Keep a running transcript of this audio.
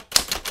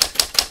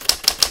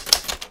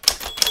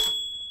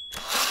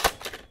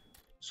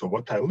So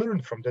what I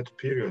learned from that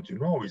period,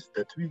 is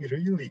that we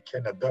really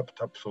can adapt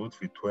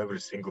absolutely to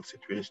every single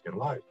situation in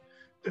life.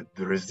 That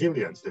the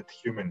resilience that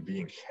human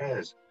being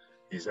has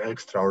is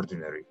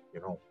extraordinary,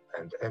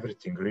 and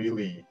everything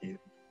really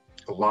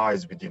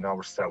lies within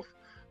ourselves,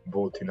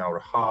 both in our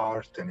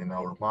heart and in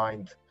our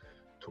mind,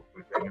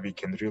 and we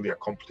can really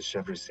accomplish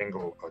every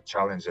single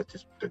challenge that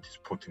is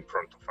put in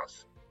front of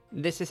us.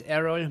 This is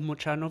Errol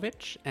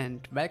Mucanovic,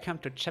 and welcome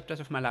to Chapters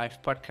of My Life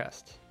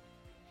podcast.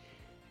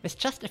 With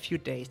just a few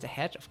days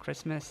ahead of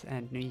Christmas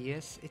and New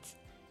Year's,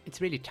 it's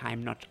really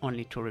time not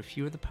only to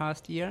review the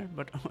past year,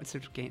 but also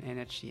to gain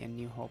energy and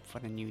new hope for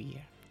the new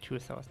year,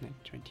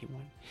 2021.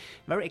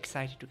 Very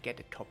excited to get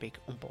a topic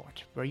on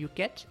board, where you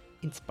get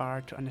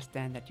inspired to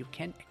understand that you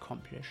can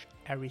accomplish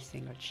every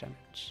single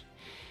challenge.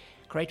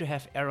 Great to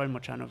have Errol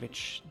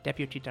Mucanovic,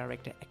 Deputy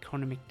Director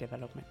Economic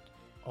Development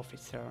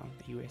Officer of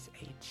the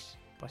USAID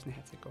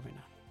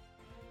Bosnia-Herzegovina.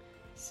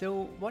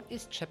 So what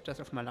is Chapters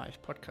of My Life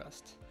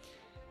podcast?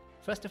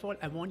 First of all,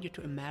 I want you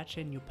to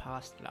imagine your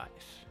past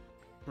life.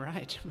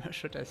 Right, where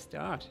should I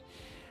start?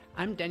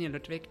 I'm Daniel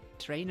Ludwig,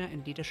 trainer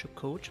and leadership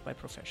coach by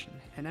profession,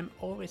 and I'm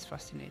always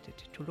fascinated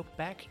to look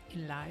back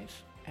in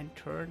life and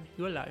turn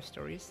your life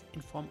stories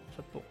in form of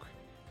a book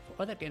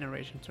for other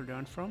generations to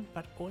learn from,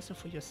 but also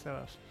for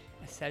yourself,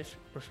 a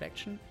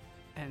self-reflection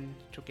and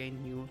to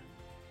gain new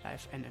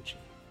life energy.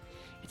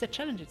 It's a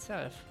challenge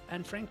itself,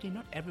 and frankly,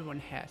 not everyone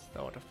has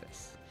thought of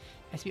this,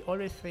 as we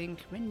always think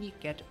when we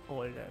get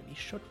older, we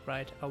should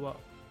write our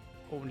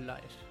own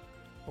life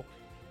book.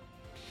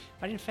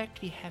 But in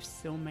fact, we have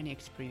so many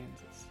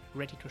experiences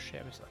ready to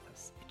share with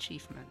others,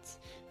 achievements,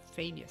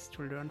 failures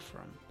to learn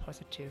from,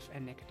 positive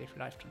and negative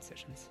life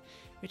transitions,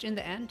 which in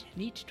the end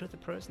lead to the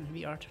person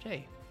we are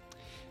today.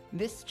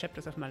 This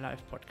Chapters of My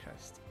Life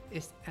podcast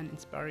is an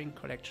inspiring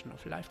collection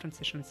of life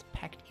transitions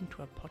packed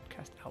into a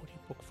podcast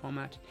audiobook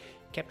format,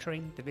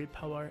 capturing the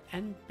willpower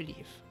and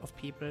belief of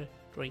people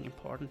during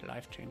important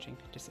life-changing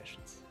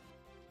decisions.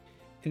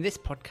 In this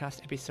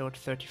podcast episode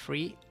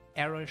 33,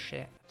 Errol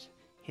shared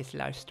his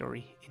life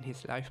story in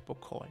his life book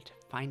called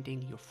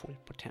Finding Your Full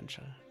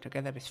Potential,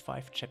 together with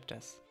 5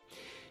 chapters.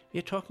 We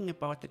are talking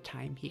about the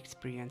time he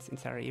experienced in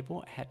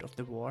Sarajevo ahead of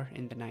the war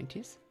in the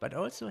 90s, but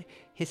also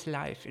his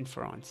life in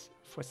France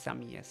for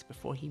some years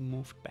before he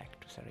moved back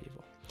to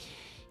Sarajevo.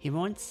 He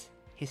wants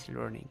his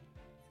learning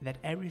that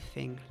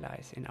everything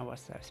lies in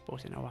ourselves,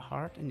 both in our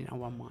heart and in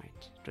our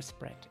mind, to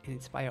spread and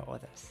inspire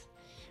others,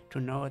 to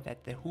know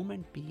that the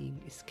human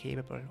being is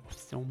capable of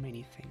so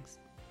many things.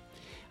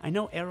 I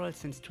know Errol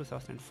since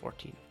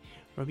 2014,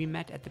 where we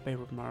met at the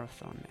Beirut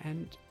Marathon,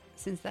 and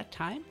since that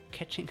time,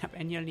 catching up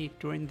annually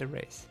during the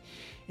race.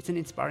 It's an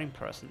inspiring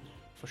person,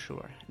 for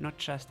sure, not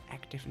just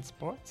active in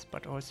sports,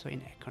 but also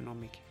in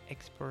economic,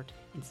 expert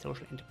in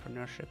social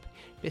entrepreneurship,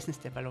 business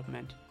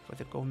development for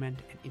the government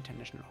and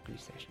international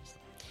organizations.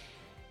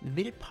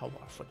 The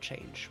willpower for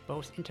change,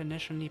 both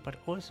internationally but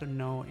also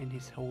now in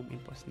his home in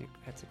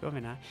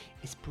Bosnia-Herzegovina,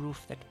 is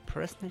proof that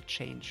personal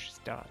change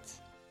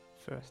starts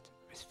first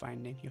with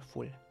finding your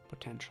full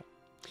potential.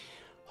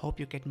 Hope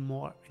you get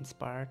more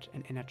inspired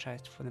and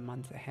energized for the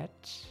months ahead.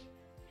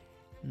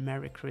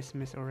 Merry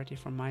Christmas already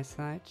from my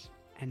side,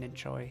 and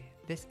enjoy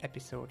this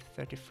episode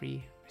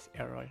 33 with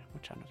Errol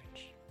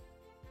Mucanovic.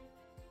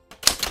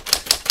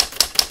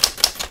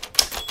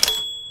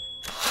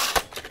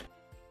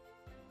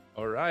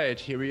 All right,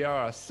 here we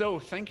are. So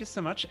thank you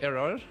so much,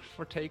 Errol,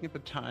 for taking the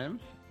time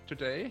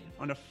today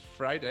on a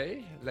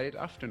Friday, late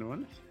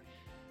afternoon.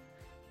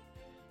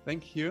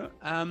 Thank you.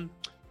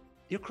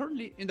 You're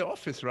currently in the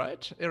office,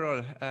 right,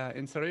 Errol,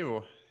 in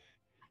Sarajevo?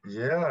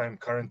 Yeah, I'm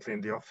currently in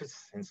the office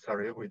in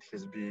Sarajevo. It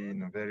has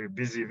been a very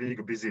busy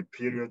week, busy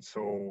period.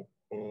 So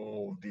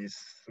all this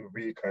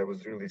week I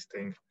was really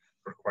staying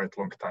for quite a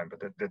long time,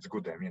 but that's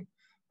good. I mean,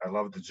 I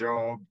love the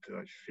job.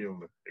 I feel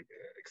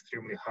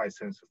extremely high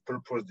sense of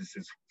purpose. This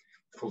is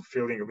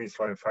fulfilling me,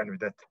 so I'm fine with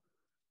that.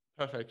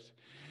 Perfect.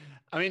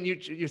 I mean,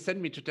 you sent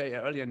me today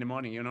early in the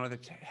morning,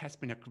 that has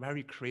been a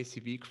very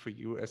crazy week for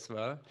you as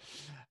well.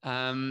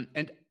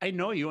 And I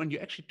know you, and you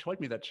actually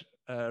told me that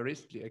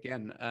recently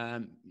again.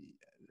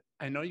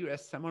 I know you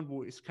as someone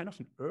who is kind of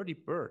an early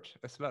bird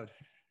as well,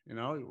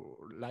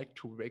 like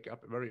to wake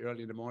up very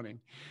early in the morning.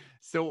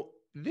 So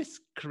this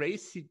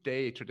crazy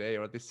day today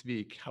or this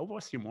week, how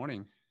was your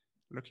morning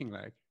looking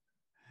like?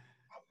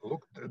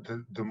 Look,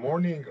 the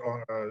morning,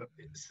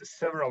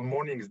 several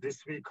mornings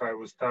this week, I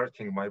was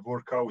starting my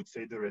workouts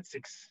either at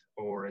 6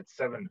 or at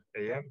 7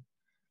 a.m.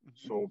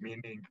 Mm-hmm. So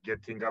meaning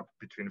getting up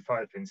between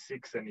 5 and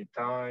 6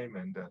 anytime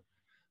and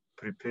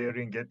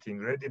preparing, getting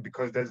ready,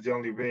 because that's the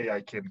only way I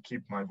can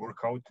keep my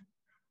workout.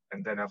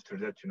 And then after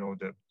that,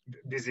 the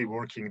busy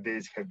working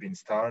days have been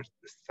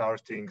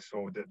starting.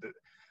 So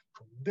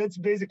that's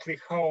basically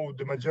how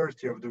the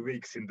majority of the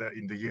weeks in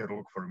the year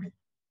look for me.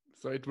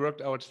 So it worked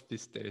out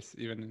these days,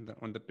 even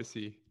on the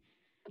busy.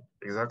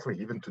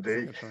 Exactly, even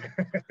today.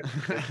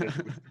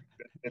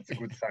 That's a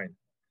good sign.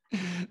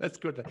 That's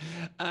good.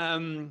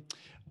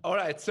 All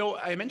right. So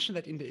I mentioned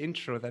that in the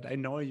intro that I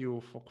know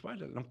you for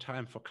quite a long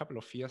time, for a couple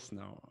of years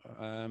now.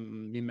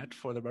 We met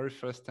for the very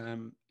first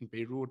time in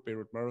Beirut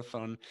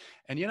Marathon.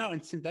 And,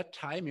 and since that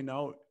time,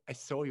 I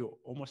saw you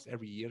almost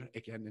every year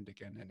again and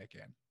again and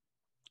again.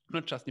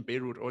 Not just in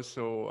Beirut,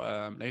 also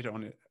later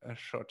on a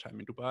short time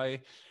in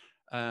Dubai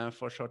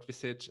for a short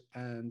visit.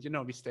 And,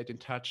 we stayed in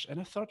touch. And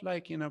I thought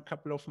a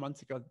couple of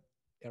months ago,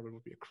 Aaron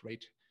would be a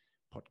great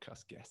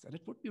podcast guest. And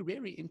it would be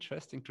very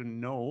interesting to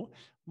know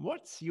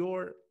what's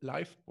your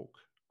life book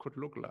could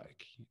look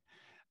like.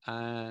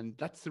 And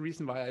that's the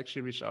reason why I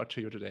actually reached out to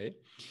you today.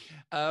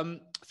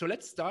 So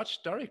let's start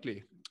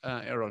directly,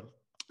 Aaron.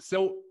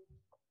 So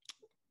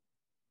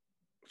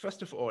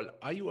first of all,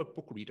 are you a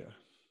book reader?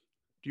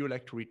 Do you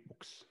like to read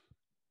books?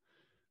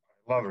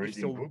 I love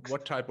reading books.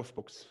 What type of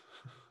books?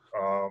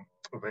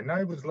 When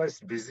I was less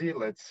busy,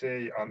 let's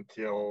say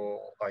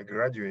until I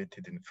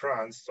graduated in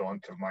France, so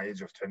until my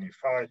age of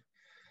 25,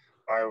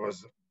 I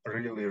was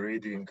really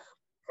reading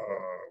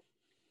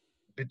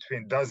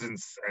between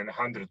dozens and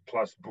 100+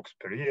 books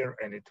per year,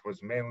 and it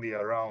was mainly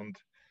around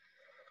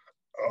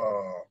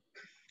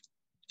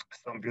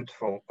some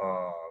beautiful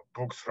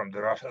books from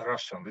the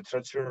Russian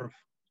literature,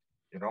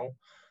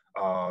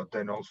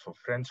 then also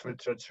French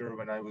literature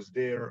when I was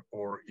there,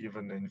 or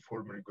even in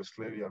former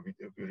Yugoslavia, we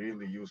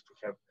really used to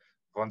have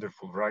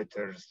wonderful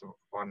writers,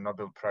 one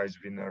Nobel Prize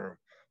winner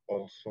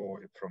also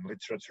from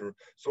literature.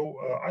 So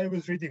I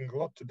was reading a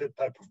lot of that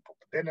type of book.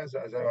 Then as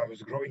I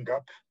was growing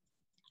up,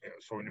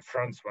 so in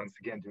France, once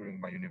again, during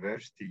my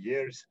university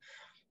years,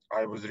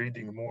 I was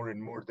reading more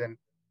and more then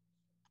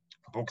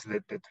books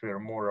that were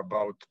more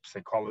about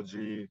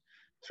psychology,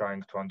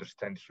 trying to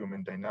understand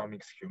human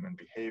dynamics, human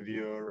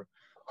behavior.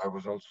 I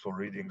was also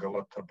reading a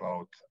lot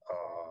about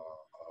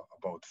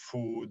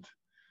food,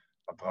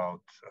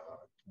 about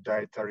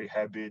dietary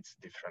habits,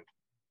 different,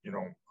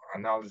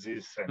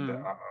 analysis, and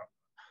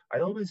I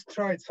always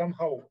tried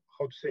somehow,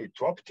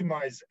 to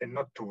optimize and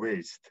not to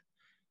waste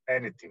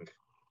anything,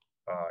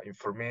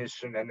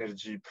 information,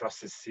 energy,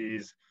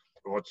 processes,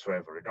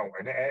 whatsoever,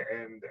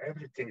 and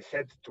everything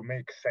had to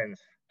make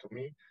sense to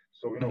me.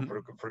 So,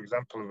 for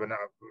example,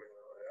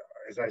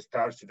 as I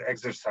started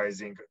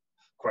exercising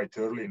quite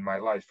early in my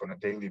life on a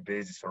daily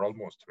basis, or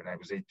almost when I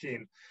was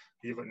 18,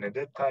 even at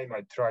that time,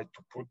 I tried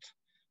to put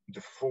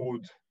the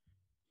food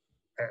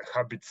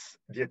habits,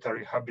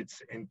 dietary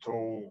habits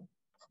into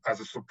as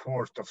a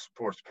support of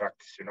sports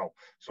practice,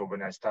 So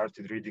when I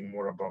started reading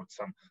more about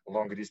some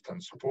long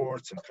distance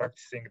sports and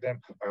practicing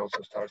them, I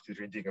also started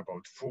reading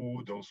about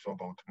food, also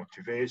about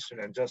motivation,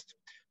 and just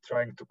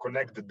trying to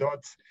connect the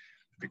dots,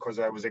 because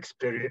I was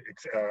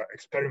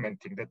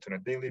experimenting that on a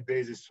daily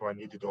basis. So I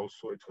needed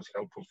also, it was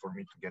helpful for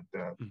me to get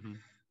the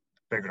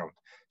background.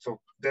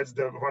 So that's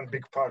the one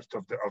big part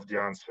of the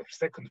answer.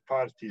 Second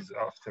part is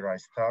after I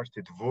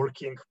started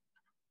working,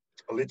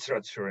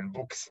 literature and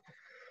books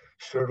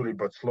surely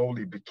but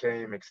slowly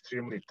became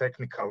extremely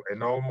technical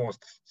and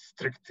almost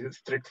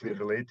strictly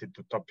related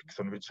to topics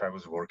on which I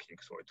was working.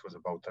 So it was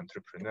about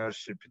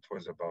entrepreneurship, it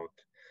was about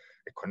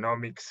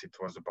economics, it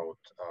was about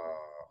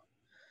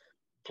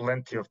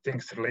plenty of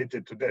things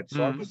related to that.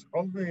 So I was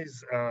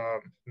always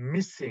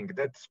missing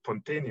that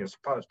spontaneous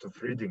part of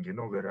reading,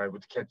 where I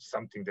would catch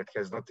something that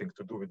has nothing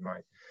to do with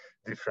my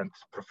different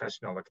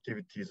professional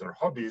activities or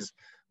hobbies,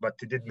 but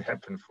it didn't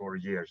happen for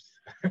years.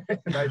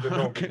 And I don't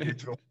know, maybe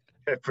it will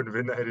happen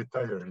when I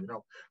retire,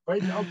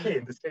 But okay,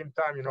 at the same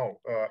time,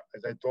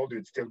 as I told you,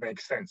 it still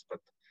makes sense, but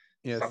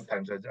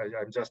sometimes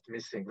I'm just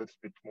missing a little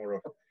bit more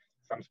of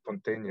some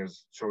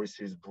spontaneous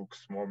choices,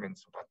 books,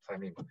 moments, but I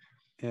mean,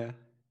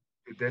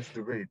 that's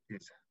the way it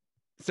is.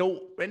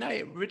 So when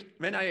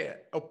I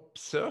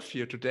observe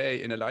you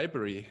today in a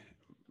library,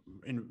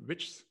 in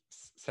which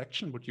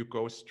section would you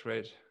go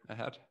straight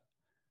ahead?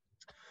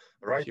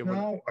 Right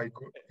now,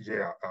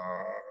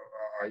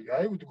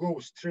 I would go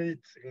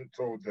straight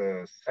into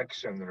the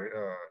section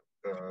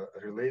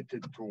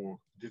related to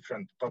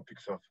different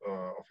topics of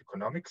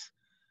economics,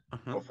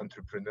 of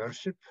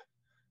entrepreneurship,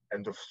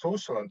 and of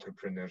social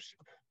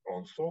entrepreneurship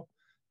also,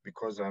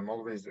 because I'm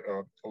always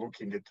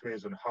looking at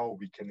ways on how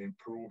we can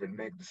improve and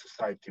make the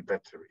society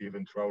better,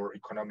 even through our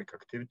economic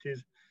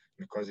activities,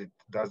 because it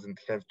doesn't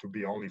have to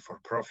be only for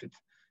profit,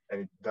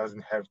 and it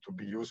doesn't have to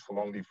be useful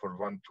only for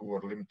one, two,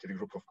 or limited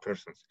group of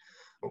persons.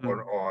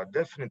 Or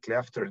definitely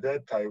after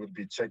that, I would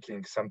be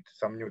checking some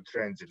new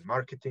trends in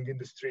marketing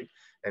industry,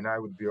 and I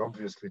would be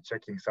obviously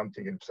checking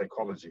something in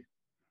psychology.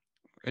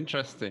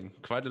 Interesting.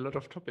 Quite a lot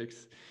of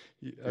topics.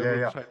 I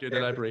will find you in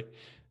the library.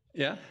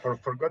 Yeah.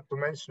 Forgot to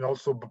mention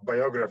also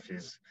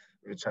biographies,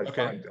 which I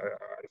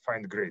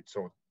find great.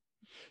 So,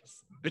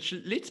 which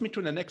leads me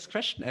to the next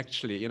question.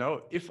 Actually,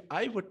 if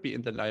I would be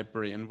in the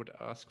library and would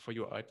ask for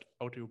your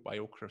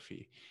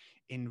autobiography,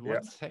 in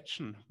what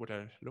section would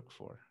I look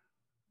for?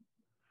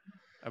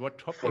 What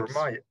topics? For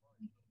my,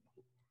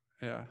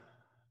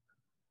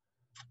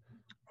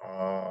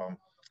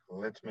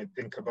 let me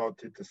think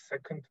about it a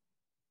second.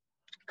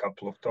 A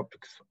couple of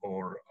topics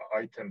or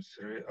items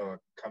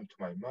come to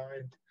my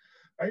mind.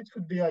 It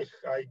would be, I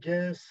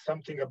guess,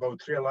 something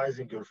about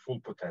realizing your full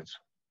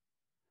potential.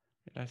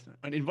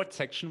 And in what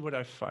section would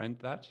I find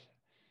that?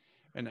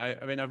 And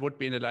I would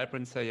be in the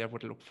library and say I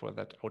would look for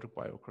that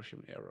autobiography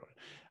on Errol.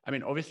 I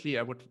mean, obviously,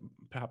 I would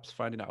perhaps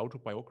find in the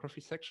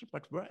autobiography section,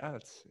 but where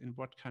else? In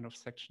what kind of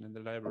section in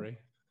the library?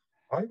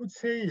 I would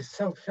say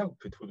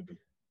self-help it would be.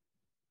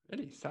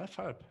 Really,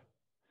 self-help.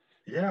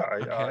 Yeah,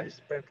 I Okay.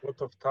 spent a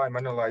lot of time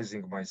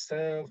analyzing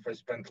myself. I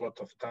spent a lot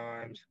of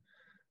time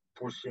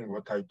pushing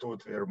what I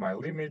thought were my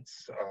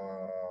limits,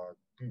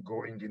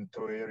 going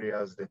into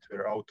areas that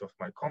were out of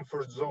my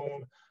comfort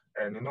zone,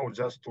 and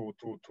just to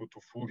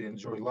fully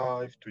enjoy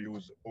life, to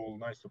use all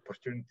nice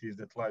opportunities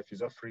that life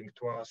is offering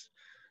to us,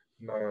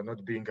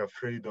 not being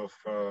afraid of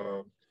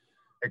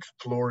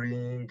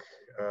exploring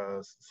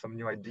some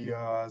new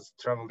ideas,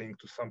 traveling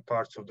to some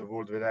parts of the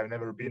world where I've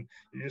never been.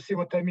 You see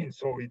what I mean?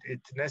 So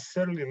it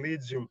necessarily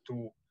leads you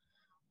to,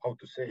 how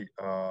to say,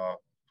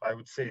 I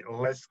would say,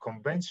 less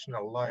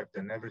conventional life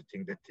than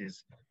everything that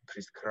is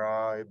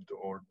prescribed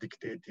or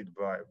dictated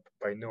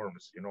by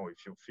norms.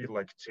 If you feel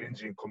like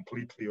changing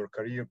completely your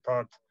career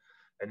path,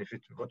 and if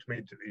it's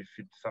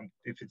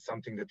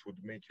something that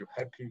would make you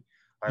happy,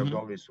 I would Mm-hmm.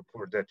 always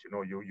support that.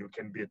 You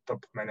can be a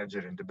top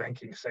manager in the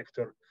banking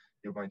sector.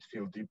 You might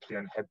feel deeply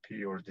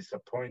unhappy or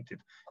disappointed,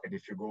 and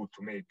if you go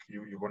to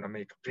you want to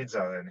make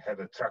pizza and have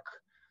a truck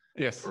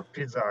Yes. for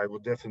pizza, I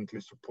would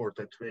definitely support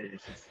that way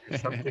if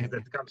it's something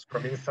that comes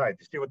from inside.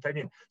 You see what I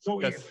mean?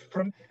 So Yes.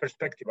 from that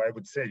perspective, I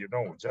would say,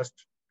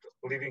 just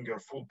living your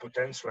full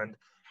potential and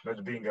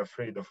not being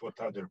afraid of what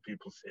other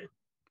people say.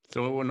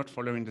 So we're not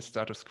following the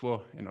status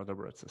quo, in other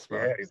words, as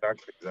well. Yeah,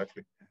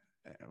 exactly.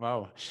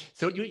 Wow.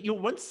 So you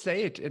once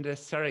said in the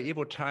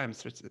Sarajevo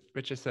Times,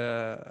 which is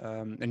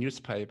a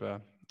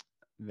newspaper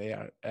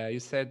there, you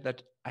said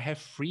that I have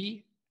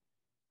three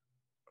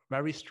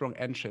very strong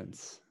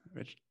engines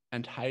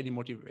and highly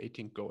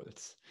motivating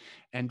goals.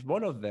 And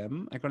one of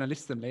them, I'm going to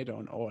list them later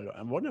on all.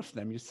 And one of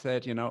them you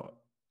said,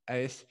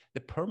 is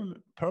the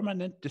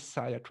permanent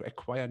desire to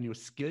acquire new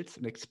skills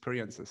and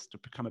experiences, to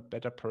become a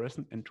better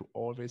person and to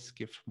always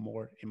give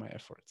more in my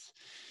efforts.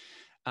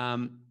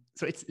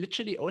 So it's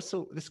literally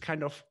also this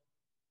kind of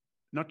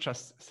not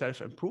just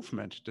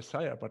self-improvement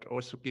desire, but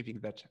also giving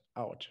that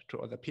out to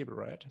other people,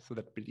 right? So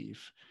that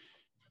belief.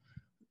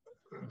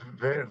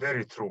 Very,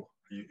 very true.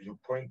 You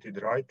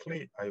pointed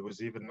rightly. I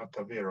was even not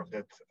aware of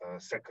that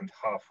second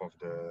half of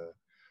the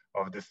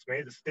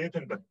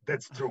statement, but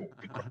that's true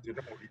because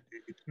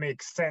it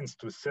makes sense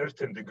to a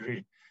certain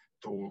degree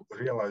to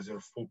realize your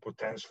full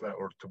potential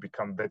or to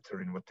become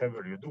better in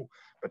whatever you do.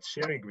 But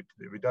sharing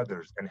with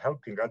others and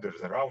helping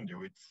others around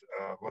you, it's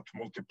what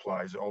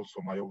multiplies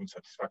also my own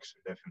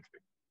satisfaction, definitely.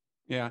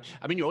 Yeah,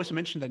 I mean, you also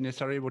mentioned that in the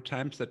Sarajevo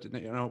Times that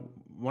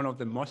one of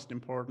the most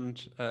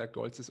important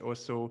goals is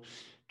also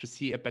to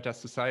see a better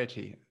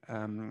society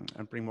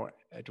and bring more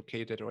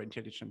educated or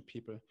intelligent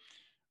people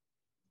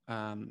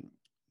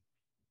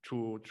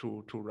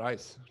to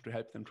rise, to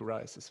help them to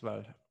rise as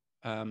well.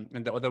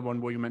 And the other one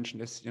where you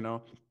mentioned is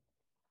to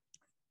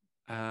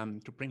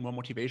bring more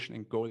motivation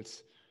and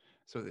goals,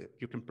 so that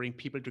you can bring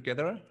people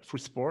together through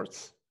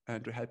sports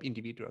and to help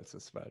individuals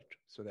as well,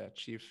 so they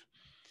achieve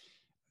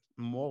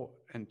more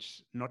and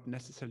not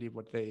necessarily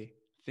what they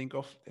think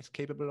of as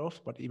capable of,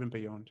 but even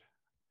beyond.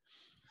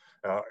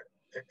 Uh,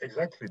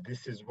 exactly.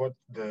 This is what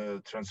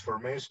the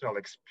transformational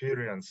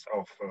experience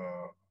of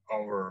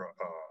our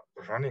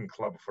running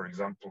club, for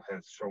example,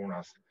 has shown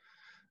us.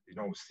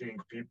 Seeing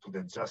people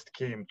that just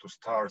came to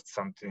start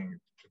something,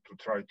 to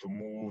try to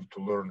move, to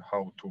learn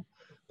how to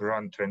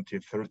run 20,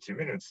 30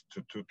 minutes,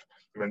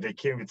 when they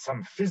came with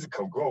some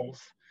physical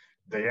goals,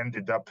 they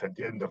ended up at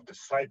the end of the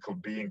cycle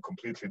being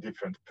completely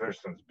different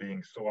persons,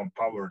 being so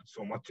empowered,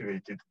 so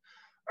motivated,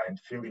 and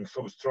feeling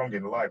so strong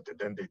in life that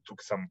then they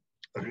took some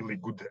really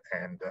good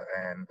and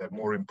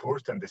more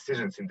important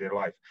decisions in their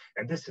life.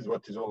 And this is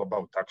what is all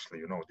about,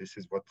 actually. This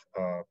is what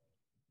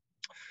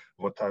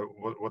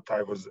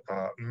I was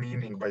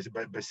meaning by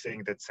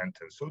saying that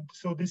sentence.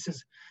 So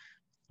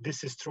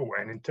this is true.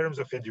 And in terms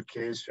of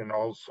education,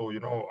 also,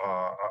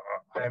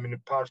 I am in a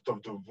part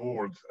of the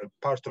world, a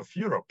part of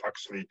Europe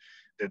actually,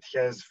 that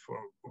has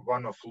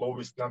one of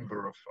lowest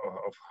number of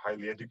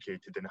highly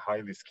educated and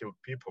highly skilled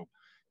people.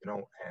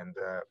 And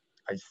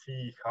I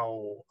see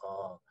how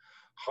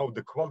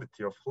the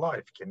quality of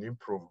life can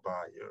improve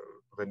by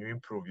when you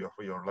improve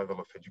your level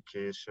of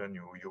education.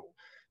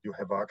 You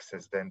have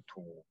access then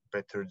to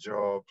better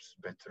jobs,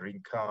 better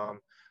income.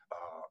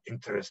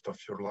 Interest of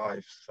your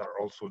lives are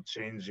also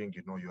changing.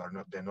 You are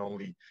not then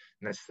only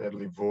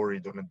necessarily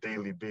worried on a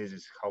daily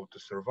basis how to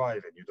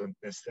survive, and you don't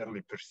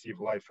necessarily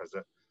perceive life as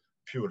a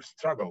pure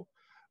struggle,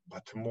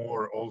 but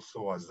more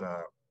also as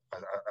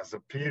a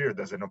period,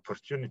 as an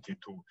opportunity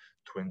to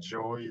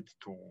enjoy it,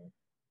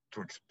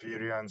 to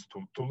experience,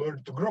 to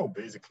learn, to grow,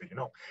 basically.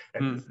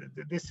 And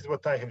this is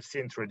what I have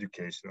seen through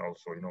education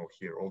also,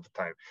 here all the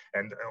time.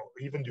 And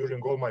even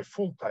during all my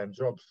full-time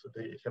jobs,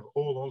 they have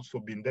all also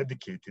been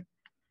dedicated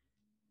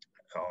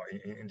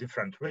in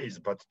different ways,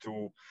 but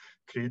to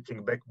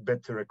creating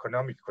better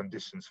economic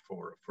conditions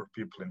for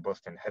people in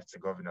Bosnia and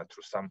Herzegovina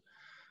through some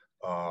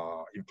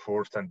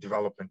important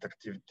development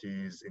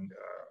activities in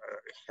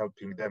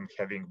helping them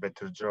having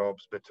better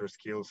jobs, better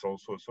skills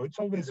also. So it's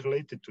always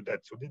related to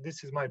that. So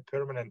this is my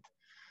permanent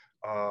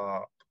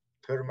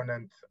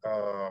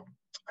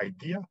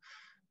idea.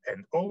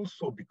 And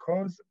also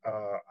because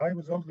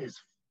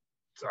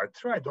I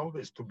tried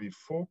always to be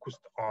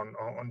focused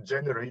on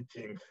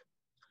generating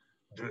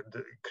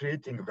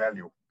creating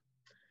value.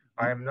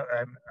 I'm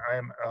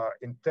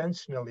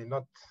intentionally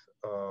not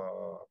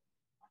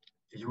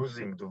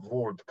using the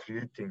word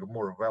creating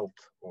more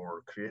wealth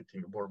or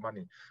creating more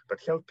money, but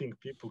helping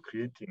people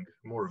creating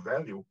more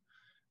value.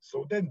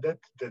 So then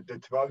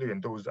that value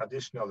and those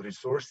additional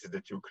resources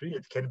that you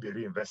create can be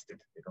reinvested,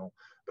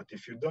 But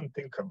if you don't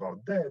think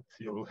about that,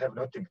 you will have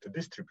nothing to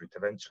distribute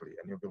eventually,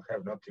 and you will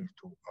have nothing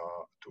to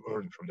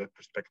earn from that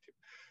perspective.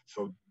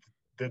 So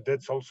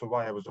that's also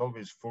why I was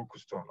always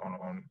focused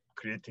on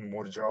creating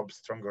more jobs,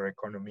 stronger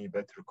economy,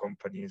 better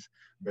companies,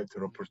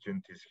 better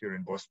opportunities here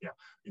in Bosnia,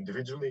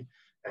 individually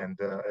and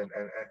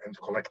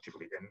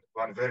collectively. And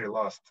one very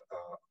last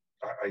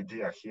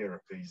idea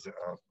here is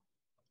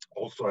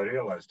also I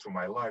realized through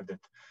my life that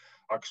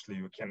actually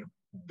you can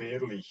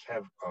barely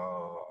have a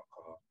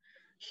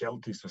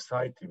healthy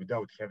society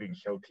without having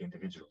healthy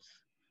individuals.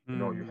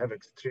 You have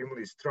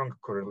extremely strong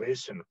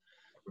correlation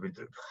with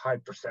a high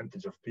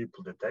percentage of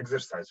people that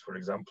exercise, for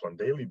example, on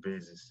daily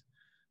basis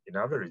in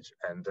average,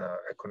 and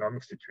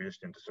economic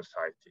situation in the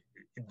society.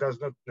 It does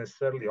not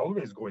necessarily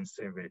always go in the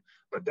same way,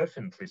 but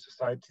definitely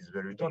societies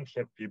where you don't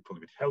have people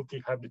with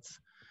healthy habits,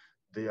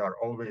 they are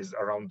always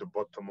around the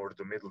bottom or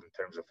the middle in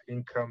terms of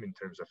income, in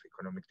terms of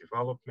economic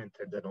development,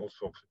 and then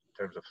also in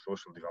terms of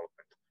social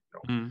development.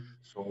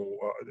 So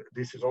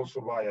this is also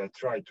why I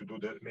try to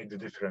make the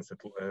difference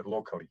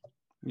locally.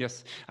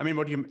 Yes, I mean,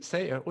 what you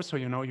say also,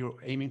 you're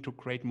aiming to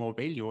create more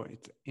value.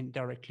 It's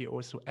indirectly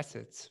also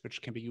assets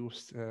which can be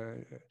used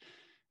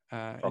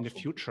in the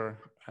future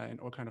in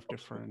all kind of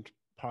different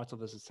parts of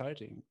the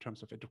society in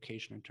terms of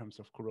education, in terms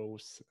of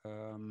growth,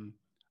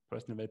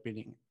 personal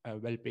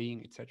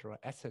well-being, etc.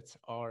 Assets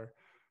are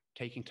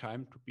taking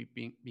time to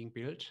be being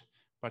built,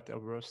 but they're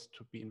worth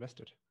to be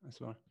invested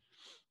as well.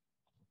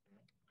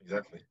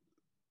 Exactly.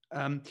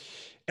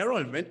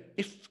 Errol,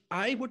 if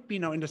I would be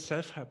now in the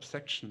self-help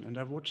section and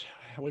I would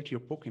hold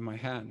your book in my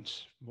hand,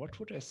 what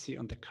would I see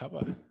on the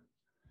cover?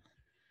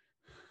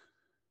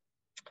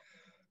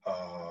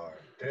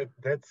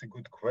 That's a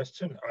good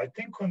question. I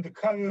think on the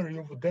cover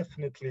you would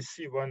definitely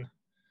see one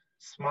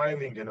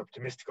smiling and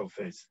optimistic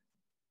face.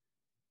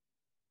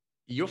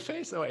 Your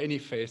face or any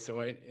face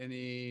or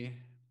any?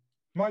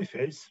 My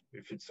face,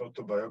 if it's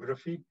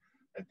autobiography,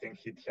 I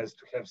think it has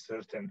to have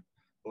certain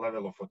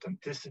level of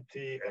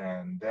authenticity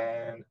and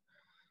then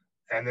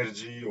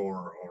energy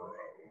or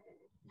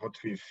what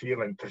we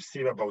feel and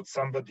perceive about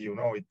somebody.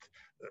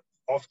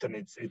 Often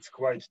it's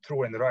quite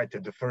true and right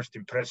at the first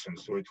impression.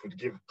 So it would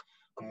give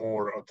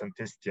more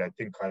authenticity. I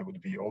think I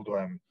would be, although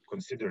I'm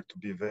considered to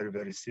be a very,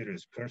 very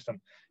serious person,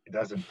 it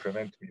doesn't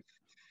prevent me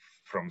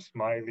from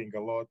smiling a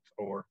lot,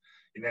 or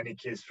in any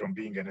case from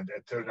being an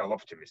eternal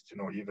optimist,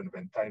 even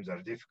when times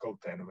are difficult.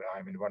 And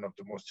I'm in one of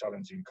the most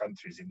challenging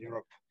countries in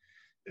Europe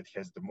that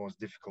has the most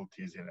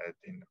difficulties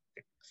in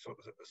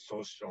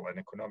social and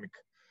economic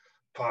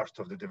part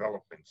of the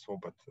development. So,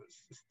 but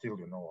still,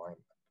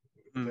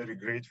 I'm very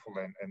grateful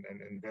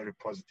and very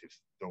positive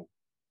though.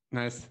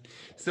 Nice.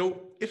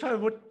 So if I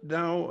would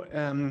now,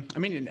 I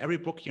mean, in every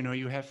book,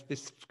 you have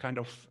this kind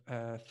of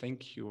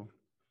thank you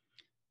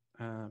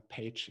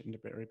page in the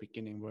very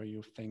beginning where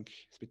you thank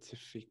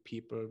specific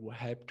people who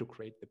helped to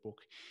create the book.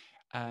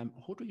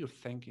 Who do you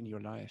thank in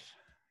your life,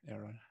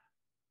 Errol?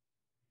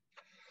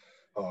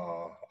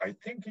 I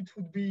think it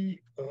would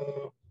be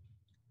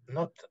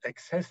not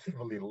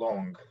excessively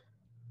long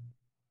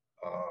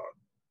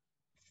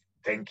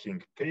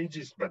thanking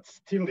pages, but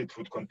still it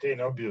would contain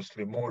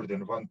obviously more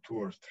than 1, 2,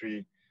 or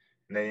 3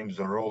 names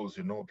or roles,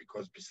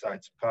 because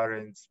besides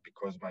parents,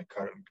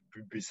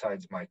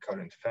 besides my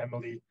current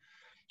family,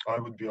 I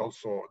would be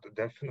also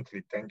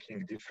definitely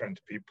thanking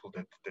different people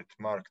that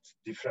marked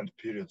different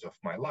periods of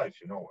my life,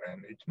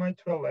 and it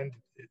might well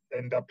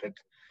end up at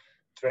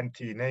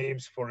 20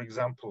 names, for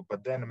example,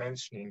 but then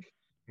mentioning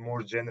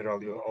more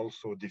generally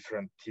also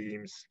different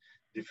teams,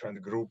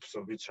 different groups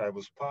of which I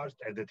was part,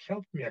 and that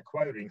helped me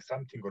acquiring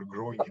something or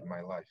growing in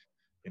my life,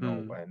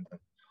 and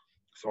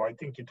so I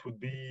think it would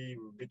be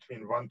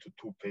between 1 to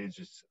 2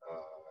 pages,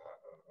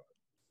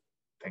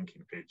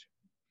 thanking page.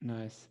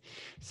 Nice.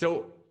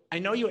 So I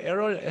know you,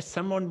 Errol, as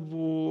someone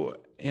who,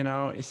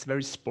 is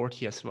very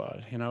sporty as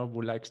well,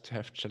 who likes to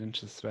have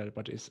challenges as well,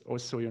 but is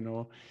also,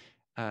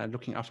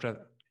 looking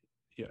after,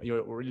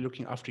 you're really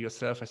looking after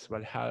yourself as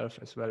well, health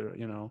as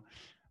well,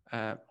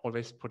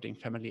 always putting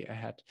family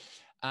ahead.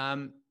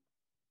 And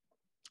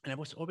I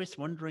was always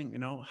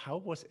wondering, how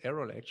was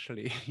Errol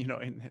actually,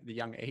 in the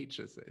young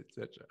ages,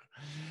 etc.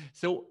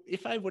 So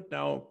if I would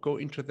now go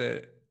into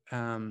the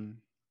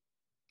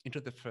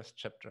first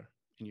chapter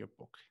in your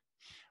book,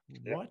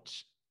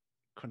 what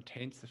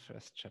contains the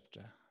first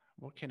chapter?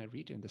 What can I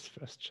read in this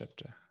first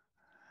chapter?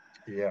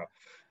 Yeah,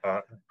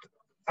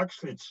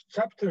 actually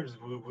chapters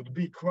would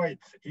be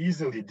quite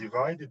easily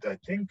divided, I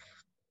think.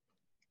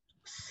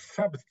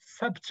 Sub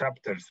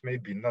chapters,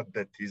 maybe not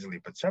that easily,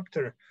 but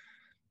chapter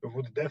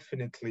would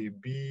definitely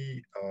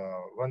be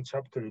one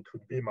chapter. It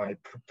would be my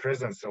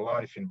presence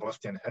alive in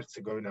Bosnia and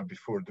Herzegovina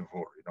before the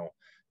war.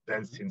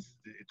 Then since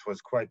it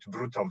was quite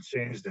brutal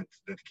change that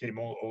came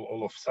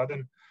all of a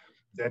sudden,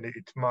 then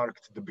it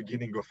marked the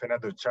beginning of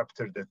another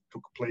chapter that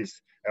took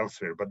place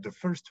elsewhere. But the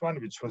first one,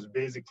 which was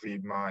basically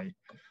my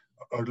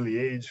early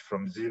age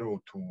from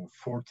 0 to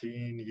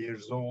 14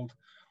 years old,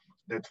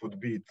 that would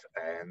be it.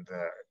 And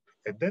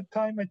at that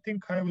time, I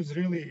think I was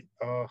really,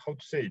 how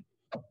to say,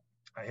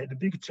 I had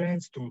a big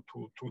chance to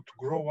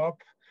grow up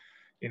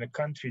in a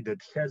country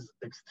that has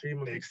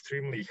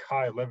extremely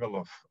high level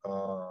of,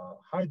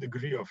 high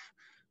degree of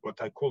what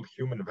I call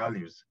human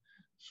values,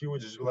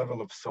 huge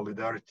level of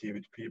solidarity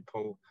with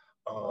people,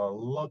 a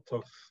lot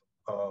of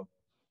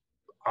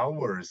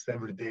hours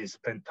every day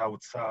spent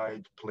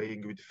outside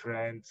playing with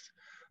friends.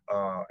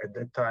 At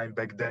that time,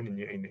 back then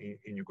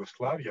in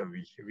Yugoslavia,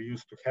 we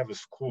used to have a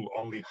school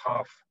only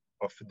half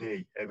of a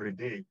day every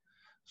day.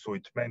 So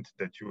it meant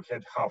that you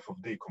had half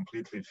of day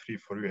completely free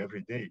for you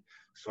every day.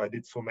 So I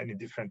did so many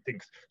different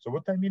things. So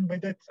what I mean by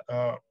that,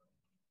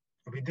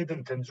 we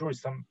didn't enjoy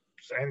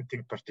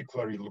anything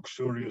particularly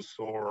luxurious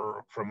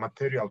or from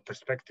material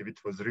perspective. It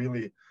was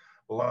really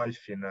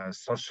life in a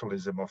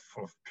socialism of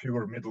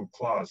pure middle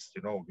class.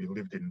 We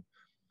lived in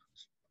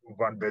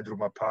one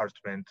bedroom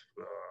apartment,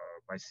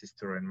 my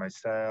sister and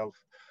myself.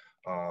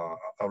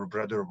 Our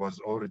brother was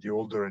already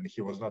older and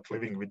he was not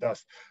living with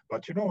us.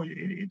 But,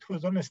 it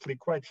was honestly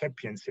quite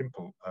happy and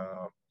simple.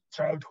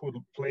 Childhood,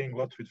 playing a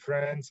lot with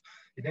friends.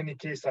 In any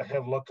case, I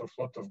have a lot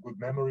of good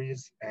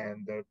memories.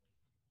 And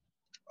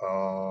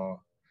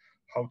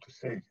how to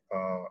say,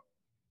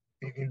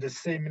 in the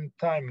same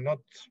time,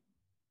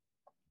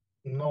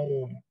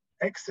 no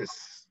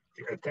excess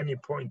at any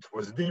point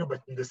was there,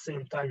 but in the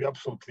same time, we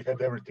absolutely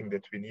had everything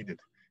that we needed.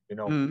 A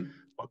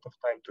lot of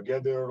time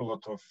together, a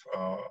lot of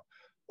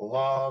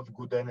love,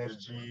 good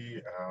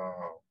energy,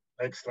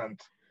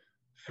 excellent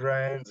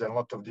friends, and a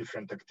lot of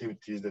different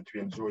activities that we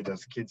enjoyed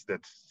as kids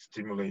that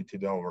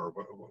stimulated our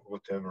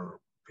whatever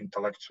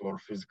intellectual or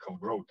physical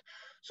growth.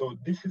 So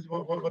this is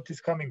what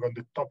is coming on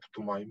the top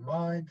to my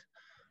mind.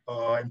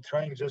 I'm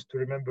trying just to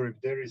remember if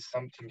there is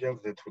something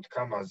else that would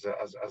come as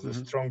a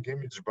strong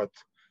image, but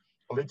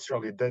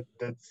literally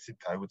that's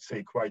it. I would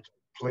say quite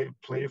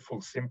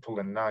playful, simple,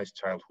 and nice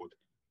childhood.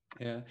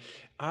 Yeah.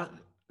 Are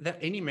there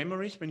any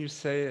memories when you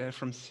say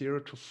from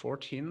 0 to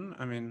 14?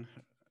 I mean,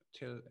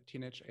 till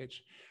teenage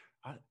age.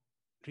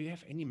 Do you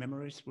have any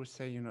memories where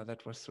say,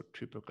 that was so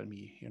typical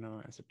me,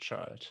 as a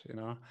child,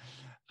 do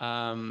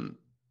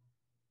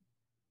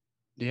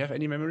you have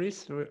any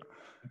memories? When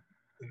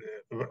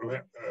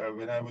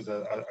I was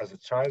as a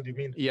child, you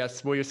mean?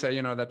 Yes, where you say,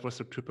 that was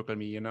so typical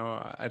me,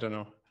 I don't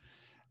know.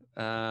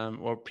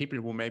 Or people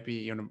who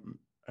maybe,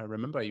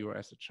 remember you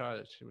as a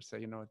child, who would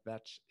say,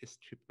 that is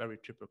very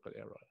typical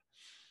Errol.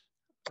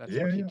 That's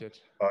what he did.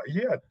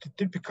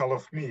 Typical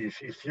of me.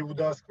 If you would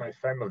ask my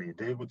family,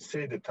 they would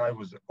say that I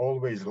was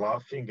always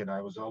laughing and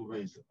I was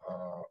always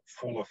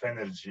full of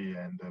energy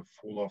and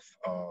full of,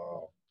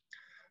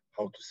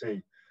 how to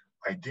say,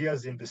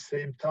 ideas in the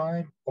same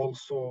time.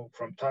 Also,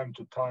 from time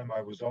to time,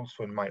 I was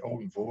also in my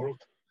own world,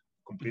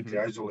 completely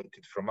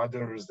isolated from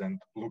others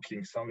and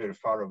looking somewhere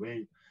far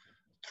away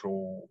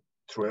through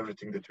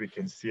everything that we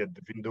can see at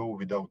the window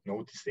without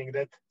noticing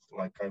that,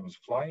 like I was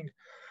flying.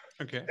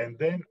 Okay. And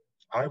then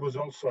I was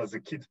also, as a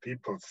kid,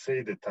 people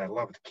say that I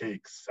loved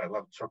cakes, I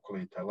loved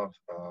chocolate, I loved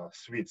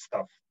sweet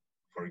stuff.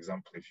 For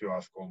example, if you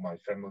ask all my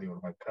family or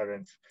my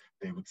parents,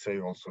 they would say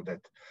also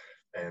that.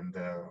 And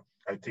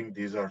I think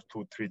these are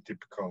 2-3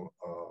 typical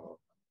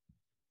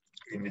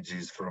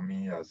images from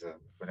me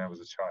when I was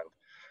a child.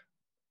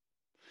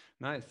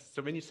 Nice.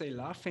 So when you say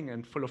laughing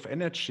and full of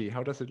energy,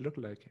 how does it look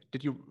like?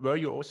 Were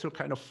you also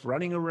kind of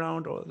running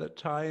around all the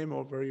time,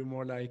 or were you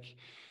more like,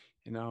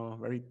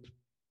 very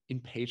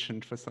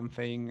impatient for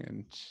something?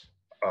 And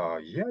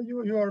yeah,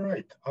 you are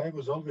right. I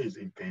was always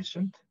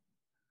impatient.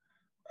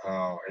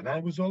 And I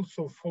was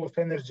also full of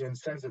energy in the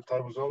sense that I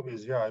was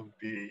always, I would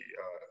be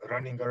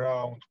running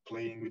around,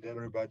 playing with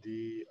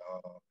everybody,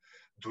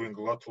 doing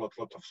a lot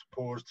of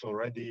sports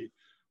already.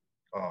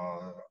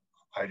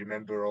 I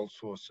remember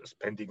also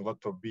spending a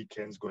lot of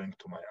weekends going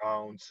to my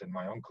aunt's and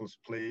my uncle's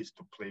place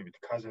to play with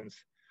cousins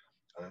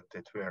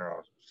that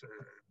were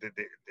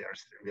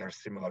we are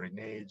similar in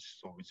age,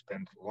 so we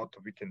spent a lot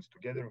of weekends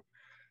together.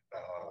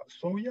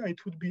 So yeah,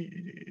 it would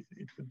be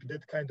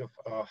that kind of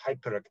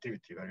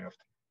hyperactivity very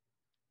often.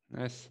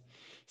 Nice.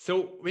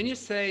 So when you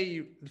say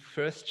the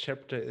first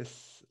chapter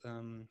is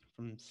from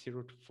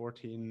 0 to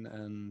 14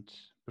 and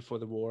before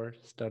the war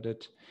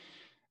started,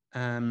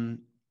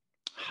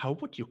 how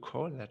would you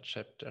call that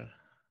chapter?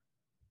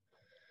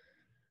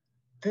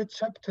 That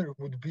chapter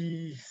would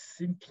be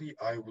simply,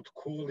 I would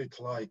call it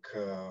like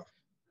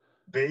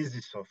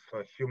basis of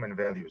human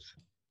values,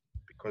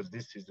 because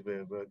this is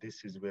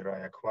where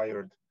I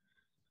acquired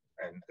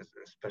And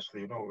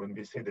especially, when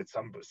we say that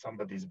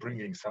somebody is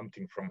bringing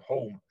something from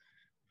home,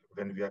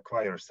 when we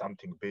acquire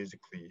something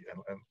basically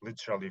and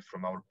literally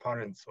from our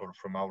parents or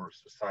from our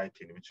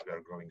society in which we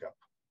are growing up.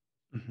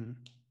 Mm-hmm.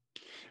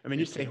 I mean,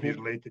 you say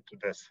related to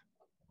this.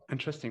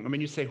 Interesting. I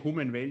mean, you say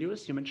human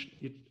values. You mentioned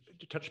you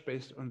touched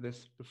base on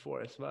this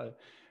before as well.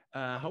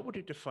 How would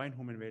you define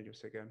human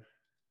values again?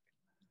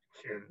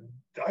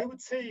 I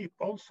would say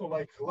also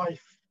like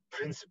life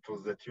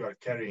principles that you are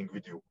carrying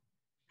with you.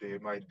 There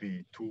might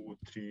be 2,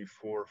 3,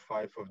 4,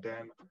 5 of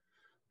them,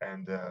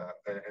 and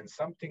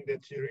something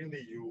that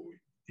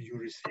you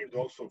received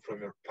also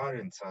from your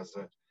parents as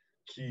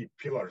key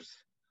pillars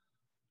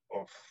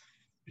of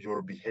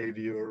your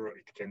behavior.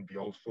 It can be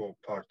also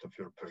part of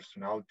your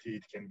personality.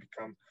 It can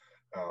become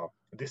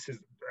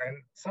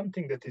and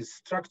something that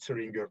is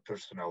structuring your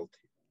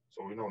personality.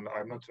 So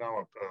I'm not now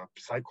a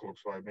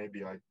psychologist, so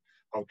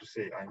how to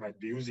say, I might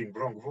be using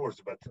wrong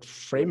words, but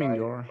framing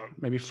your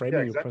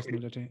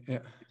personality. Yeah,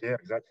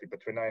 exactly.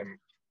 But when I'm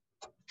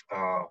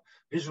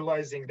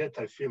visualizing that,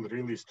 I feel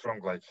really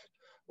strong, like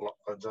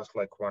just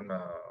like one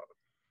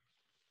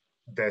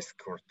desk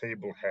or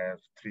table have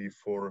 3,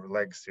 4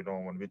 legs,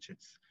 on which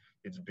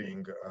it's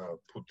being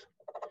put.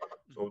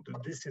 So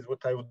this is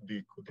what I would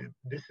be.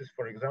 This is,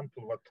 for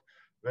example, what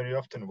very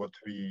often what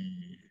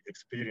we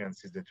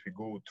experience is that we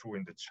go through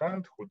in the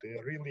childhood.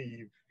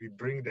 We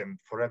bring them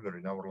forever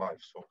in our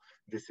life. So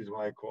this is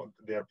why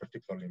they are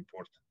particularly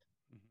important.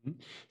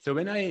 Mm-hmm. So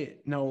when I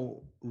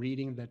now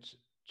reading that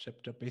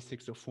chapter,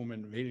 Basics of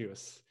Human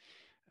Values,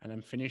 and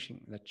I'm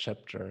finishing that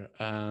chapter,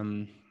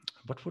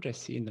 what would I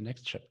see in the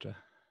next chapter?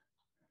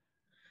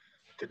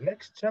 The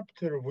next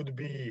chapter would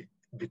be,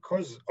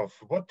 because of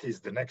what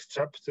is the next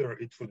chapter,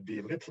 it would be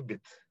a little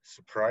bit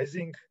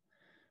surprising.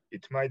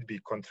 It might be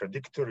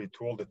contradictory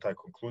to all that I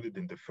concluded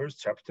in the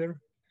first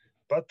chapter,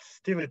 but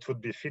still it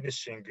would be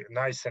finishing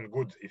nice and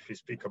good if we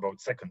speak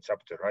about second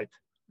chapter, right?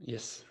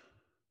 Yes.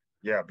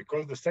 Yeah,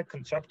 because the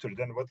second chapter,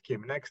 then what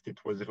came next, it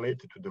was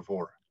related to the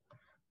war.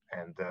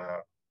 And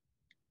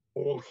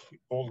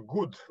all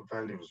good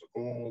values,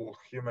 all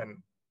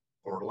human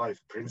or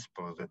life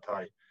principles that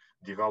I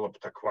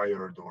developed,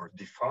 acquired, or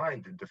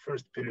defined in the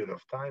first period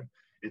of time,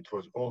 it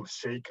was all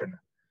shaken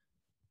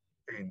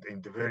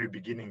in the very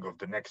beginning of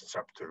the next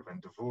chapter. When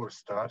the war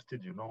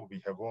started,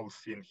 we have all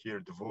seen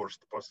here the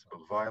worst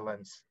possible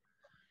violence,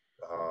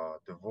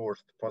 the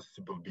worst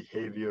possible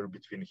behavior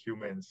between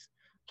humans,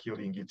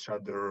 killing each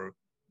other,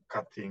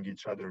 cutting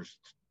each other's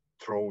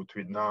throat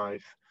with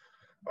knife,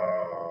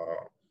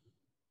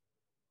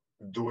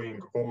 doing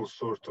all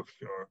sorts of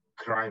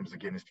crimes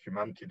against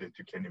humanity that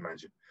you can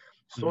imagine.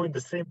 So in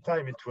the same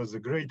time, it was a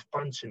great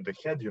punch in the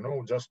head,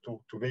 just to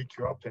wake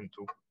you up and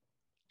to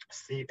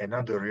see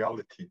another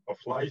reality of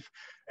life,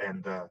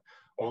 and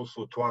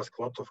also to ask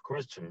a lot of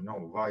questions,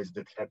 why is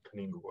that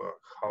happening,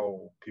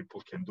 how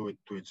people can do it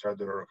to each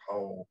other,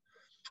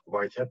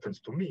 why it happens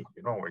to me,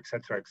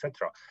 etc.,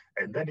 etc.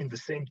 And then in the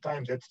same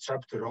time, that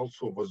chapter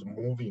also was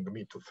moving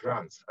me to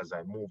France, as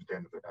I moved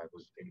then when I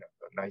was in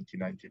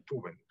 1992,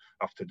 when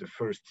after the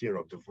first year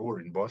of the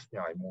war in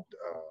Bosnia, I moved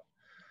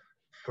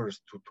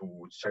first to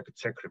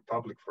Czech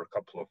Republic for a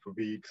couple of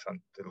weeks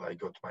until I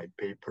got my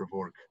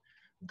paperwork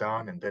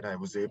done, and then I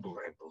was able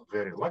and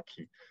very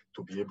lucky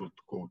to be able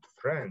to go to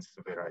France,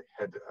 where I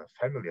had a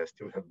family. I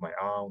still have my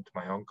aunt,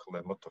 my uncle,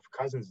 and a lot of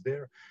cousins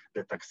there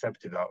that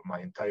accepted my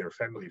entire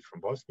family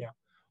from Bosnia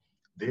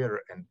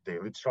there, and they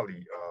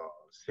literally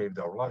saved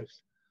our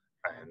lives.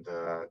 And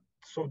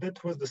so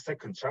that was the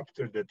second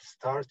chapter that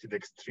started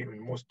extremely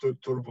most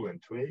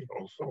turbulent way,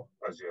 also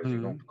as you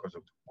know, because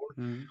of the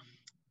war.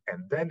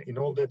 And then in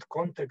all that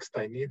context,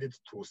 I needed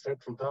to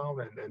settle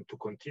down and to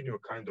continue a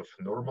kind of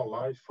normal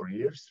life for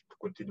years, to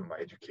continue my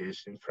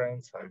education in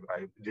France.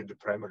 I did the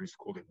primary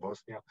school in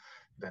Bosnia.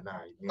 Then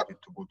I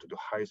needed to go to the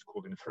high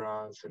school in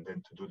France and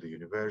then to do the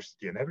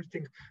university and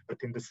everything. But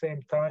in the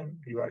same time,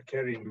 you are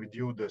carrying with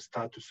you the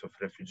status of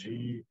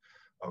refugee,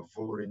 a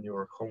war in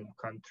your home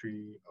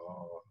country,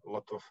 a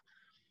lot of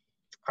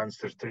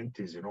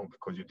uncertainties,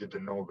 because you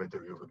didn't know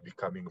whether you would be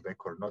coming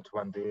back or not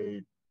one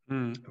day,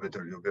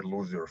 whether you will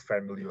lose your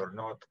family or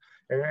not,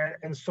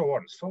 and so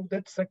on. So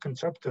that second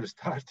chapter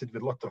started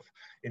with a lot of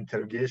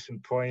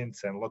interrogation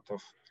points and a lot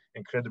of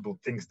incredible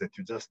things that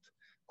you just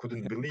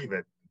couldn't believe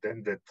it.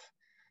 Then that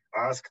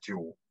asked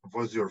you,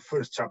 was your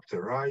first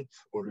chapter right,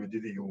 or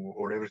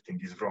or everything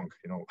is wrong,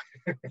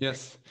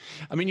 Yes.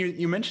 I mean,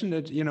 you mentioned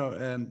that,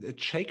 it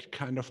shaped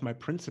kind of my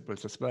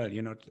principles as well,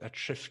 that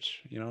shift,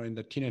 in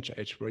the teenage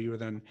age where you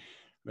then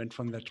went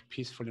from that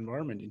peaceful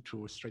environment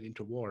straight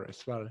into war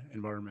as well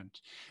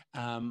environment.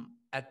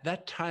 At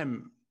that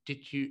time,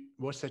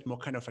 was that more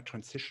kind of a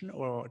transition,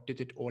 or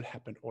did it all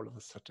happen all of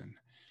a sudden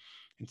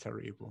in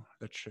Sarajevo,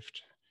 that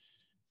shift?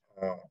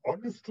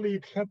 Honestly,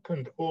 it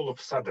happened all of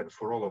a sudden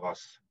for all of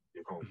us,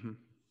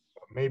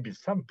 maybe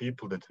some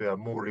people that were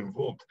more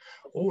involved.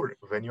 Or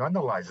when you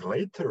analyze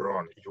later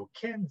on, you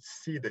can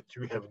see that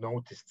you have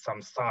noticed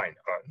some sign.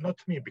 Not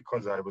me,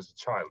 because I was a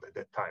child at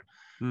that time.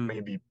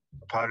 Maybe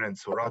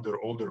parents or other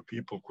older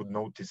people could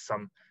notice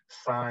some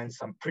signs,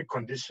 some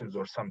preconditions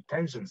or some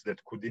tensions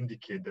that could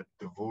indicate that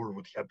the war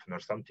would happen or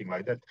something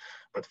like that.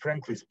 But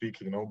frankly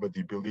speaking,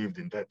 nobody believed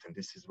in that. And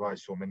this is why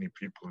so many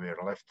people were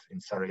left in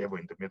Sarajevo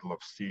in the middle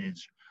of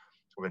siege,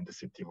 when the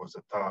city was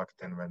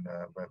attacked and when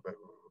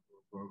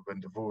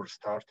the war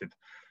started.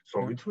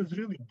 So it was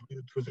really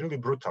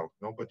brutal.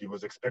 Nobody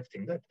was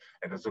expecting that.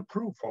 And as a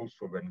proof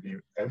also, when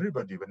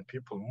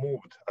people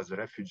moved as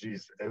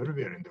refugees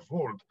everywhere in the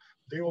world,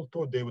 they all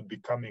thought they would be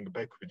coming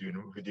back within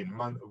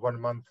 1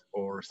 month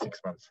or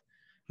 6 months,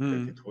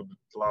 that it would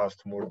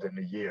last more than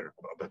a year.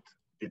 But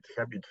it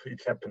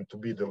happened to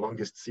be the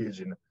longest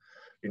siege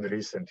in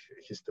recent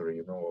history,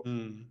 you know.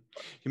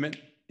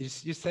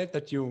 You said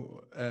that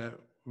you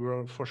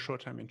were for a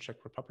short time in Czech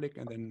Republic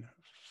and then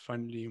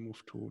finally you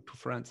moved to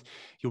France.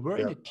 You were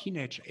in a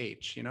teenage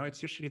age, you know.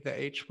 It's usually the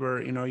age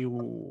where you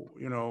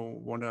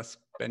want to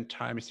spend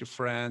time with your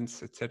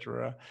friends,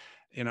 etc.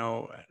 You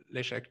know,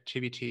 leisure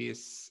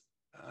activities.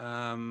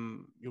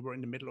 You were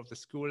in the middle of the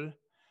school.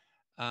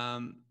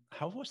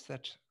 How was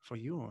that for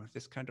you?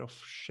 This kind of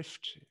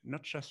shift,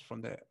 not just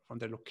from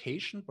the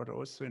location, but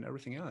also in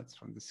everything else,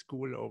 from the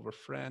school over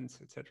friends,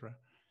 etc.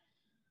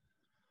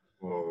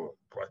 Well,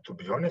 to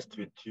be honest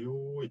with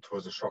you, it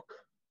was a shock,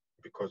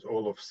 because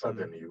all of a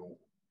sudden you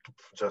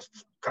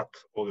just cut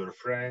all your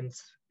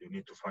friends. You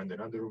need to find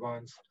another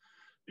ones.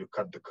 You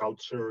cut the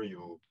culture.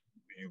 You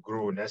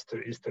grew in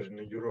Eastern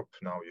Europe.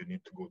 Now you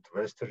need to go to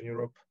Western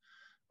Europe.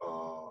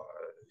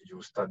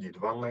 You studied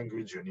one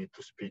language. You need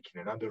to speak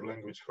in another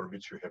language for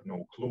which you have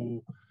no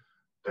clue.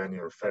 Then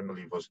your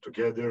family was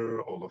together,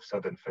 all of a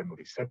sudden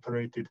family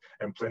separated,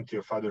 and plenty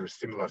of other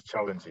similar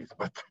challenges.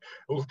 But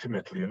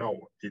ultimately, you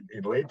know,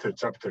 in later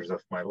chapters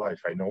of my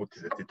life, I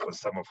noticed that it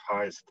was some of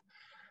highest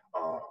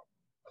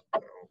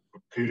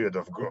period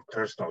of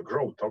personal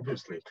growth,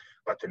 obviously.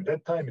 But in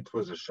that time, it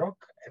was a shock,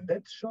 and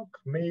that shock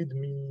made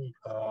me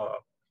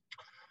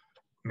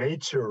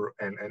mature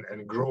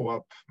and grow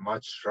up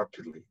much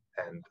rapidly.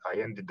 And I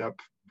ended up,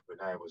 when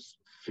I was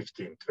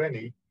 15,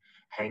 20,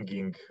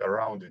 hanging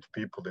around with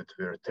people that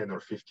were 10 or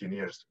 15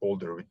 years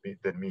older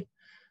than me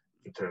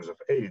in terms of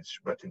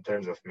age, but in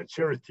terms of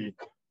maturity,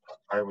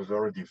 I was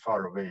already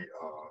far away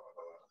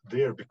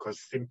there, because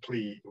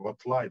simply what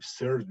life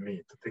served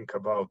me to think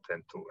about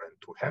and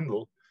to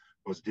handle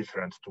was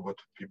different to what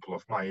people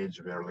of my age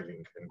were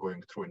living and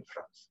going through in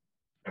France.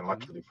 And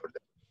luckily for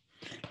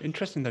them.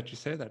 Interesting that you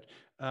say that.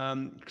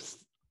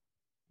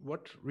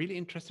 What really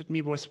interested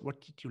me was, what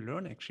did you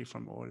learn actually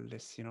from all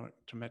this, you know,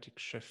 dramatic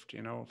shift,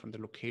 you know, from the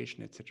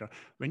location, etc.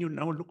 When you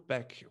now look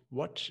back,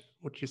 what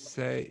would you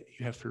say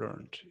you have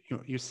learned?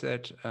 You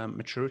said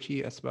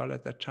maturity as well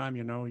at that time.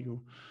 You know,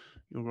 you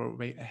were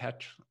way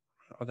ahead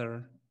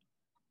other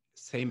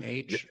same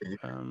age.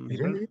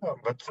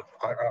 But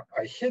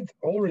I had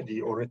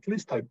already, or at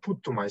least I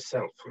put to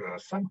myself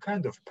some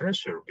kind of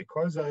pressure,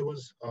 because I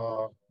was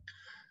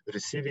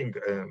receiving,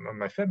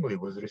 my family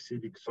was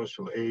receiving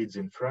social aids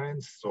in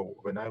France. So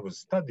when I was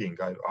studying,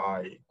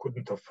 I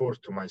couldn't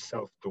afford to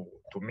myself to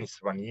miss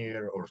 1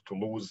 year, or to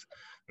lose,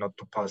 not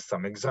to pass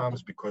some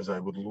exams, because I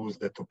would lose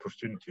that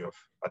opportunity of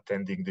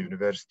attending the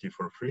university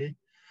for free.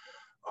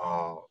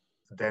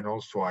 Then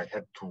also I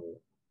had to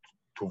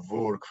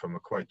work from a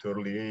quite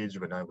early age.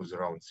 When I was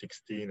around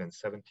 16 and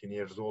 17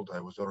 years old,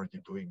 I was already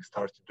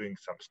started doing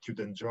some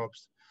student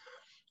jobs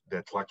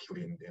that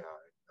luckily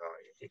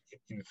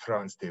in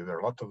France, there were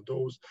a lot of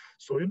those.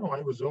 So, you know,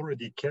 I was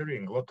already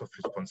carrying a lot of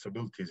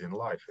responsibilities in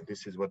life. And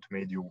this is what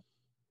made you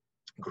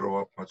grow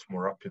up much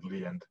more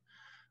rapidly and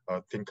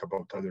think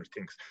about other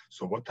things.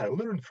 So what I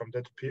learned from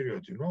that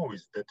period, you know,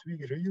 is that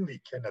we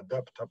really can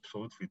adapt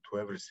absolutely to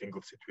every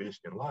single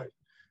situation in life.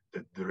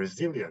 That the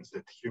resilience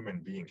that human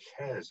being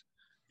has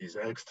is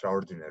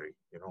extraordinary,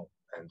 you know,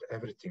 and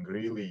everything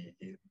really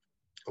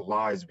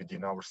lies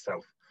within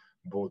ourselves,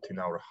 both in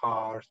our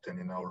heart and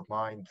in our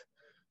mind.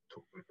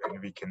 And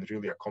we can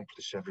really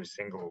accomplish every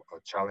single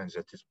challenge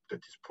that is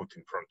put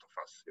in front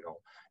of us, you know.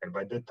 And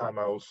by that time,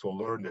 I also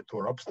learned that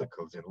our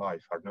obstacles in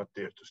life are not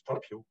there to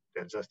stop you;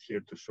 they're just here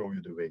to show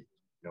you the way,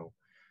 you know.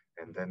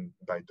 And then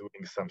by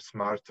doing some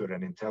smarter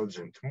and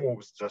intelligent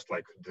moves, just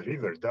like the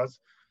river does,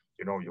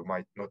 you know, you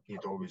might not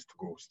need always to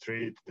go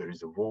straight. There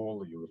is a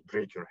wall; you will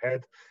break your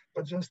head,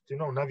 but just, you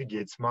know,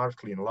 navigate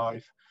smartly in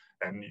life,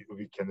 and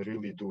we can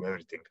really do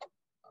everything.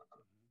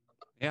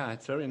 Yeah,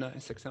 it's a very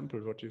nice example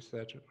what you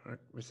said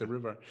with the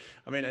river.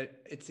 I mean,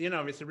 it's, you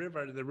know, with the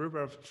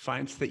river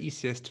finds the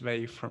easiest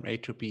way from A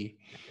to B.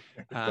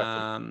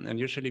 Exactly. And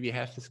usually we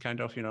have this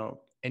kind of, you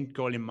know, end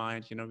goal in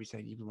mind. You know, we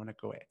say we want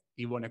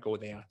to go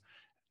there,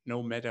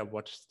 no matter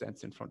what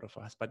stands in front of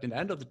us. But in the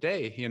end of the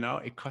day, you know,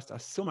 it costs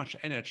us so much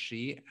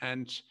energy,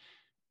 and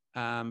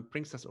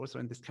brings us also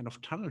in this kind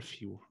of tunnel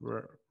view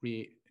where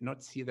we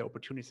not see the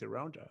opportunities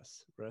around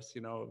us. Whereas,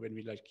 you know, when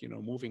we like, you know,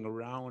 moving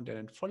around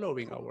and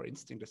following our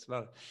instinct as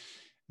well,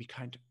 we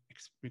can't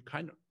we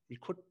could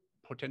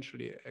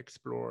potentially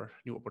explore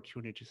new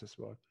opportunities as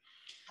well.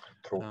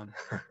 True.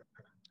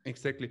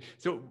 Exactly.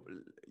 So,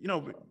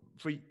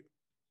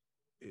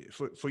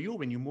 for you,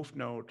 when you moved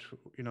now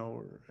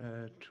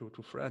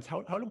to France,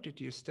 how long did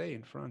you stay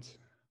in France?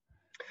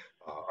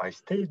 I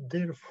stayed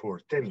there for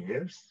 10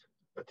 years,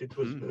 but it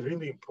was a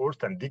really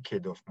important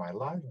decade of my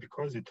life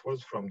because it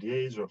was from the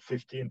age of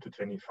 15 to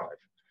 25.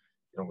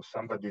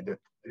 Somebody that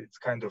it's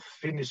kind of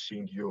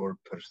finishing your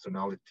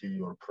personality,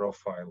 your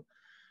profile,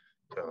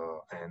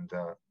 and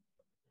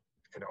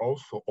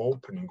also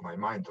opening my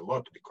mind a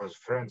lot because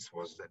France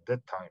was at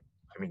that time,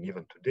 I mean,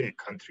 even today,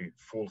 a country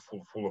full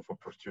of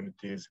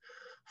opportunities,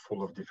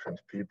 full of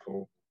different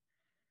people,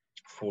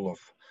 full of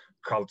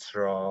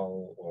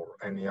cultural or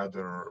any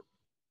other,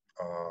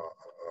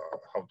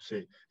 how to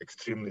say,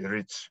 extremely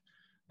rich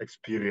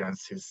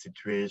experiences,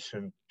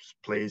 situations,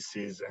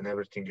 places, and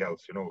everything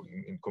else,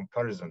 in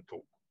comparison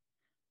to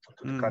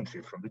the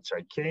country from which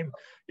I came,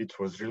 it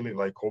was really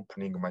like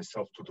opening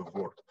myself to the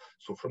world.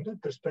 So from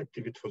that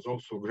perspective, it was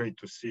also great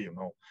to see,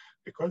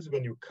 because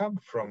when you come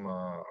from,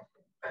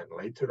 and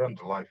later on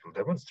the life will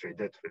demonstrate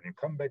that when you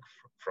come back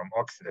from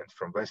Occident,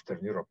 from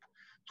Western Europe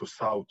to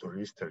South or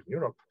Eastern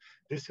Europe,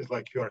 this is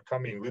like you are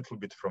coming a little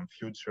bit from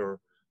future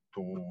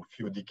to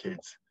few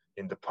decades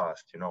in the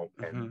past,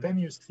 and then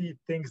you see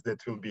things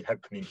that will be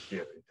happening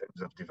here in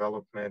terms of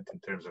development, in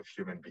terms of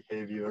human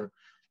behavior,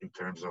 in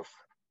terms of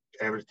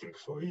everything.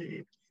 So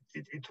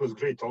it was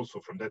great also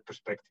from that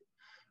perspective.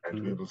 And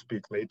we will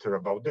speak later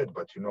about that.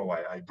 But,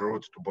 I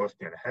brought to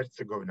Bosnia and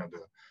Herzegovina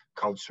the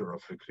culture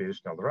of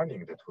recreational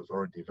running that was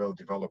already well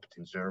developed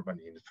in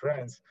Germany, in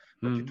France,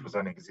 but it was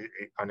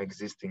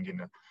unexisting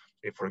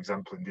for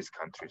example, in this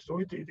country. So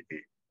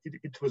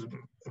it was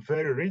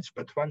very rich,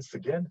 but once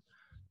again,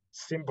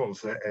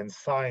 symbols and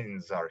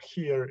signs are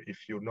here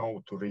if you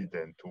know to read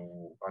and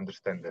to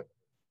understand them.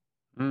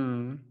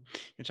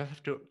 You just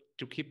have to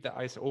keep the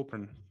eyes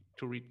open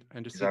to read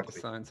and to see the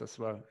signs as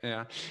well.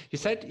 Yeah. You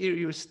said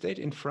you stayed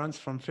in France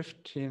from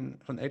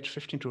age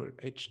 15 to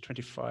age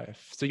 25.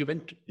 So you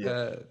went to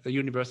the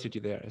university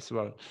there as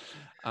well.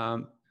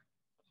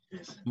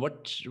 Yes.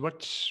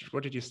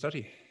 What did you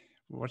study?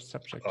 What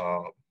subject?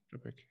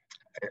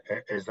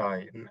 As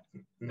I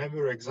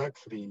never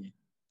exactly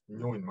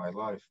knew in my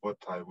life what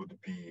I would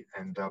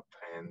end up,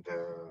 and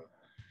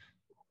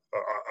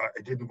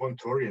I didn't want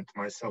to orient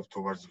myself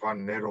towards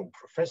one narrow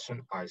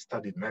profession. I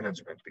studied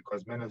management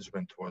because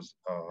management was,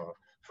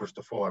 first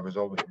of all, I was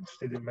always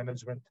interested in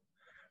management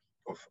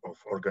of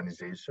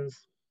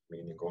organizations,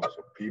 meaning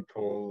also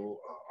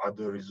people,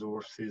 other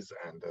resources,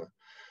 and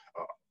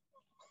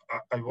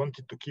I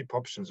wanted to keep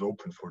options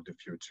open for the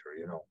future,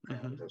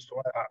 And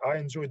so I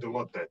enjoyed a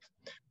lot that.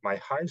 My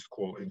high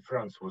school in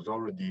France was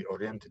already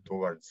oriented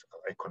towards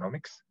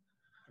economics.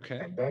 Okay.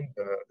 And then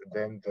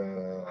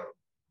the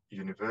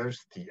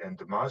university and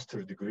the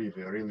master's degree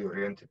were really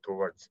oriented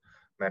towards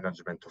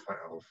management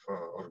of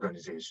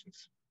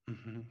organizations.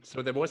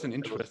 So there was an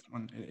interest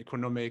in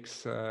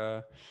economics,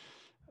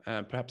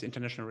 perhaps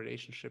international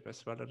relationship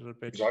as well a little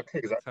bit.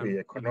 Exactly.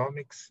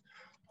 Economics,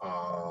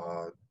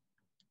 how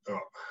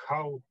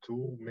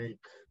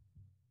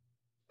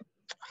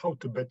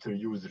to better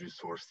use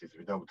resources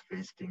without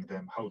wasting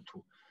them, how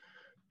to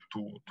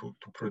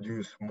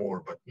produce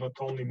more, but not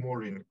only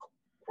more in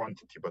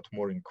quantity, but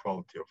more in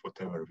quality of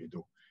whatever we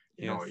do.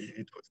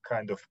 It was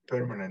kind of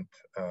permanent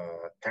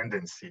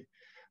tendency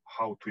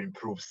how to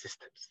improve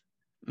systems.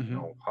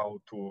 How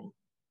to,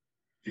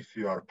 if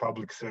you are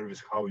public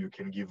service, how you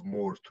can give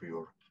more to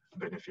your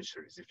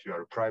beneficiaries. If you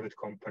are a private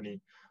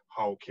company,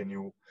 how can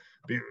you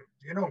be,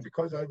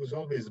 because I was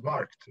always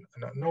marked,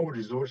 no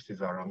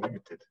resources are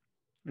unlimited,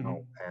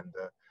 and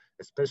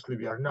especially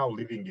we are now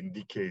living in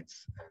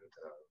decades,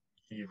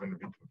 and even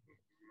with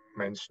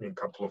mentioning a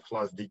couple of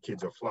last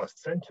decades of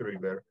last century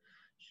where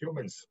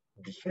humans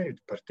behaved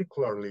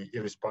particularly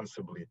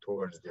irresponsibly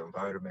towards the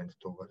environment,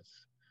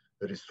 towards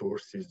the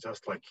resources,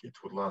 just like it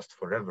would last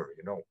forever,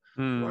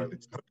 while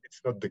it's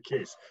not the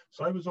case.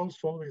 So I was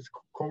also always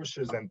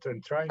cautious and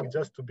trying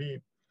just to be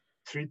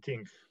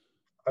treating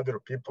other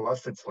people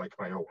assets like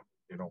my own,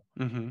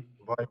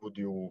 Why would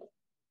you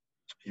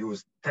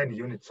use 10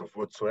 units of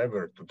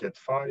whatsoever to get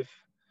 5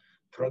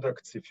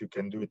 products if you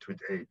can do it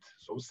with 8?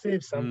 So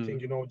save something,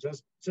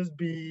 just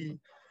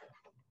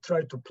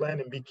try to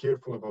plan and be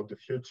careful about the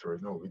future.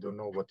 We don't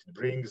know what it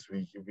brings.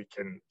 We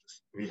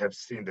have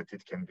seen that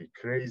it can be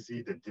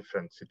crazy, that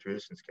different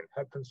situations can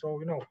happen. So,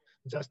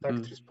 just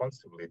act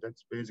responsibly.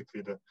 That's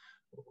basically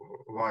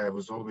why I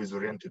was always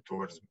oriented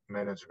towards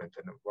management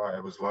and why I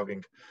was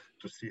loving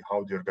to see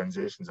how the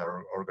organizations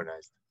are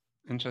organized.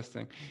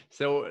 Interesting.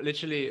 So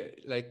literally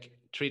like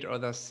treat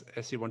others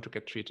as you want to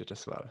get treated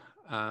as well.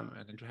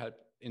 And then to help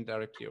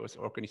indirectly also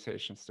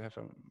organizations to have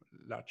a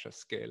larger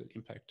scale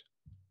impact.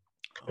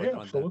 Yeah,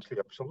 absolutely.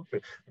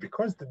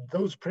 Because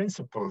those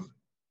principles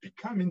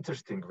become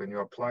interesting when you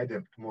apply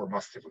them more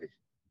massively.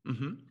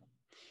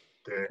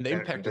 The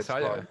impact is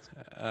higher.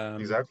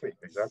 Exactly.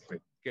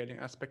 Scaling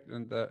aspect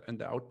and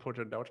the output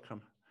and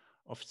outcome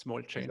of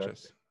small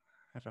changes.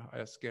 have a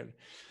higher skill.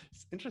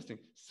 It's interesting.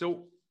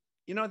 So,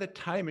 the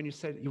time when you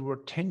said you were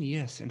 10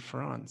 years in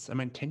France, I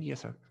mean, 10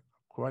 years are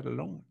quite a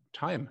long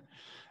time.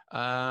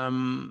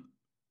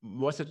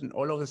 Was it an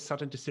all of a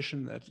sudden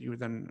decision that you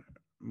then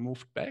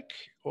moved back,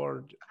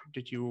 or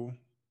did you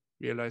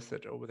realize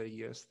that over the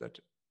years that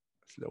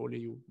slowly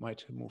you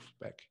might move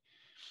back?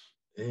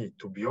 Hey,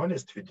 to be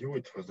honest with you,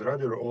 it was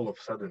rather all of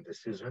a sudden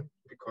decision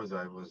because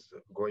I was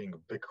going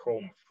back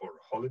home for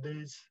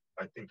holidays.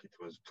 I think it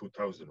was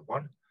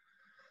 2001.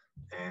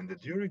 And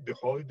during the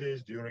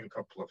holidays, during a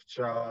couple of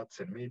chats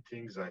and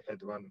meetings, I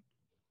had one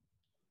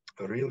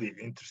really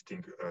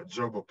interesting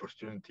job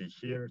opportunity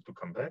here to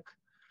come back.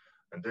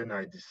 And then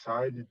I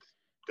decided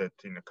that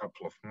in a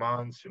couple of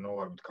months, I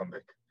would come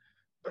back.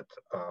 But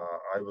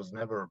I was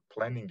never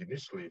planning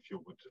initially. If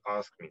you would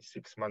ask me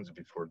 6 months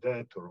before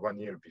that or 1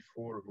 year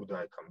before, would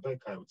I come back?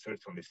 I would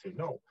certainly say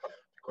no,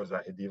 because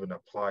I had even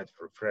applied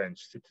for French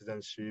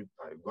citizenship.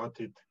 I got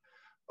it.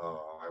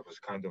 I was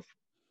kind of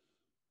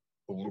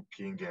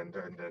looking and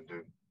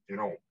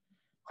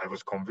I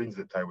was convinced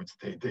that I would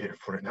stay there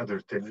for another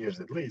 10 years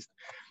at least.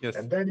 Yes.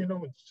 And then,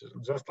 it's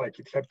just like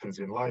it happens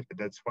in life,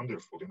 that's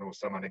wonderful,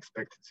 some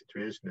unexpected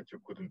situation that you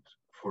couldn't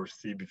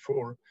foresee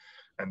before.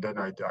 And then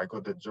I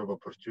got that job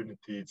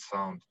opportunity. It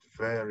sounded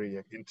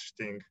very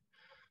interesting,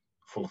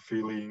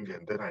 fulfilling.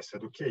 And then I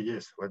said, okay,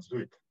 yes, let's do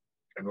it.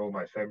 And all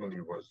my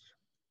family was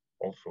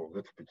also a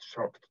little bit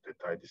shocked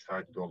that I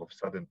decided all of a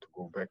sudden to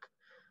go back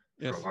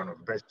from one of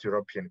the best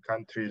European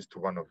countries to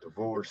one of the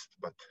worst,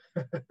 but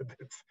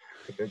that's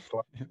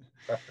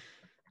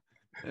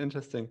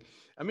interesting.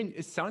 I mean,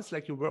 it sounds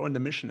like you were on the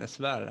mission as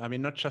well. I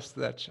mean, not just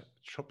that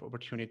job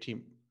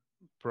opportunity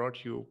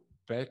brought you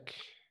back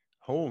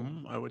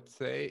home, I would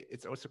say.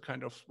 It's also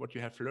kind of what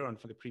you have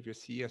learned for the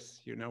previous years.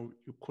 You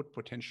could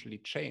potentially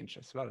change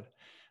as well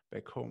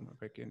back home,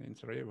 back in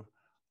Sarajevo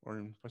or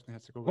in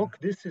Bosnia-Herzegovina. Look,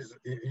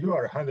 you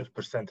are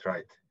 100%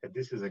 right. And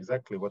this is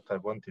exactly what I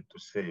wanted to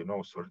say,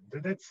 So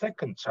that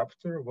second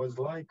chapter was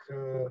like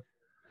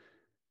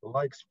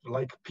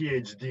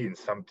PhD in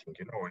something,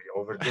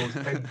 over those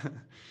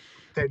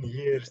 10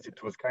 years,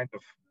 it was kind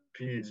of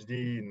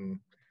PhD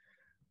in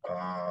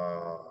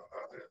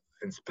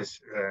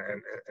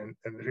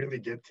and really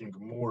getting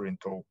more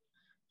into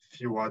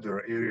few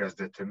other areas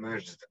that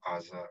emerged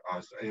as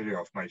area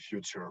of my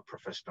future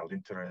professional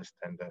interest,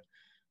 and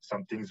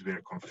some things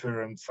were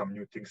confirmed, some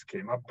new things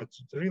came up, but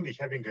really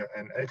having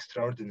an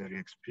extraordinary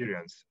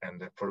experience,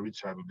 and for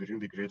which I will be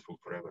really grateful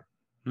forever.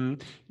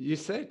 You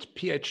said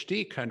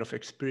PhD kind of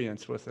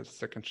experience was the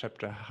second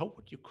chapter. How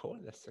would you call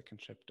the second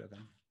chapter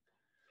then?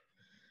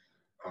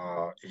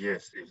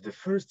 Yes, if the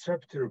first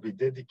chapter be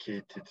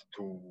dedicated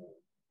to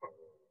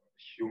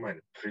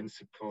human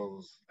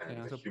principles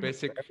and so human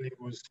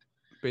values,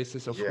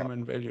 basis of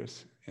human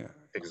values. Yeah,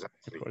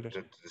 exactly.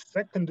 The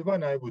second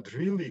one I would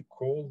really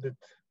call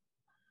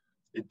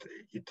it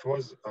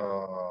was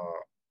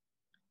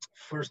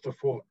first of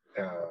all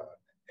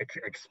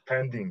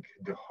expanding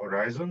the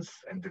horizons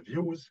and the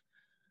views,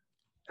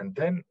 and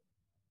then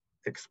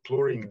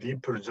exploring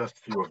deeper just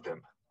few of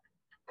them.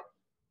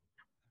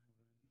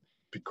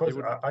 Because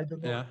I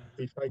don't know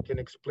if I can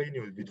explain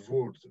you with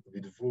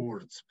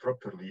words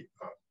properly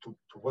to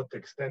what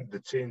extent the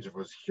change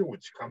was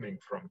huge coming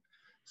from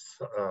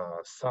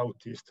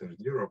Southeastern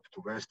Europe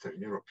to Western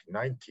Europe in the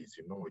 90s.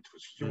 It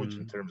was huge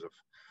in terms of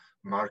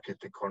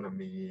market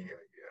economy.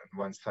 On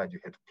one side, you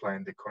had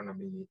planned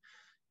economy.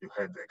 You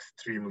had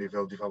extremely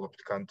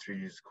well-developed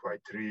countries,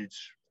 quite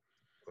rich.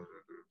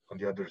 On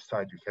the other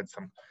side, you had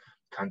some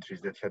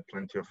countries that had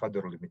plenty of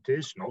other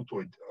limitations.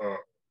 Although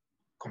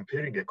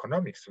comparing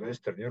economics,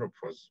 Western Europe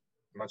was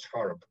much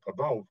far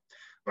above,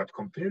 but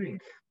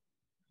comparing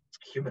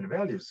human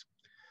values,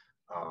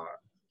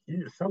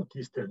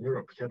 Southeastern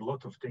Europe had a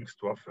lot of things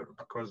to offer,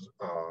 because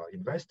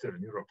in Western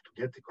Europe, to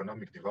get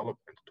economic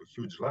development to a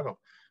huge level,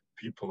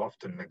 people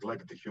often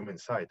neglect the human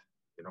side.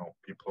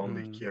 People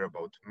only care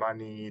about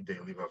money. They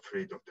live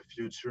afraid of the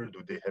future.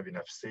 Do they have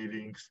enough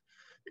savings,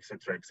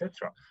 etc.,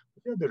 etc.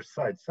 On the other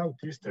side,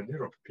 Southeastern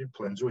Europe,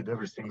 people enjoyed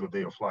every single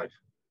day of life.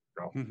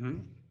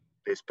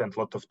 They spent a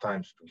lot of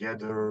times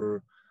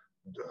together,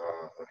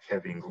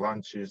 having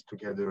lunches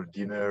together,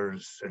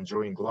 dinners,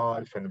 enjoying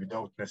life, and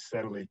without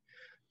necessarily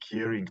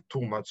caring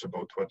too much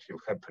about what will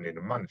happen in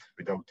a month,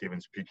 without even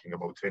speaking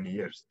about 20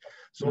 years.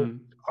 So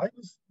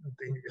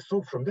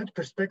so from that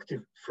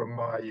perspective, from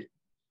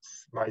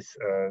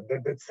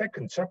that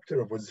second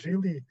chapter was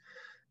really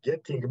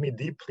getting me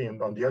deeply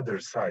on the other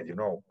side,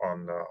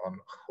 on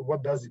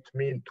what does it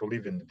mean to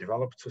live in a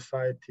developed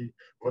society?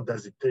 What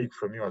does it take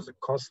from you as a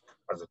cost,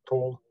 as a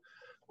toll?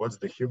 What's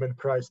the human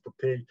price to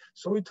pay?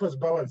 So it was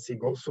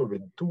balancing also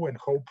with two, and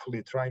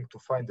hopefully trying to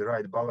find the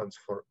right balance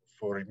for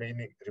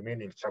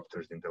remaining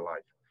chapters in the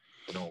life,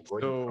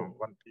 going from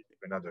one piece to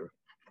another.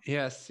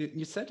 Yes,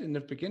 you said in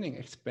the beginning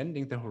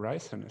expanding the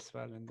horizon as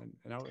well, and then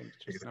now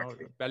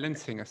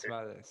balancing as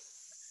well.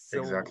 So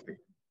exactly.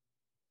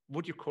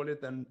 Would you call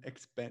it then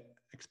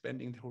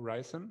expanding the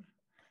horizon?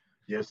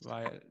 Yes,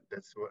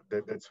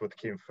 that's what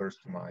came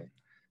first to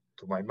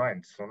my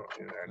mind. So,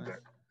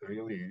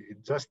 really,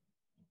 it just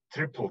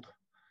tripled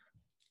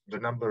the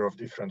number of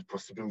different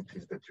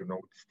possibilities that you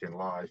noticed in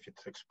life. It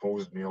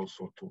exposed me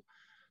also to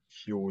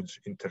huge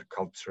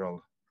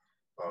intercultural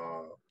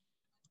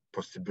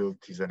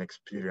possibilities and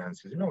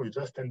experiences. You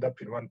just end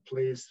up in one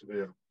place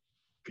where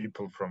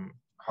people from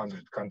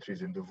 100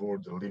 countries in the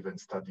world live and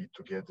study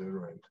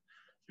together, and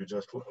you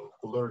just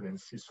learn and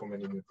see so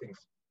many new things.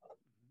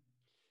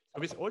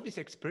 With all this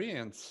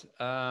experience,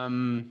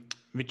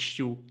 which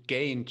you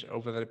gained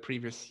over the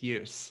previous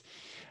years,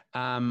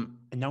 and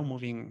now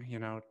moving,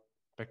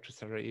 back to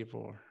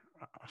Sarajevo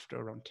after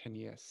around 10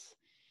 years,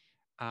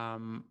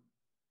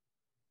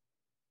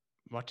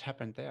 what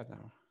happened there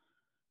now?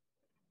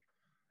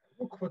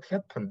 Look, what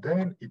happened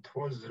then, it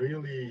was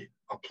really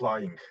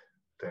applying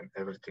then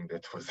everything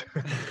that was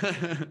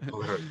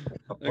learned.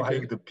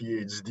 Applying the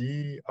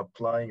PhD,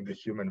 applying the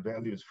human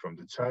values from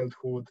the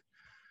childhood.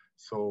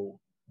 So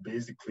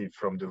basically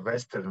from the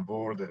Western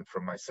world and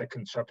from my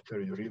second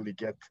chapter, you really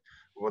get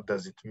what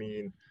does it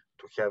mean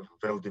to have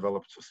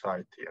well-developed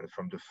society. And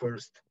from the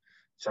first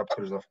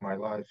chapters of my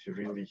life, you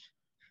really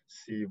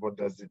see what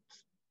does it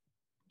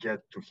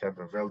get to have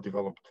a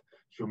well-developed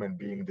human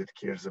being that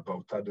cares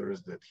about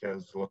others, that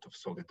has a lot of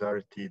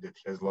solidarity, that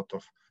has a lot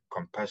of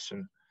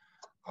compassion,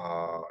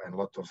 and a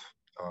lot of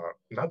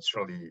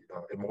naturally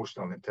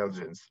emotional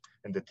intelligence,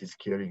 and that is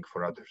caring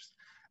for others.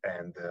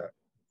 And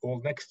all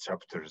next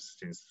chapters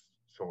since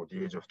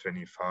the age of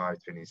 25,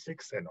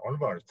 26 and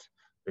onwards,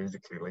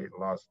 basically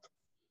last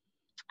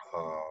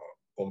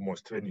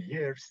almost 20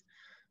 years,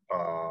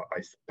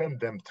 I spent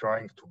them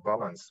trying to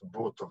balance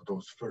both of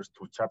those first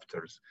two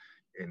chapters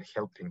in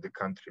helping the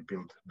country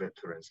build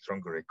better and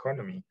stronger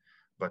economy,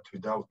 but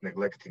without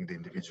neglecting the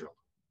individual.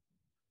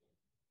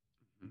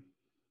 Mm-hmm.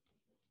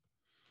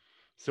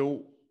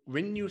 So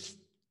when you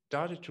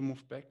started to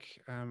move back,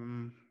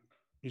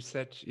 you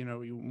said, you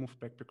moved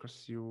back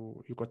because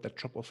you got that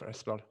job offer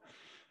as well.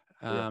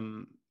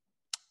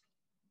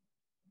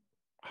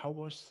 How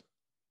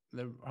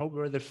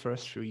were the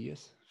first few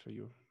years for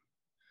you?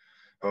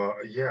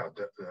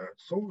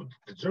 So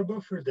the job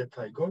offer that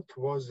I got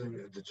was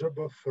the job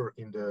offer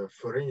in the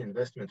Foreign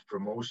Investment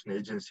Promotion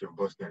Agency of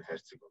Bosnia and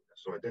Herzegovina.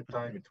 So at that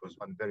time, it was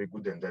one very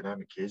good and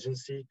dynamic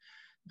agency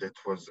that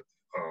was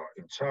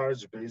in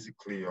charge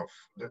basically of,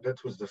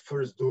 that was the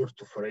first door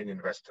to foreign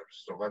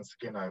investors. So once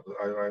again,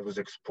 I was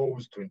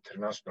exposed to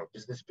international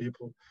business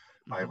people.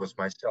 Mm-hmm. I was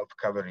myself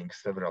covering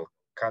several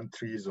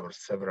countries or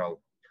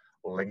several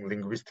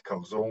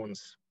linguistical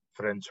zones,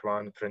 French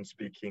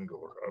speaking,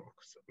 or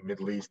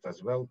Middle East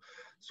as well.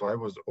 So I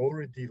was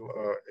already,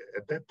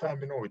 at that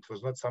time, it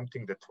was not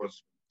something that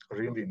was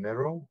really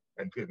narrow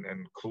and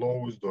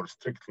closed or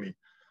strictly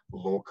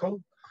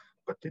local,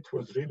 but it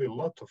was really a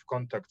lot of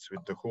contacts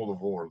with the whole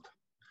world.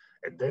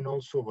 And then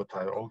also what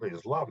I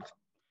always loved,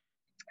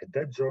 at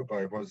that job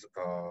I was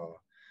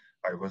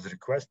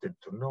requested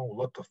to know a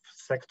lot of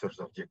sectors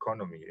of the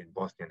economy in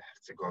Bosnia and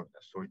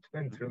Herzegovina. So it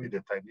meant really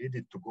that I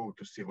needed to go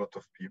to see a lot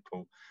of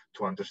people,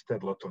 to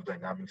understand a lot of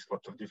dynamics, a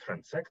lot of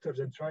different sectors,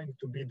 and trying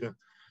to be the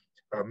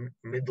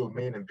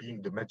middleman and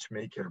being the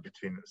matchmaker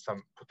between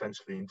some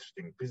potentially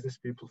interesting business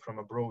people from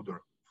abroad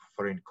or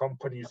foreign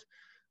companies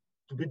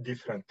to be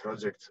different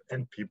projects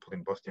and people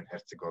in Bosnia and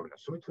Herzegovina.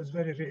 So it was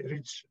very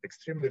rich,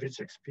 extremely rich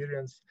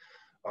experience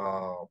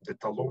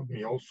that allowed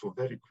me also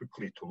very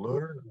quickly to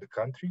learn the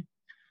country,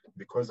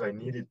 because I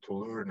needed to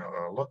learn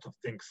a lot of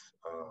things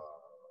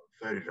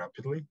very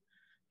rapidly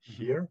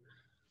here.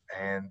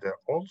 And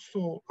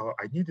also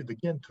I needed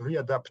again to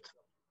readapt,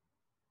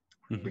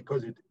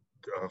 because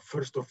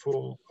first of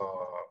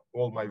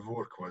all my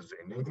work was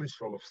in English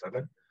all of a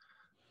sudden,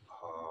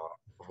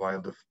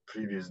 while the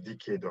previous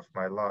decade of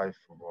my life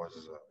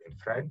was in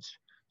French.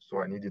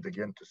 So I needed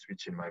again to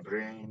switch in my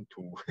brain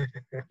to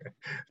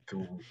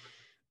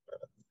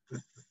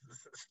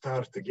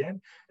start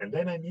again. And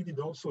then I needed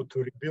also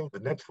to rebuild the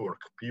network,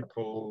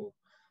 people,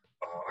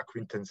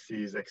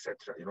 acquaintances,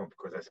 etc.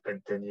 Because I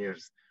spent 10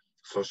 years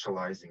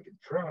socializing in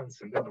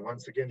France. And then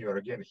once again, you are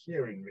again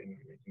here in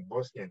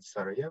Bosnia and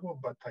Sarajevo,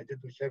 but I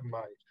didn't have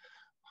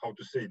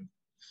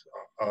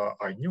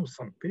I knew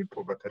some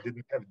people, but I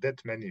didn't have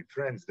that many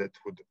friends that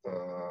would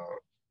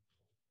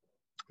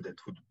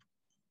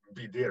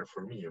be there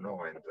for me,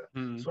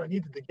 and so I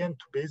needed again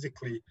to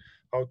basically,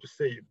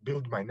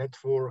 build my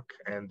network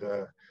and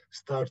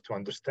start to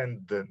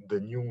understand the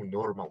new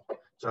normal.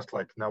 Just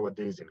like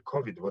nowadays in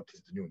COVID, what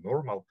is the new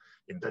normal?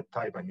 In that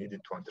time, I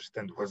needed to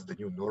understand what's the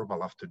new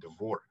normal after the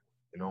war,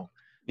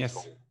 Yes.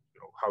 So,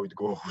 how it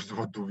goes,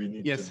 what do we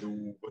need to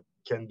do,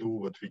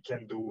 what we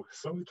can do.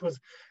 So it was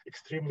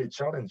extremely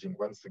challenging,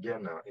 once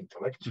again,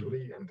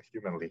 intellectually and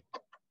humanly.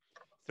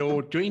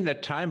 So during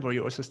that time where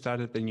you also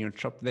started the new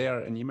job there,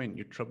 and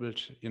you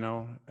traveled,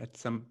 at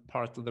some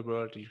parts of the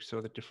world, you saw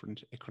the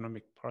different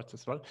economic parts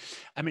as well.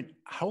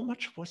 How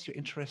much was your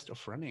interest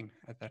of running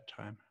at that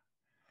time?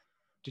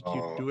 Did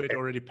you do it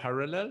already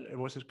parallel?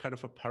 Was it kind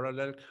of a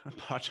parallel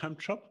part-time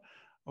job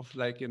of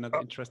the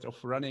interest of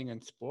running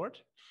and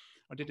sport?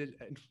 Or did it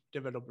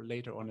develop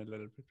later on a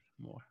little bit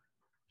more?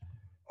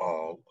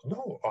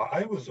 No,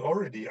 I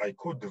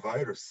caught the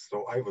virus,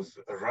 so I was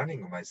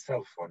running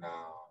myself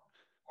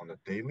on a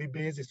daily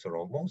basis or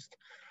almost.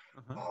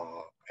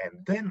 Uh-huh.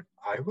 And then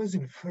I was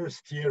in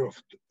first year of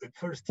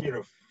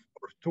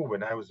or two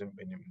when I was in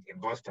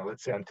Boston,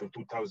 let's say until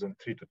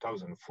 2003,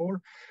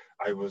 2004,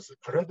 I was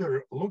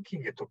rather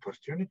looking at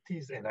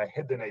opportunities and I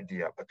had an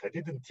idea, but I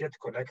didn't yet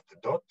connect the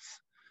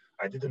dots.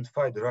 I didn't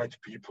find the right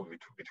people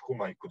with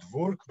whom I could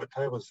work, but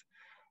I was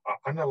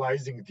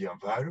analyzing the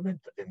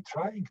environment and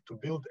trying to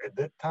build at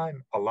that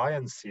time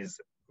alliances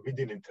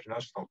within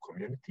international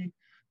community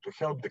to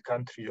help the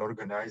country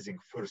organizing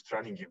first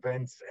running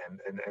events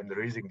and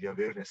raising the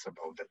awareness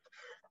about that.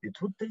 It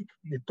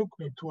took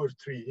me 2 or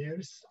 3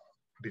 years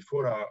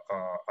before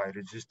I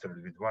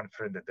registered with one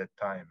friend at that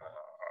time,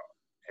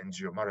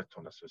 NGO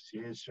Marathon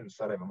Association,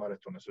 Sarajevo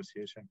Marathon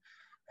Association,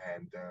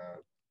 and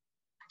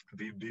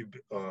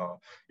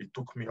it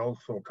took me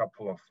also a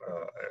couple of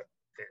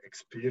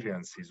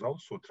experiences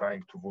also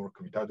trying to work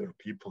with other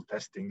people,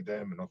 testing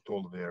them, not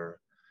all were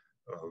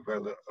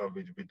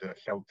with the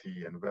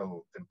healthy and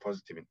well and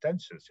positive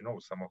intentions. You know,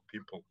 some of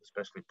people,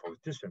 especially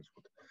politicians,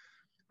 would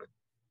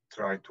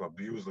try to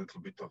abuse a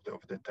little bit of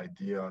that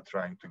idea,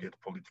 trying to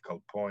get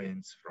political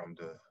points from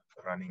the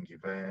running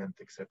event,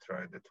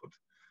 etc. That would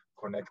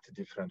connect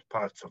different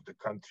parts of the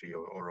country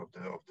or of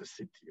the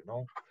city. You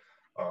know.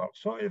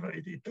 So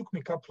it took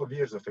me a couple of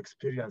years of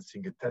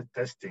experiencing and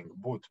testing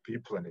both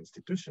people and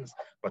institutions,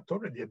 but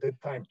already at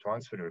that time, to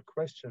answer your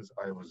questions,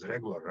 I was a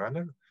regular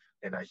runner,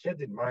 and I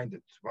had in mind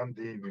that one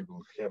day we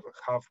will have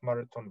a half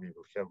marathon, we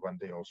will have one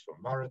day also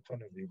a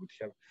marathon, and we would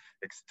have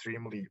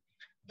extremely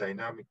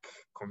dynamic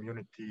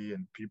community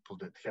and people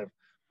that have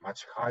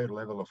much higher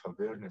level of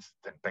awareness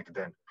than back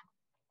then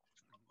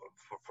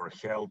for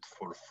health,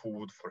 for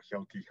food, for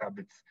healthy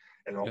habits,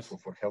 and also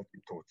Yes. for healthy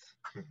thoughts.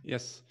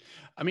 Yes.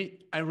 I mean,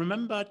 I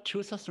remember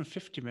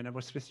 2015 when I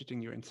was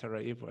visiting you in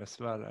Sarajevo as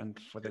well, and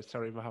for the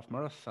Sarajevo Half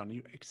Marathon,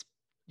 you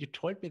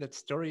told me that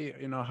story,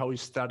 you know, how you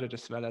started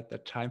as well at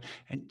that time.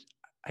 And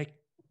I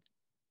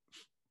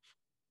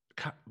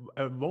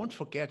won't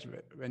forget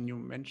when you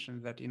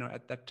mentioned that, you know,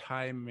 at that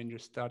time when you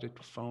started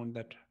to found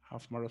that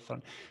half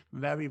marathon,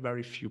 very,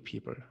 very few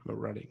people were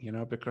running, you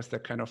know, because they're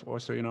kind of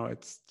also, you know,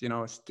 it's, you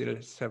know,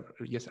 still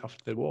several years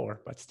after the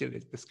war, but still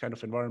it's this kind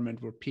of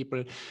environment where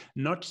people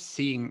not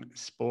seeing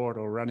sport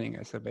or running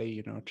as a way,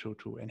 you know,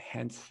 to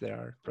enhance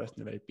their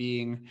personal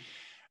well-being,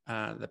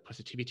 the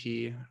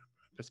positivity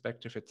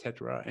perspective,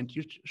 etc. And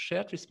you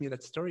shared with me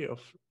that story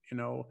of, you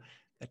know,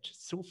 that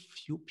so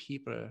few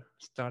people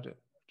started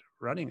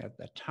running at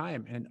that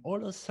time, and all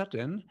of a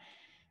sudden,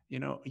 you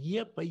know,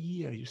 year by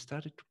year, you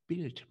started to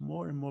build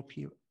more and more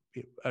people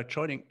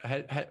joining,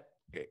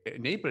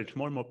 enabled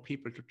more and more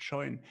people to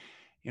join,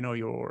 you know,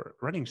 your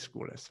running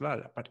school as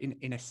well, but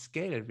in a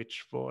scale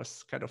which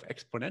was kind of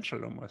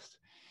exponential almost.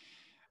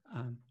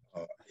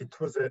 It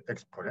was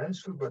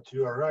exponential, but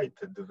you are right.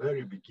 At the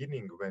very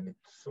beginning, when it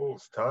all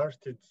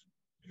started,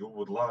 you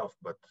would laugh,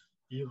 but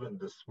even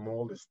the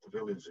smallest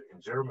village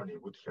in Germany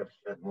would have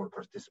had more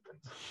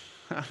participants.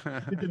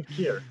 We didn't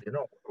care, you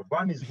know.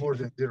 One is more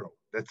than zero.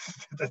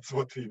 That's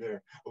what we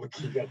were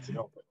looking at, you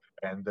know.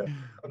 And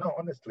no,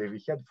 honestly,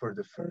 we had for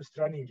the first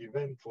running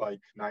event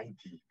like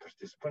 90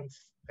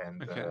 participants,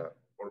 and Okay.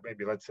 or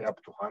maybe let's say up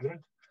to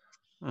 100.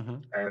 Uh-huh.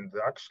 And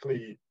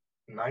actually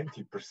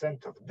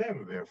 90% of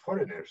them were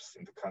foreigners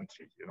in the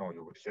country. You know,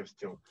 you would have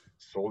still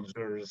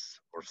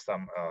soldiers or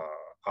some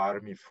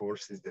army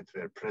forces that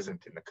were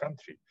present in the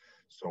country.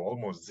 So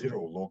almost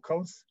zero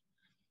locals,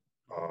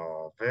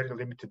 very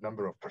limited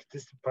number of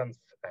participants,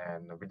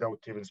 and without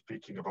even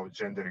speaking about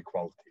gender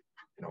equality,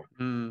 you know.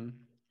 Mm.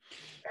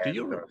 Do And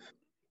you,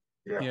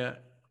 yeah. yeah.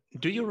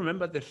 Do you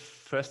remember the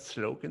first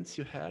slogans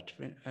you had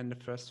in the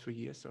first 2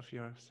 years of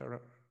your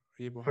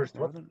Sarajevo Half First,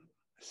 what? Marathon?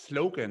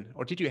 Slogan,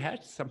 or did you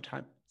had some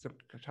type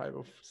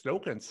of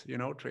slogans, you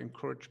know, to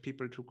encourage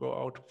people to go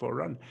out for a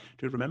run?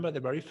 Do you remember the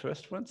very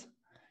first ones?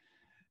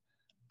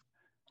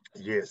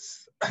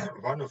 Yes,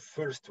 one of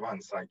first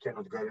ones, I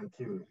cannot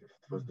guarantee you if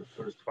it was the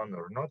first one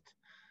or not,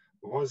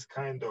 was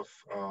kind of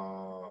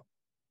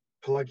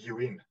plug you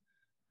in,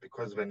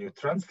 because when you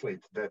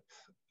translate that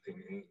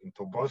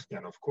into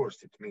Bosnian, of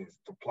course, it means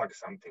to plug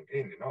something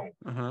in, you know.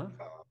 Uh-huh.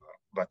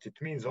 But it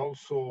means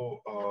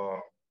also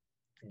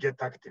get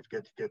active,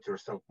 get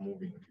yourself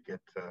moving, you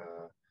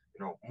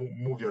know,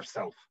 move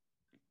yourself,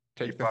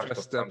 be Take the part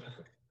first of step.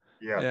 something.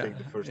 Yeah, Yeah, take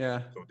the first yeah.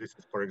 step. So this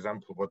is, for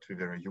example, what we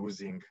were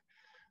using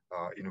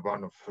in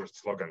one of first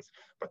slogans.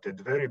 But at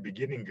the very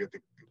beginning,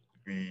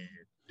 we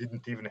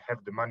didn't even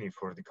have the money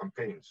for the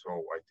campaign. So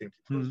I think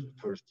it was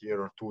first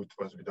year or two, it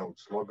was without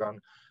slogan.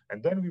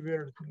 And then we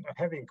were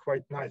having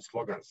quite nice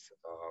slogans,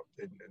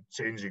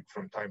 changing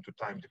from time to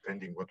time,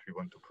 depending what we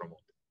want to promote.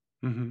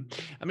 Mm-hmm.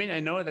 I mean, I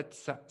know that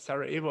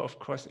Sarajevo, of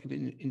course,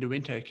 in the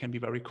winter, it can be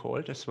very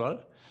cold as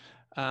well.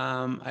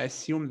 I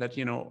assume that,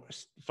 you know,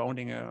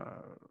 founding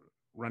a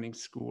running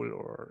school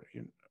or,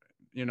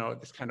 you know,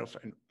 this kind of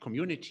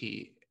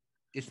community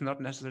is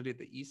not necessarily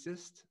the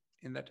easiest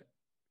in that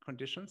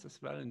conditions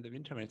as well in the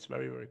winter when it's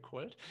very, very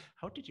cold.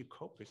 How did you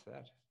cope with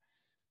that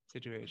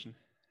situation?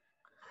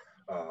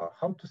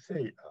 How to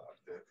say,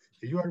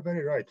 you are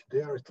very right.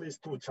 There are at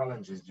least two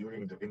challenges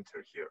during the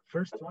winter here.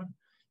 First one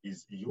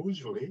is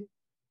usually,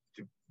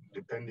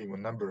 depending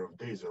on number of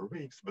days or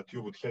weeks, but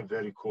you would have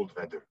very cold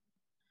weather.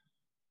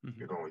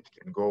 You know, it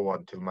can go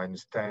until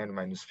 -10,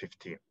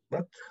 -15.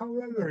 But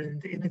however,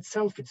 in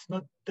itself, it's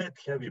not that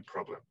heavy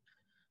problem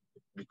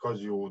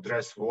because you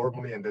dress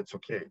warmly and that's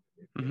okay.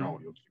 You know,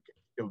 you can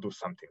still do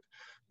something.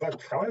 But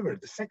however,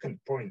 the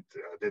second point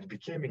that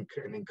became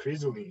an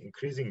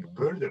increasing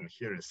burden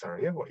here in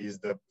Sarajevo is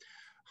the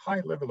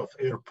high level of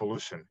air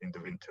pollution in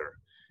the winter.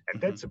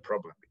 And that's a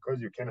problem because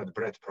you cannot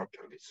breathe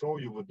properly. So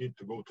you would need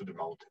to go to the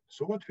mountain.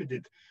 So what we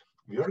did,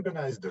 we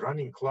organized the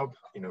running club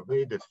in a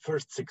way that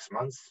first 6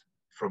 months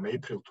from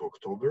April to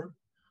October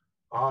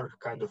are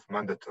kind of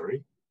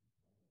mandatory.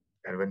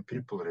 And when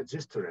people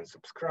register and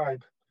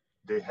subscribe,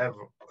 they have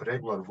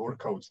regular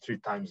workouts 3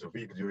 times a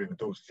week during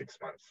those 6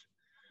 months.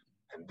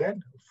 And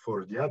then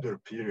for the other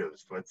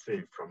periods, let's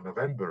say from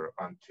November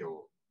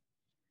until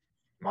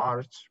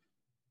March,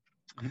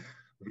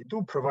 we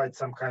do provide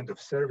some kind of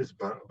service,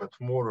 but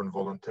more on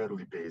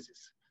voluntarily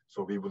basis.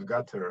 So we would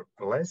gather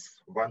less,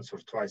 once or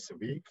twice a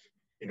week,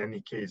 in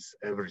any case,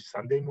 every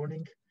Sunday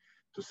morning,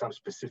 to some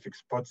specific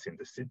spots in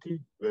the city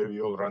where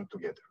we all run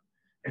together.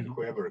 And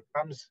whoever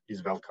comes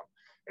is welcome.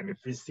 And if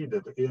we see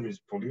that the air is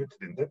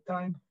polluted in that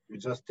time, we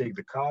just take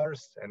the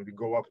cars and we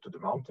go up to the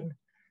mountain.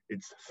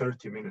 It's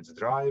 30 minutes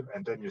drive,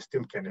 and then you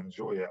still can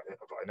enjoy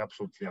an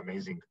absolutely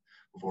amazing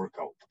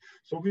workout.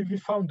 So we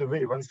found a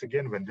way. Once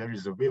again, when there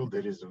is a will,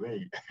 there is a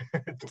way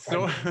to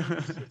find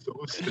a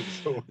solution.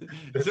 So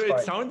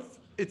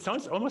it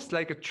sounds almost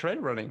like a trail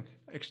running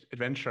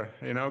adventure.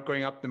 You know,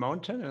 going up the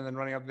mountain and then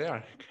running up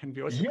there can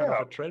be also kind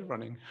of a trail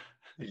running.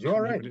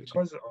 You're right,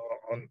 because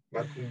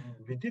but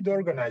we did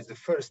organize the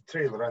first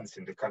trail runs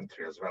in the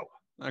country as well.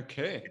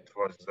 Okay. It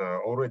was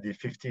already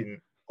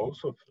 15,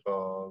 also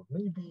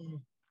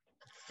maybe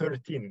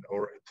 13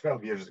 or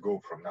 12 years ago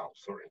from now,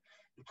 sorry.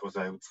 It was,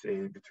 I would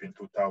say, between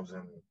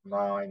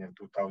 2009 and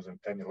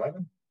 2010,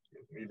 11,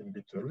 even a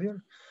bit earlier.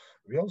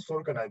 We also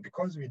organized,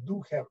 because we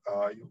do have,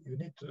 you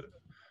need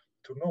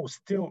to know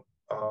still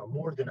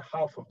more than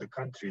half of the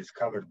country is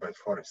covered by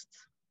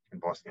forests in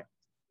Bosnia.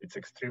 It's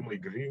extremely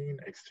green,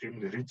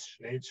 extremely rich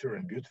nature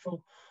and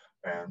beautiful.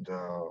 And,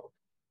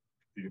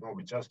 you know,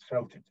 we just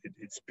felt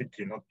it's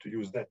pity not to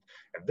use that.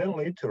 And then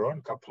later on,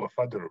 a couple of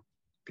other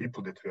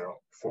people that were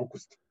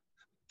focused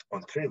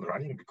on trail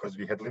running, because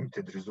we had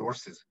limited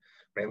resources,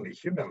 mainly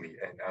humanly,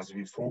 and as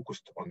we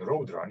focused on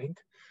road running,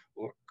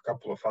 a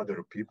couple of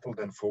other people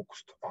then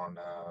focused on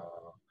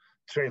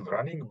trail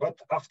running, but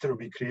after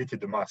we created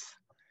the mass,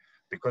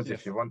 because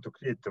if you want to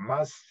create the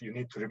mass, you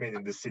need to remain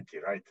in the city,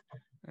 right?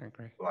 I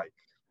agree. Like,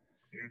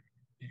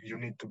 you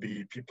need to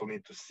be, people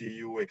need to see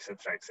you,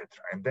 etc., etc.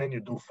 And then you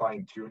do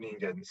fine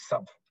tuning and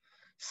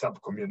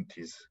sub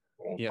communities,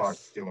 all parts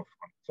still of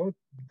fun. So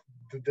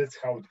that's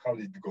how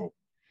it go.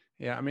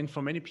 Yeah, I mean,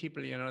 for many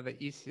people, you know, the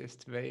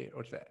easiest way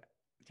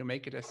to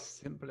make it as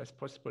simple as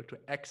possible to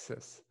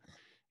access,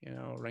 you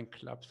know, run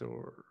clubs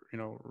or, you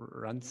know,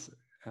 runs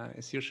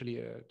is usually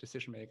a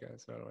decision maker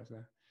as well as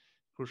a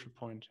crucial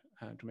point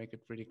to make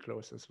it really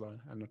close as well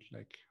and not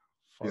like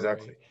far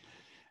away.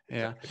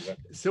 Yeah.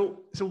 Exactly.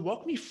 So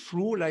walk me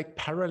through like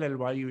parallel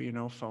while you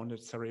know,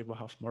 founded Sarajevo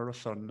Half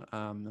Marathon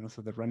and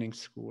also the running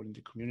school in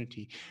the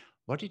community.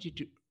 What did you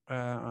do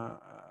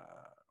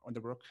on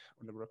the work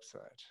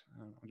side,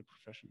 on the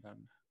profession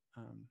then?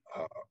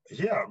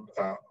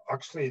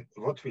 Actually,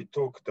 what we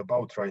talked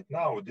about right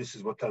now, this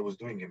is what I was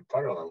doing in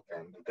parallel,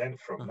 and then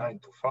from 9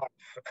 to 5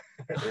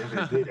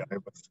 every day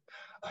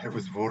I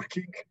was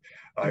working.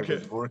 I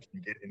was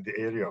working in the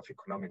area of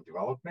economic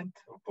development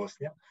of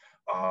Bosnia.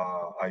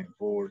 I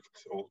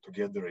worked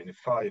altogether in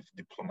 5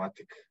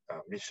 diplomatic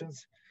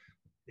missions,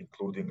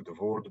 including the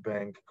World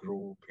Bank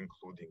Group,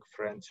 including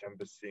French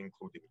Embassy,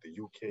 including the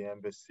UK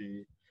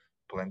Embassy,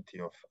 plenty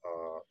of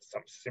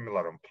some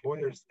similar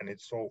employers. And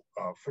it's so,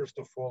 first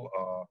of all,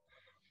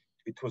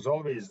 it was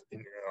always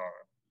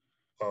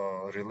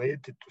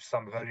related to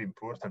some very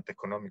important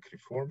economic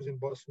reforms in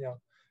Bosnia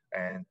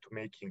and to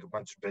making a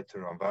much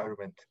better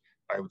environment,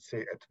 I would say,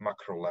 at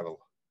macro level,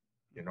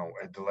 you know,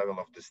 at the level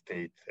of the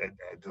state,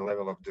 at the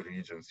level of the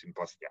regions in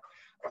Bosnia.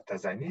 But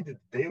as I needed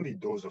daily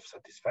dose of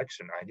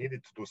satisfaction, I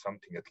needed to do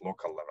something at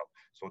local level.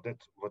 So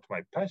that's what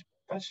my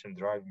passion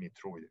drive me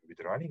through with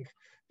running.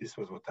 This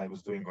was what I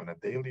was doing on a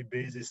daily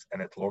basis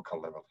and at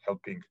local level,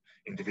 helping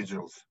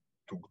individuals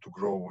to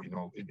grow, you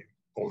know, in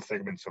all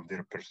segments of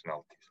their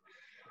personalities.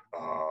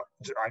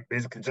 I'm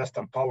basically just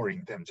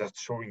empowering them, just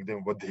showing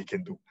them what they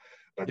can do.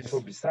 But so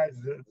besides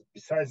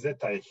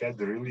that, I had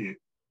really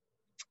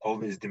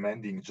always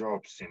demanding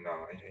jobs in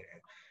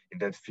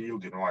that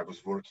field. You know, I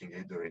was working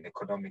either in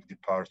economic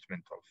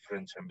department of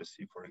French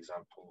Embassy, for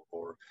example,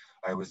 or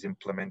I was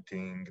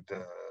implementing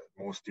the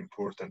most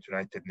important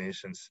United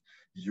Nations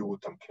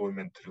youth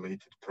employment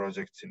related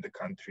projects in the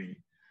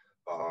country.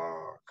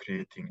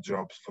 creating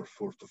jobs for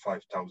 4,000 to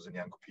 5,000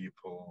 young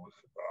people,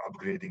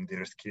 upgrading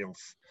their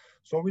skills.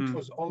 So it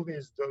was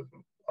always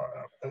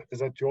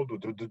as I told you,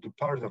 the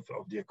part of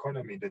the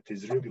economy that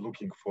is really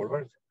looking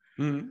forward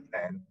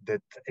and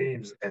that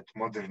aims at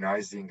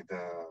modernizing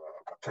the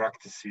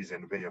practices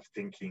and way of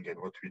thinking and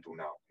what we do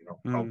now,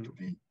 how to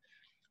be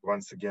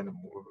once again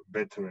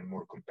better and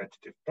more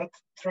competitive, but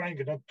trying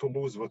not to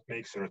lose what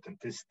makes your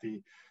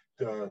authenticity,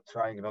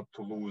 trying not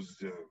to lose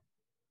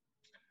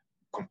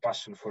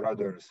compassion for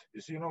others.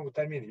 You know what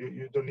I mean?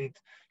 You don't need,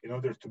 in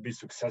order to be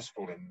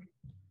successful in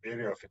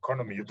area of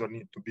economy, you don't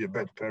need to be a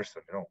bad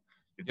person,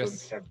 You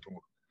don't have to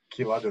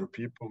kill other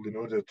people in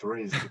order to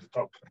raise to the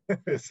top.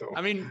 So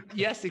I mean,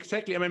 yes,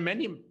 exactly. I mean,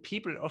 many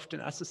people often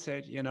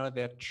associate,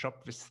 their job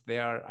with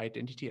their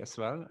identity as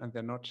well, and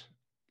they're not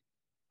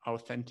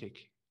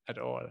authentic at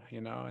all,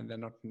 and they're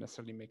not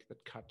necessarily make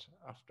that cut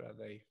after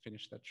they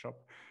finish that job.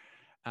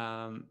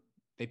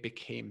 They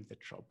became the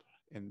job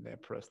in their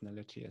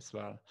personality as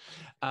well.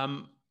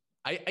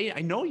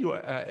 I know you,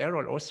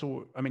 Errol,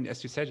 also, I mean,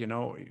 as you said,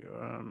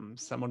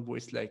 someone who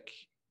is like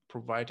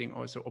providing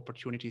also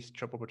opportunities,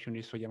 job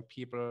opportunities for young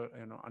people,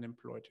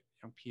 unemployed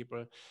young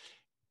people,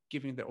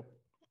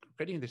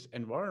 creating this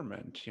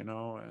environment, and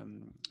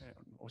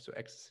also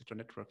access to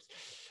networks.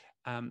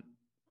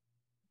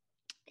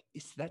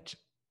 Is that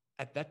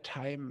at that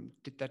time,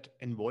 did that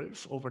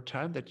evolve over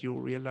time that you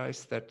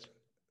realized that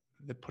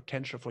the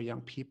potential for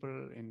young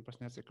people in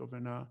Bosnia and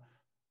Herzegovina,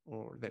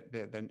 or that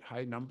the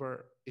high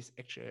number, is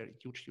actually a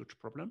huge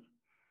problem?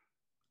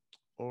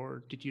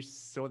 Or did you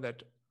saw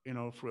that,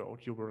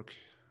 throughout your work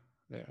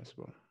there as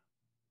well?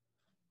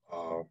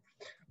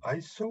 I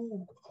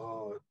saw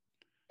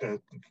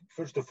that,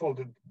 first of all,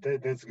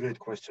 that's a great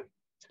question.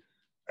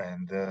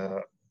 And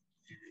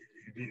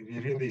we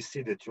really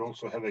see that you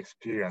also have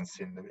experience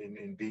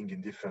in being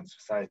in different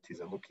societies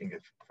and looking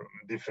at from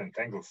different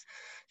angles.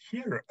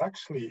 Here,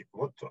 actually,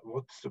 what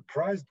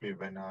surprised me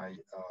when I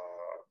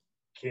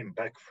came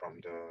back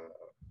from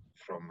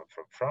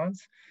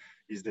France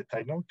is that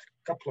I noted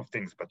a couple of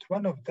things, but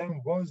one of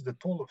them was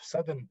that all of a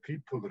sudden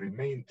people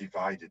remained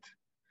divided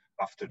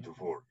after the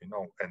war,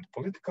 and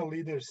political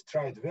leaders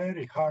tried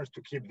very hard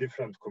to keep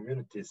different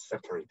communities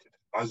separated,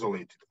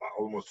 isolated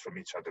almost from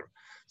each other.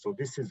 So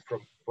this is from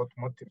what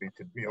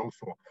motivated me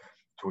also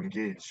to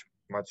engage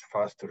much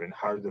faster and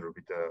harder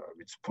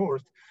with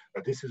sport.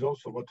 But this is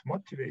also what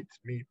motivates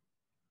me.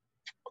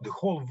 The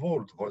whole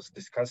world was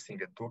discussing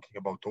and talking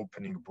about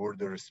opening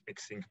borders,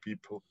 mixing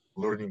people,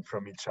 learning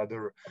from each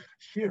other.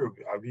 Here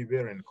we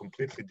were in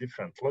completely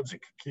different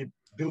logic.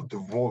 Build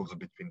the walls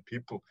between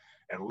people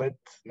and let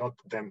not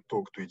them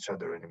talk to each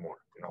other anymore.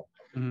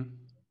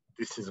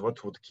 This is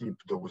what would keep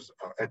those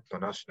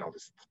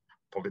ethno-nationalist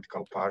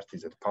political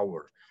parties at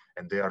power,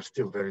 and they are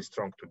still very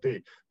strong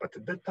today. But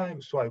at that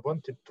time, so I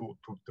wanted to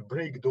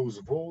break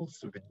those walls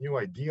with new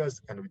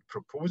ideas and with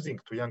proposing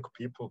to young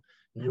people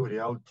new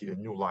reality and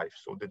new life,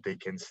 so that they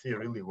can see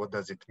really what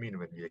does it mean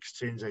when we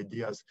exchange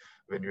ideas,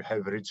 when you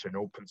have rich and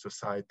open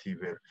society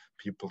where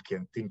people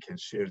can think and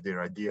share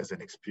their ideas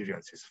and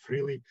experiences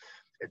freely.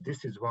 And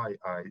this is why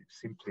I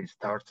simply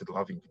started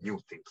loving new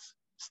things,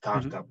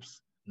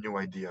 startups, new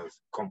ideas,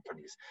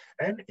 companies.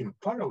 And in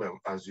parallel,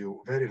 as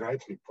you very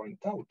rightly point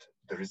out,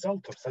 the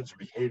result of such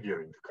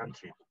behavior in the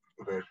country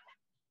where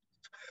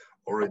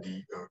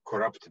already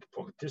corrupted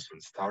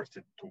politicians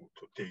started to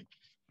take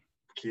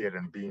care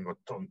and being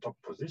on top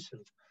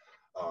positions,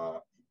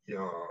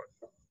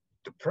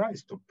 the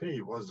price to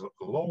pay was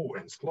low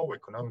and slow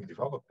economic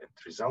development,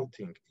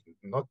 resulting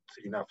in not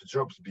enough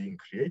jobs being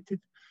created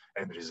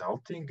and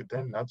resulting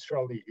then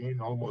naturally in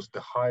almost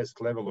the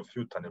highest level of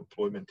youth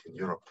unemployment in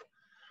Europe.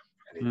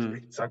 And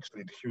it's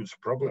actually a huge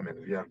problem, and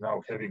we are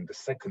now having the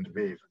second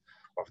wave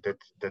of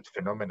that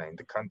phenomena in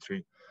the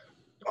country.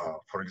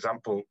 For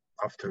example,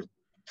 after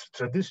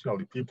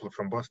traditionally people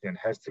from Bosnia and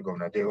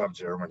Herzegovina, they love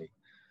Germany,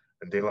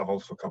 and they love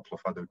also a couple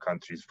of other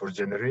countries. For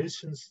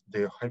generations,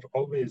 there have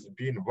always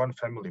been one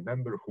family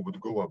member who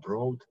would go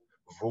abroad,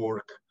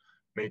 work,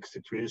 make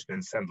situation,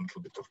 and send a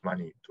little bit of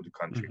money to the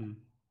country.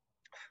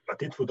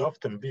 But it would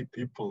often be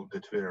people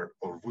that were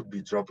or would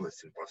be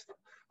jobless in Bosnia.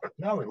 But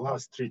now in the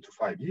last 3 to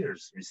 5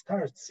 years, we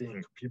start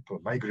seeing people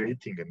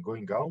migrating and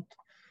going out,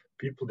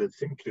 people that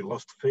simply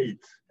lost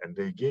faith and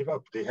they gave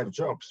up. They have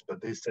jobs,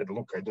 but they said,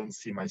 look, I don't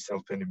see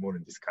myself anymore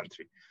in this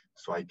country.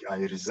 So I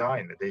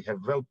resign. They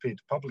have well-paid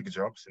public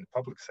jobs in the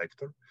public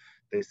sector.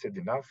 They said,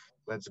 enough,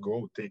 let's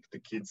go take the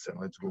kids and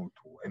let's go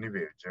to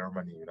anywhere,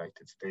 Germany,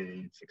 United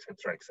States,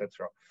 etc.,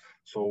 etc.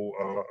 So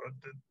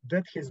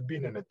that has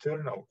been an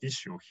eternal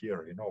issue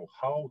here,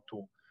 how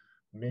to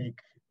make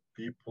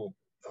people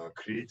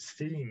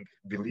seeing,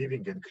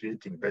 believing, and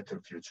creating better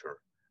future.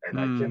 And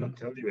I cannot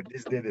tell you at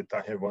this day that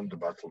I have won the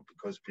battle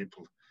because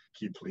people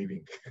keep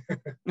leaving.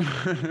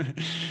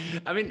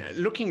 I mean,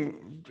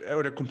 looking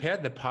or to compare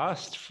the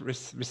past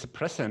with the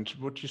present,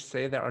 would you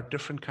say there are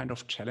different kind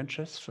of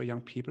challenges for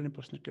young people in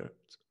Bosnia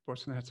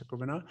and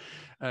Herzegovina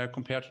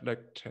compared to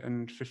like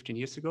 10, 15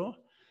 years ago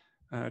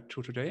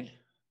to today?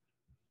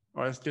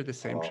 Or are still the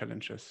same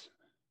challenges?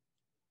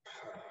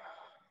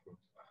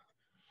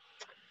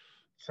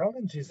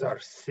 challenges are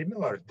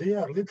similar. They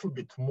are a little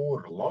bit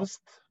more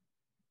lost,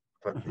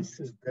 but this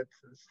is that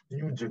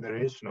new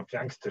generation of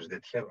youngsters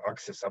that have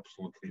access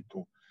absolutely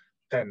to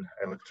 10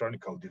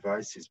 electronic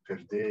devices per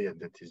day, and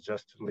that is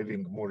just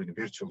living more in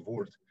virtual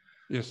world,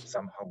 Yes.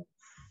 somehow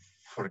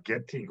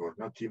forgetting or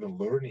not even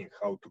learning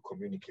how to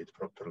communicate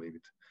properly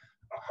with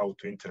how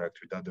to interact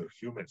with other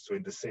humans. So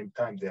in the same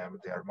time, they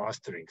are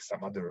mastering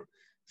some other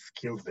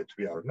skills that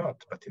we are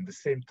not, but in the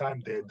same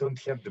time, they don't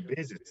have the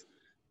basis.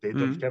 They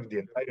don't have the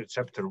entire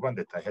chapter 1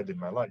 that I had in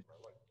my life.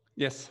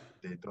 Yes.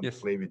 They don't Yes.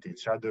 play with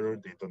each other.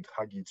 They don't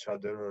hug each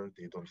other.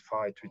 They don't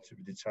fight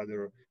with each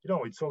other.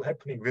 It's all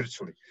happening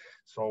virtually.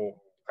 So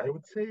I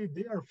would say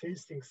they are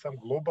facing some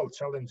global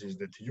challenges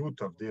that youth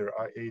of their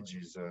age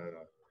is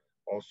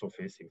also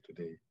facing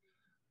today.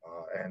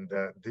 And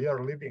they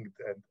are living,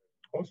 and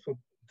also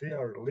they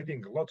are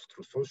living a lot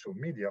through social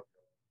media.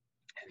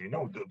 And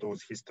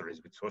those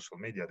histories with social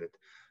media that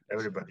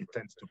everybody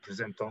tends to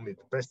present only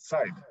the best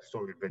side.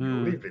 So when you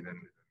live in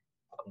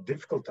a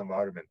difficult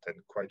environment and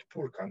quite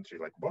poor country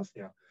like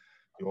Bosnia,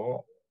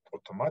 you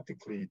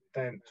automatically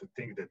tend to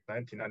think that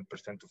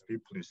 99% of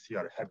people you see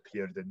are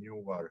happier than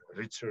you, are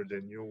richer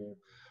than you,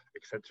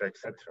 etc.,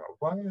 etc.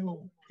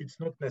 While it's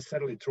not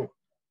necessarily true.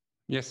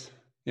 Yes,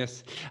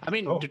 yes. I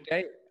mean,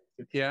 today,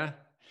 yeah.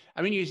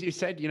 I mean, you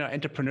said,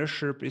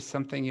 entrepreneurship is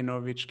something,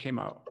 which came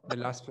out the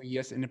last few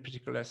years in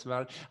particular as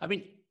well. I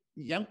mean,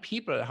 young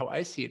people, how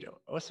I see it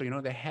also,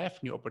 they have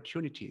new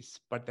opportunities,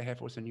 but they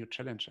have also new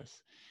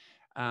challenges.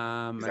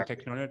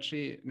 Exactly.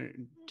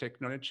 And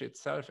technology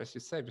itself, as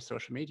you say, with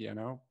social media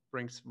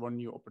brings one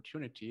new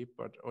opportunity,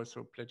 but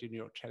also plenty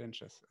new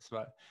challenges as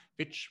well,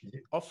 which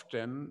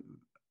often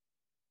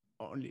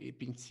only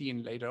being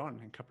seen later on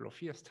in a couple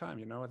of years' time,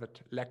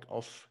 that lack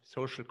of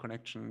social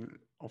connection,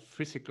 of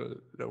physical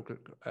local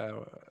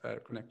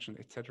connection,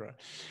 etc.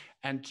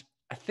 And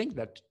I think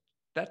that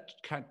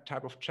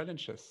type of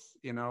challenges,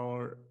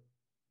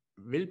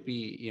 will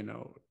be,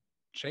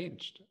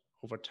 changed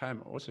over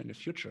time, also in the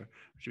future,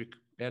 which we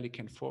barely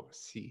can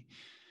foresee.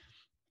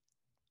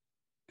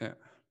 Yeah.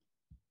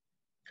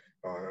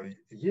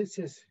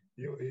 Yes,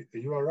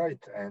 you are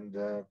right. And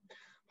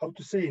how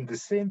to say, in the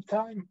same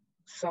time,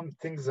 some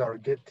things are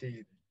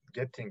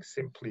getting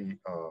simply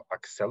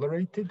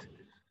accelerated.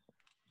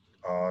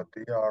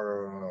 They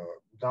are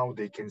now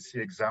they can see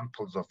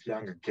examples of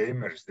young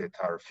gamers that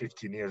are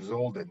 15 years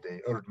old and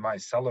they earn my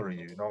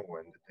salary, and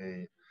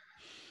they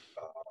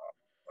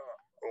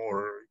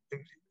or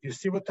you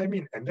see what I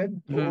mean? And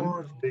then,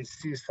 or they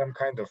see some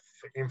kind of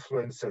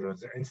influencer on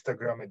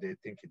Instagram and they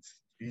think it's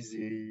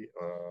easy,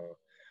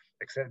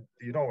 except,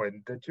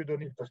 and that you don't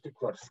need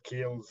particular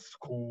skills,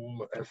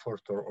 school,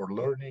 effort, or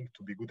learning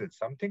to be good at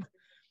something,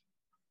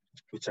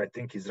 which I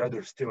think is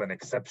rather still an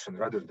exception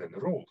rather than a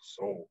rule.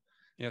 So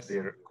yes,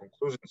 their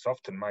conclusions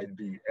often might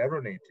be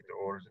erroneous,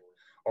 or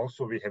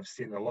also we have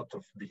seen a lot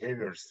of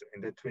behaviors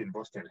in that way in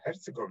Bosnia and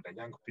Herzegovina,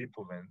 young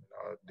people when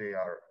they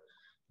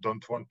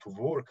don't want to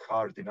work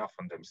hard enough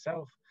on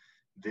themselves,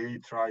 they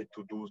try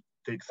to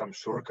take some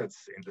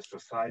shortcuts in the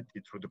society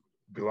through the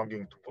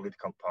belonging to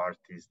political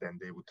parties. Then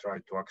they would try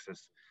to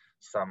access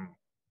some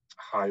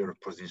higher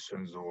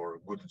positions or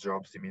good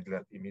jobs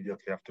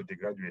immediately after they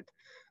graduate.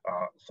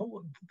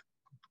 So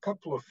a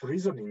couple of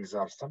reasonings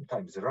are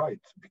sometimes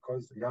right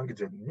because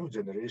new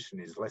generation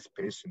is less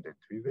patient than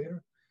we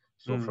were.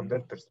 So from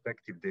that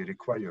perspective, they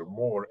require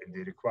more and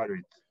they require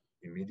it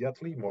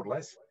immediately, more or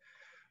less.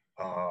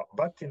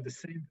 But in the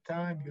same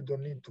time, you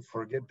don't need to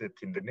forget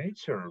that in the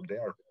nature,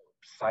 there are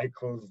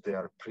cycles, there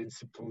are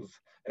principles,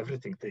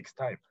 everything takes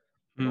time,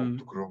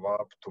 to grow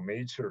up, to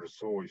mature.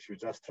 So if you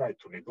just try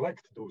to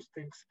neglect those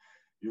things,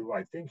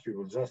 I think you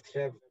will just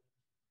have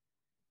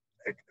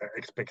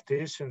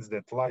expectations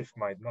that life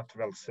might not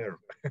well serve.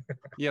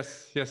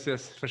 yes,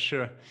 for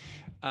sure.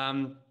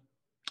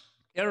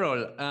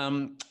 Errol,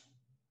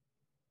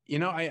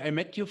 I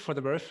met you for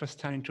the very first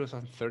time in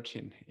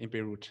 2013 in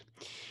Beirut.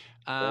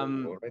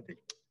 Already.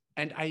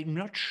 And I'm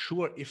not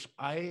sure if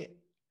I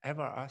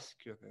ever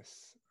asked you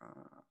this.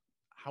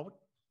 How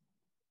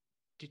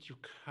did you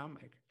come?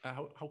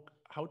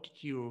 How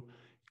did you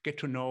get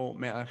to know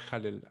Me'al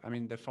Khalil? I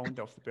mean, the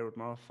founder of the Beirut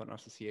Marathon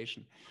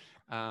Association.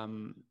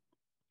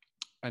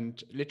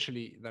 And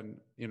literally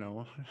then,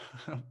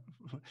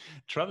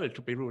 travel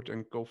to Beirut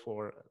and go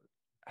for,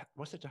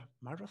 was it a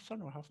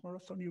marathon or half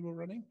marathon you were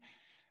running?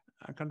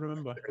 I can't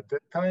remember. At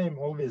that time,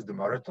 always the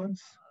marathons.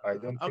 I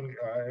don't think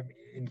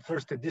in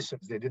first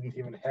editions they didn't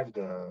even have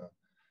the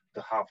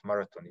half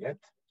marathon yet.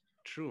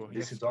 True. This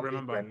yes, is only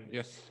remember. when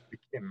Yes. it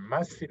became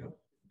massive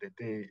that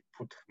they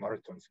put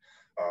marathons.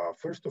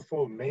 First of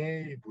all,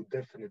 May would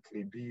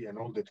definitely be, and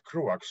all that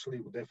crew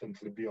actually would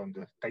definitely be on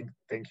the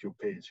thank you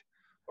page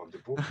of the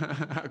book.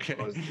 Okay.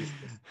 Because this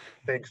is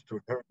thanks to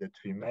her that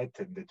we met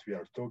and that we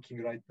are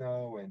talking right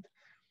now. And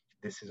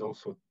this is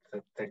also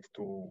thanks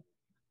to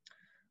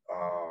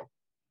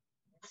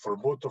for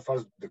both of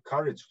us the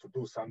courage to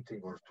do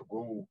something or to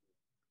go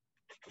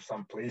to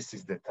some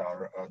places that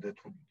are that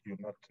would you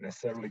not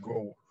necessarily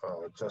go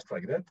just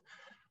like that.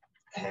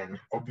 And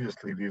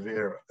obviously we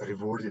were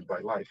rewarded by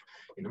life.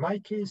 In my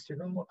case,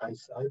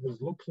 I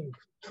was looking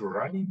to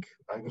running,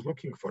 I was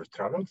looking for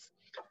travels,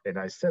 and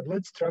I said,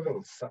 let's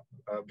travel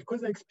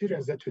because I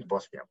experienced that with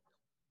Bosnia.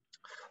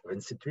 When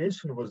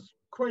situation was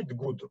quite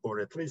good, or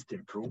at least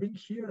improving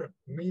here,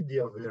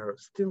 media were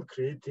still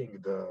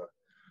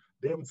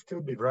they would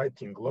still be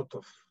writing a lot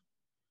of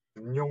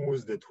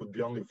news that would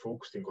be only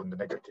focusing on the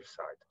negative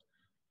side,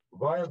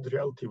 while the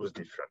reality was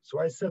different. So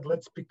I said,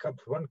 let's pick up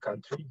one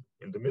country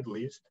in the Middle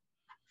East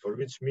for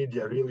which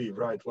media really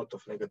write a lot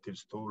of negative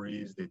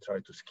stories. They try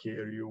to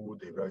scare you.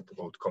 They write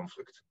about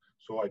conflicts.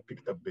 So I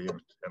picked up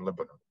Beirut and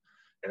Lebanon.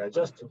 And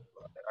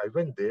I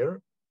went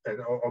there. And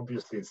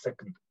obviously,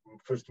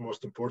 first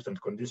most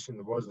important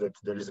condition was that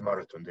there is a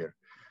marathon there.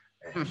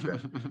 And,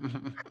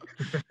 and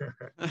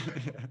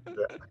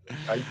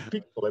I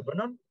picked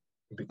Lebanon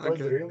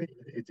because Okay. really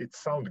it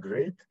sounded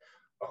great.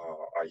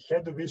 I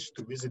had a wish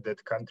to visit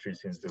that country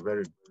since the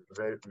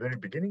very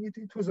beginning.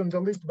 It was on the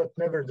list, but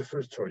never the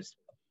first choice.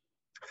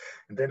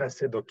 And then I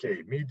said,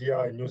 okay, media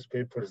and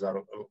newspapers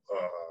are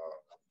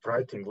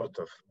writing a lot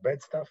of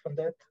bad stuff on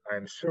that.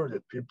 I'm sure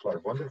that people are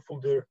wonderful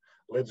there.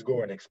 Let's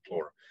go and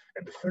explore.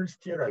 And the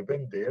first year I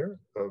went there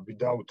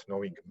without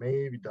knowing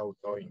May, without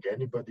knowing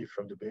anybody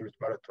from the Beirut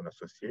Marathon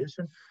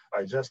Association.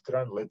 I just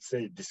ran, let's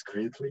say,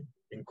 discreetly,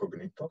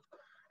 incognito.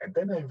 And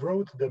then I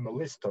wrote them a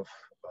list of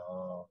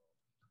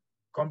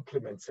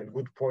compliments and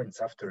good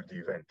points after the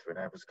event when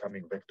I was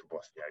coming back to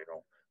Bosnia,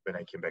 when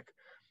I came back.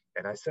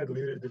 And I said,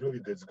 really,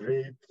 that's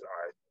great.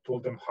 I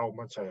told them how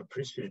much I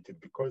appreciate it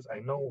because I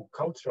know,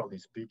 culturally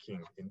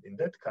speaking, in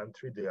that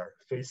country, they are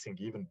facing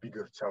even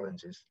bigger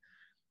challenges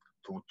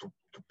to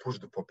push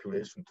the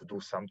population to do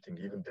something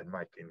even than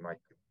in my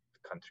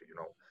country.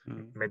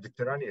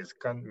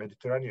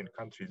 Mediterranean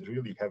countries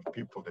really have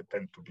people that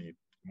tend to be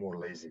more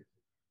lazy,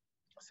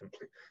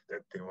 simply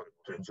that they want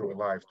to enjoy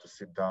life, to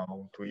sit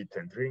down, to eat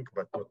and drink,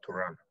 but not to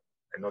run,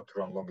 and not to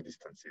run long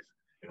distances.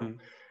 And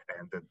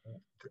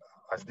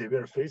as they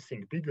were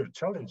facing bigger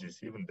challenges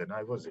even than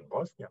I was in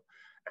Bosnia,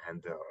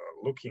 and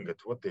looking at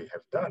what they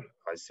have done,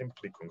 I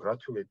simply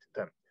congratulated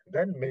them.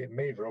 Then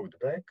May wrote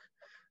back.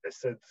 I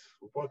said,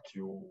 "What,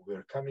 you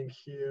were coming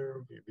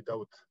here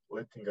without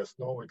letting us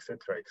know,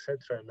 etc.,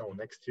 etc. No,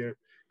 next year,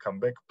 come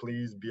back,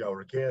 please, be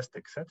our guest,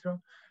 etc."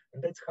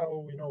 And that's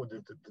how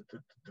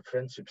the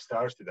friendship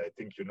started. I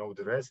think you know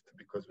the rest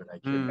because when I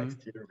came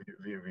next year,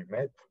 we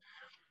met,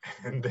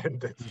 and then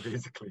that's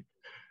basically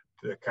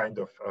the kind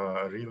of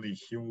really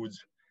huge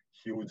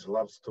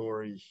love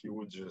story,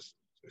 huge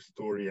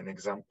story, an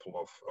example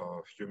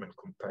of human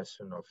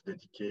compassion, of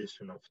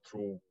dedication, of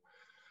true,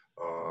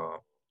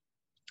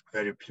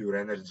 very pure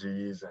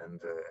energies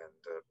and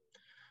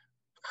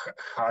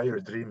higher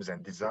dreams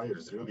and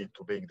desires, really,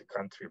 to make the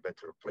country a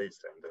better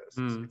place.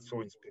 And it's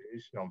so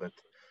inspirational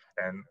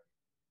and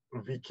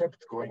we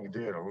kept going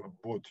there,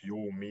 both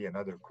you, me, and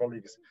other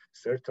colleagues,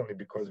 certainly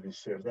because we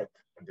share that,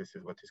 and this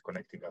is what is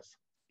connecting us.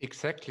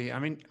 Exactly. I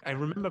mean, I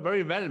remember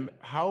very well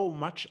how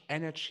much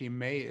energy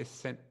May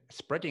is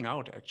spreading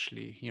out,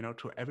 actually,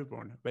 to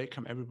everyone,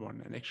 welcome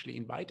everyone, and actually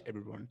invite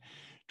everyone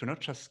to not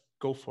just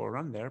go for a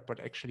run there, but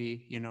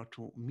actually,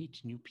 to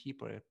meet new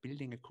people,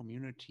 building a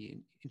community,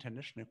 an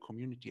international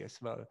community as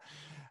well.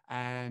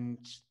 And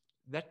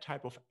that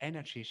type of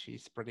energy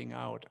she's spreading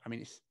out, I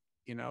mean,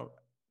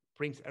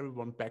 brings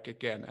everyone back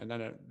again. And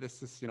then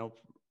this is,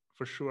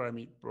 for sure, I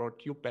mean,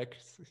 brought you back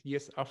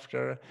years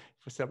after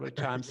for several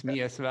times,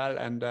 me as well.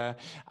 And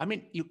I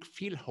mean, you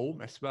feel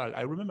home as well.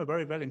 I remember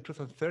very well in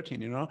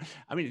 2013,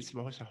 I mean, it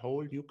was a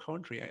whole new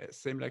country,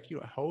 same like you,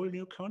 a whole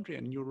new country,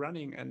 and you're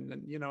running, and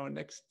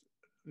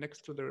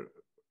next to the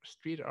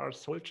street are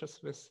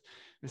soldiers with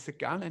a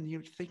gun, and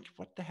you think,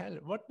 what the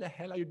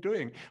hell are you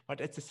doing?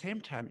 But at the same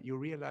time, you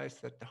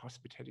realize that the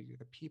hospitality,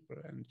 the people,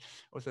 and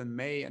also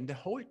May and the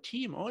whole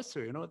team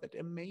also, that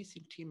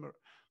amazing team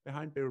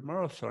behind Beirut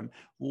Marathon,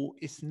 who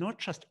is not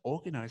just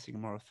organizing a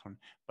marathon,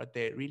 but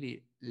they're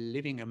really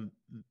living a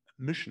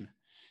mission,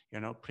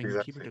 bringing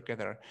people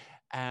together.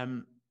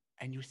 And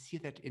you see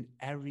that in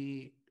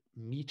every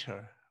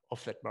meter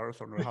of that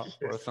marathon or half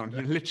marathon.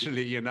 You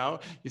literally,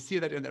 you see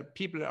that in the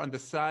people on the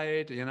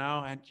side,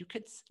 and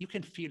you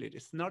can feel it.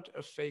 It's not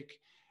a fake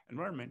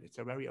environment. It's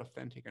a very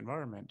authentic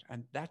environment.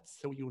 And that's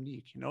so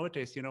unique.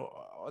 Nowadays,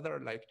 other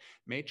like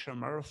major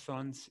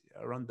marathons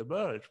around the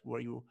world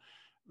where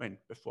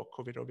before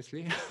COVID,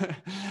 obviously,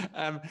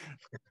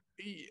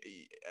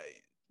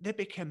 they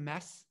became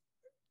mass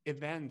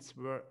events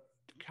where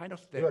kind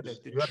of the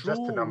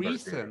true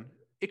reason,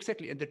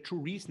 exactly, and the true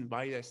reason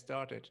why they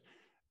started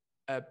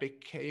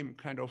became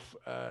kind of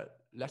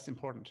less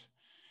important.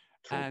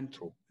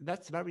 True.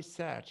 That's very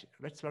sad.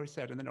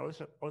 And then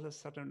also all of a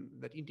sudden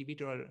that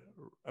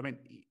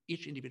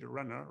each individual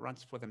runner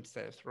runs for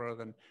themselves rather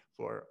than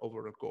for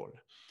overall goal.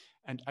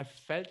 And I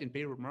felt in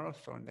Beirut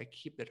Marathon, they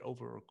keep that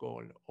overall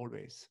goal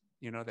always,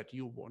 that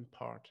you want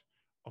part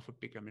of a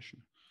bigger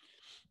mission.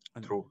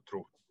 And true.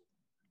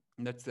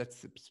 And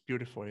that's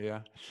beautiful,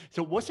 yeah.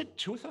 So was it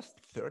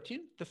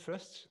 2013, the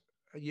first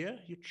year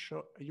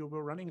you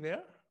were running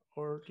there?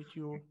 or did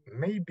you?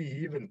 Maybe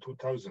even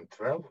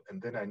 2012,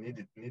 and then I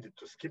needed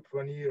to skip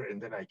 1 year,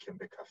 and then I came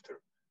back after.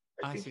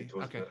 I I think see. it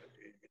was Okay.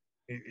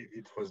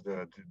 it was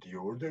the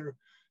order,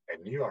 and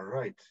you are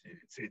right.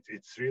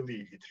 It's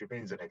really, it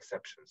remains an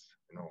exceptions.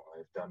 You know,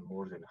 I've done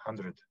more than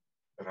 100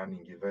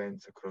 running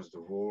events across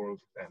the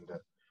world, and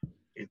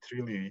it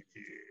really,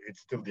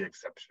 it's still the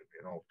exception.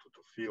 You know,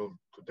 to feel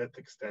to that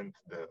extent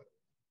the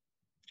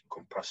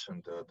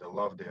compassion, the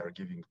love they are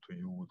giving to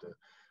you, the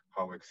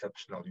how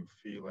exceptional you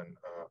feel, and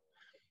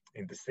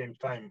in the same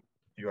time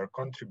you are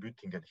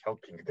contributing and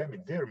helping them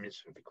in their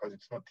mission, because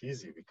it's not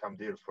easy. We come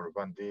there for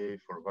 1 day,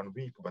 for 1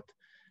 week, but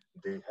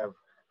they have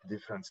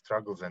different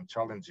struggles and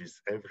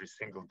challenges every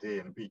single day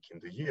and week in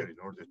the year in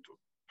order to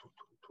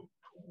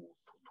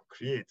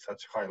create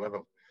such high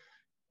level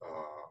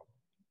uh,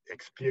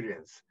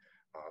 experience.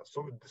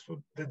 So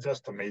that's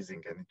just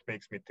amazing, and it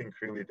makes me think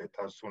really that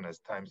as soon as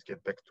times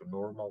get back to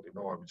normal, you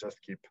know, I would just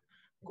keep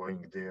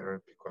going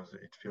there because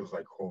it feels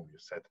like home. You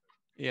said.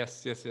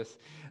 Yes, yes, yes.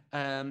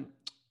 Um,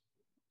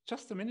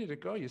 just a minute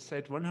ago, you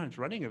said 100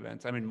 running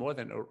events. I mean, more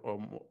than or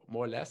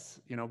more or less,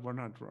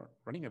 100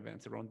 running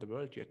events around the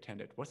world you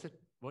attended. Was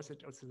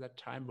it also that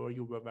time where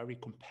you were very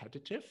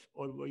competitive,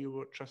 or were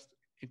you just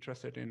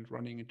interested in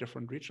running in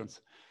different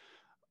regions?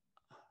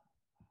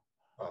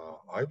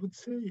 I would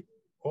say,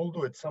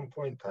 although at some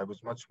point I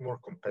was much more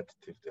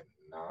competitive than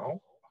now,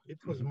 it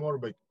was Mm-hmm. more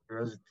by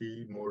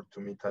curiosity, more to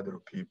meet other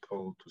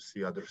people, to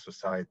see other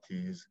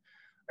societies,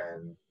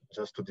 and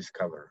just to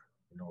discover.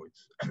 You know,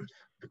 it's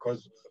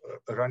because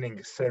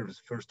running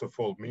serves, first of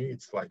all, me,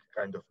 it's like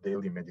kind of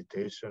daily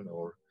meditation,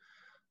 or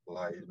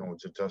like, you know,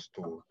 just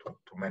to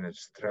manage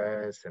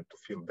stress and to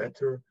feel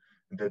better.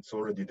 And that's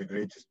already the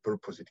greatest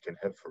purpose it can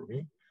have for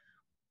me.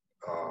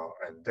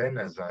 And then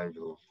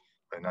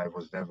when I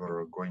was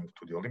never going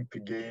to the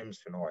Olympic Games,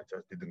 you know, I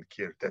just didn't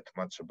care that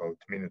much about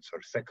minutes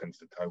or seconds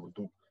that I would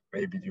do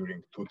maybe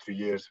during 2, 3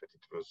 years, but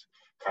it was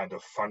kind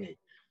of funny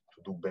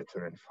to do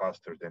better and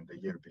faster than the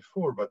year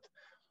before. But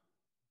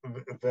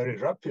very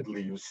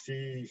rapidly, you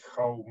see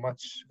how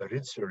much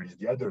richer is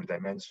the other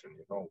dimension,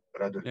 you know,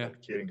 rather Yeah. than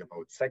caring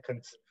about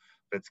seconds,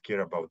 let's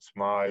care about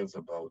smiles,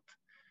 about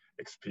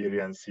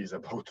experiences,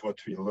 about what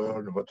we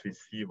learn, what we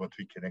see, what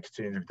we can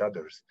exchange with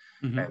others.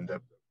 Mm-hmm. And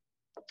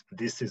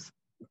this is,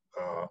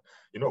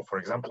 you know, for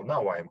example,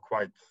 now I am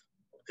quite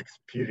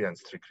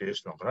experienced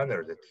recreational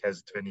runner that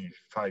has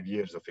 25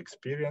 years of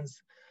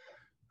experience.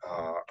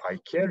 I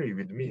carry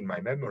with me in my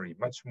memory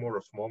much more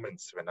of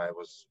moments when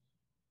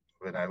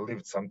I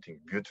lived something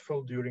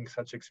beautiful during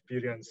such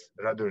experience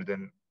rather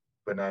than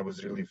when I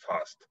was really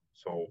fast.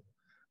 So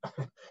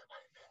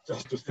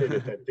just to say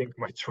that I think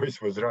my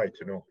choice was right,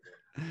 you know,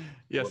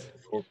 what Yes. to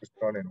focus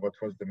on and what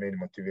was the main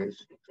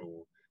motivation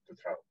to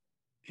travel.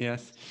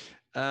 Yes.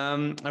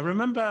 I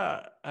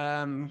remember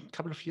a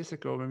couple of years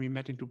ago when we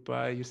met in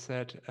Dubai, you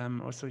said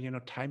also,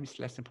 time is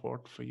less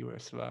important for you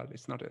as well.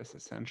 It's not as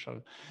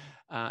essential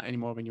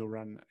anymore when you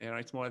run.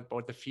 It's more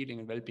about the feeling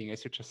and well-being,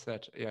 as you just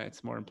said. Yeah,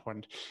 it's more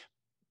important.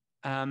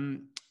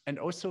 And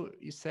also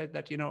you said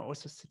that,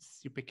 also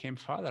since you became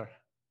father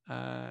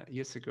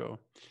years ago,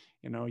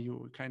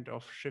 you kind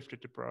of shifted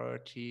the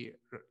priority,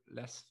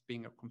 less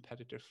being a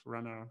competitive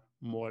runner,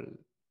 more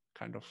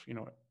kind of,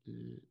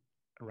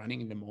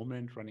 running in the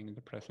moment, running in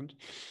the present.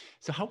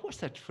 So how was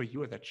that for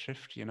you, that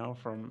shift,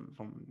 from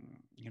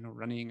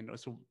running, and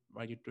also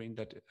while you're doing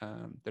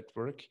that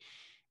work,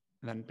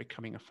 then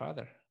becoming a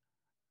father,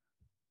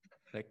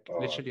 like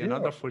literally Yeah,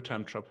 another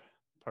full-time job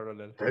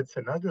parallel? that's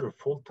another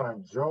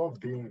full-time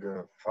job. Being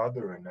a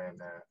father and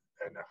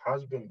a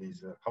husband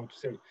is, how to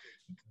say,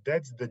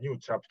 that's the new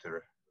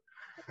chapter.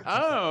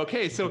 Oh,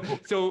 okay. So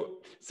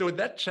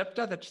that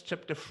that's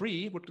chapter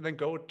 3, would then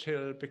go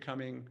till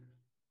becoming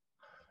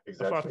a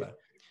Exactly. father.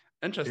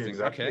 Interesting. Okay.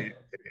 Exactly.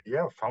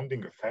 Yeah,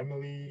 founding a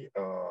family,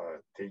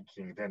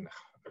 taking then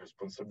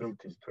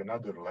responsibilities to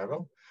another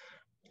level.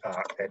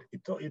 And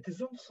it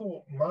is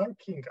also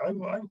marking,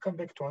 I'll come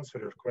back to answer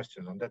your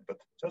questions on that, but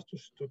just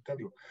to tell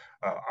you,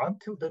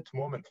 until that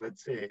moment,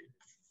 let's say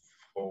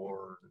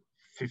for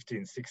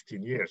 15,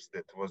 16 years,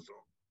 that was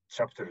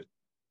chapter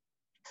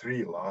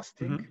 3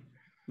 lasting,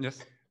 Mm-hmm.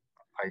 Yes.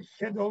 I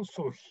had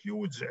also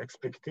huge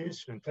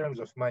expectation in terms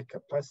of my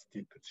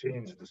capacity to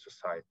change the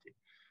society.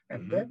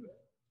 And Mm-hmm. then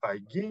I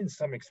gained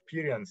some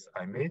experience.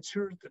 I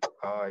matured.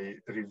 I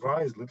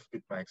revised a little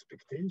bit my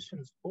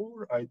expectations,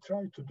 or I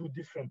tried to do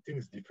different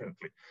things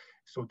differently.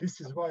 So this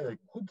is why I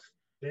could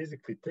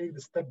basically take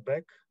the step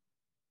back,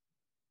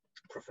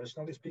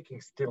 professionally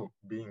speaking, still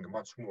being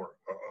much more,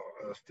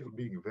 still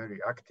being very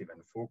active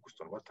and focused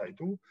on what I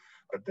do.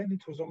 But then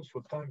it was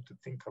also time to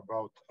think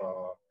about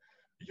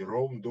your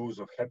own dose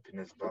of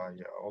happiness by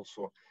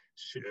also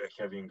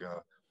having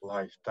a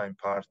lifetime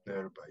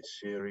partner, by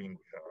sharing,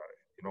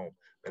 you know,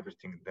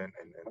 everything then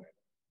and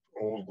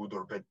all good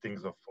or bad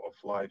things of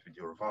life with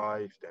your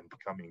wife, then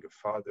becoming a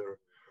father.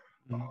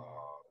 Mm-hmm.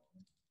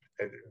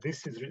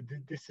 This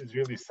is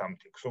really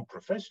something. So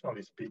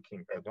professionally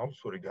speaking, and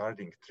also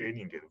regarding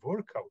training and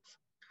workouts,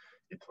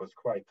 it was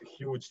quite a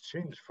huge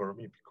change for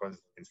me, because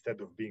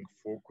instead of being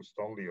focused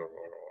only on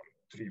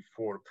 3,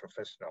 4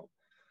 professional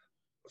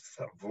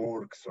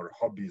works or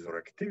hobbies or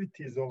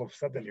activities, all of a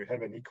sudden you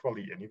have an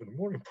equally and even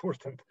more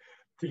important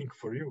thing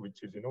for you,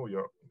 which is,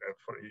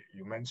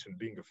 you mentioned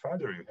being a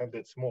father. You have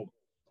that small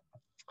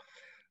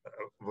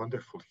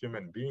wonderful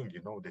human being,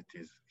 that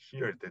is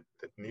here,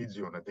 that needs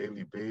you on a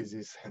daily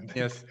basis, and that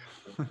Yes.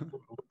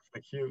 looks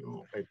at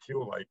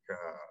you like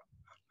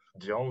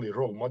the only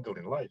role model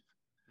in life,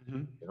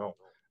 Mhm.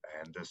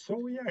 And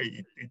so, yeah,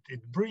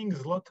 it brings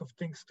a lot of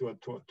things to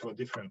a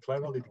different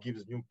level. It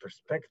gives new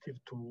perspective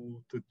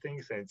to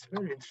things, and it's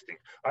very interesting.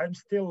 I'm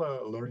still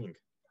learning.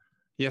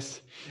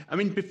 Yes, I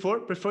mean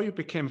before you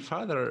became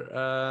father,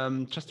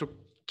 just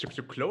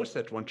to close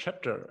that one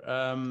chapter,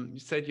 you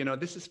said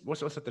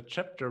was also the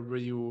chapter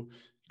where you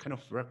kind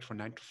of worked for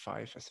 9 to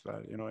 5 as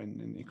well,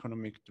 in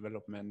economic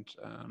development,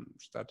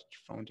 started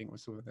founding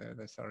also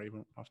the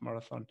Sarajevo Half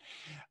Marathon.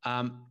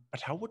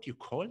 But how would you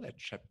call that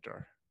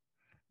chapter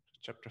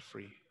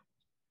 3,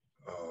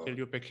 till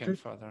you became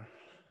father?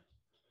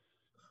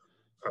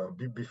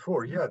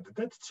 Before, yeah,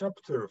 that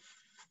chapter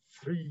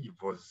 3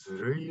 was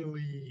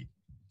really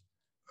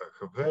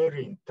a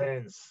very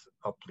intense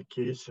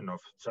application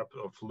of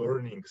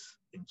learnings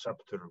in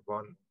chapter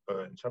 1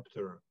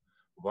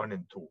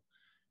 and 2.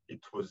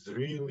 It was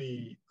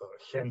really a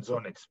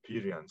hands-on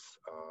experience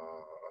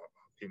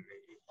in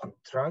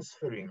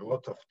transferring a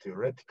lot of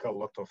theoretical,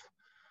 a lot of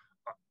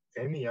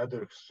any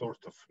other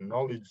sort of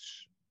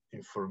knowledge,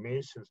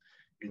 information,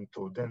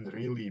 into then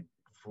really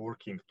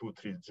working 2,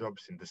 3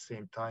 jobs in the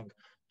same time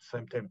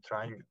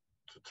trying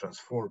to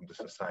transform the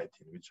society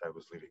in which I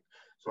was living.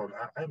 So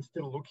I'm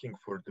still looking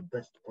for the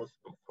best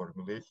possible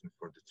formulation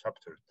for the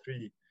chapter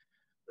 3,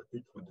 but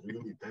it would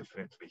really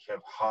definitely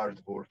have hard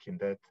work in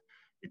that.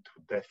 It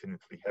would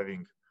definitely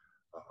having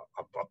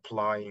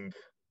applying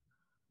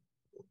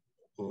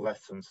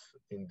lessons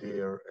in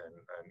there,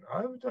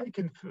 and I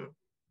can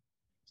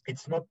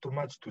it's not too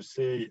much to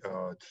say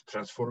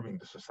transforming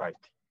the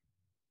society.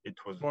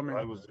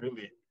 I was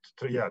really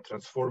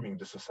transforming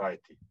the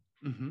society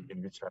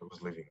in which I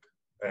was living,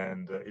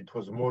 and it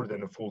was more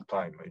than a full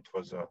time. It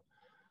was a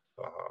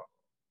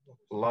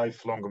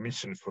lifelong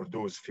mission for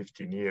those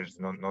 15 years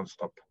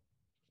non-stop.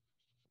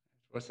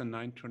 It was a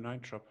 9 to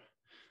 9 job.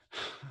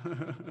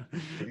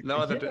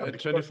 Now that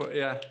 24,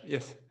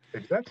 yes.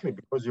 Exactly,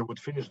 because you would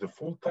finish the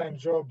full-time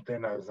job.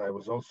 Then, as I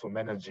was also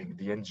managing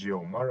the NGO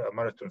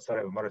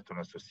Sarajevo Marathon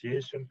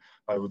Association,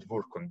 I would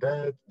work on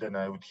that. Then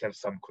I would have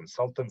some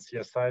consultancy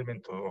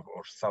assignment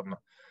or some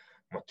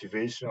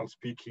motivational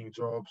speaking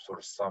jobs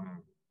or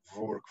some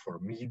work for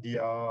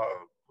media.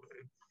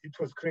 It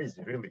was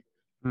crazy, really.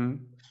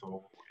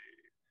 So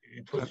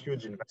it was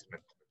huge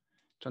investment.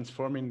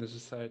 Transforming the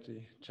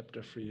society,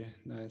 chapter 3,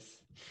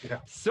 nice. Yeah.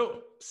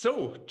 So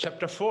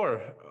chapter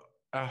 4,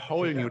 a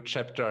whole new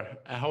chapter,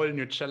 a whole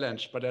new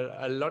challenge, but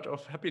a lot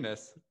of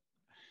happiness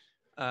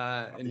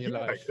in your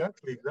life.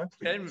 Exactly.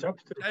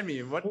 Tell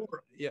me what.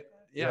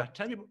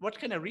 Tell me what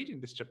can I read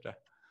in this chapter?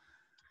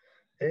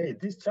 Hey,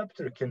 this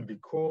chapter can be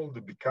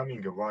called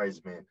 "Becoming a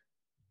Wise Man."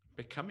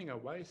 Becoming a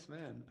wise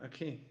man.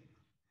 Okay.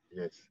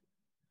 Yes.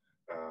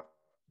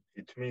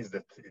 It means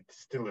that it's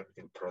still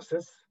in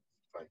process.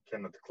 I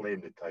cannot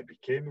claim that I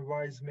became a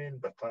wise man,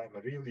 but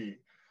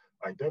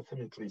I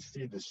definitely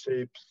see the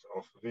shapes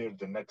of where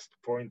the next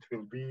point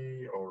will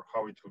be or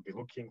how it will be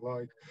looking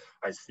like.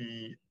 I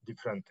see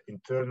different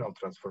internal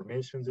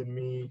transformations in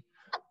me.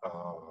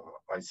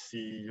 I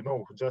see,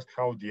 just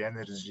how the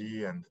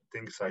energy and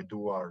things I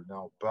do are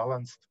now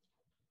balanced.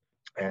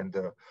 And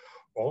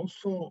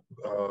also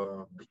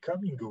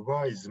becoming a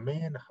wise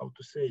man, how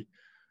to say,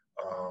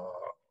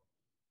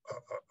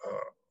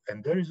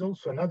 and there is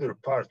also another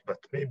part, but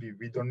maybe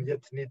we don't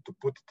yet need to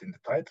put it in the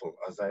title,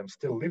 as I am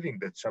still living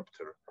that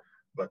chapter.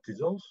 But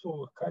it's also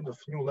a kind of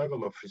new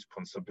level of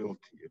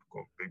responsibility,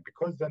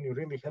 because then you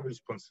really have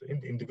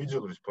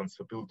individual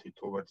responsibility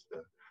towards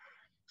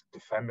the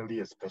family,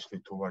 especially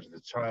towards the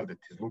child that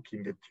is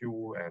looking at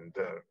you, and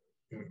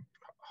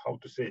how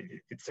to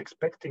say, it's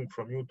expecting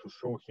from you to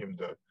show him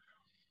the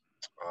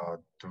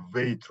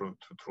way through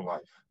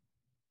life.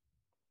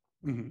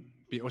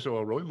 Be also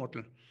a role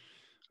model.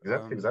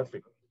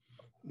 Exactly.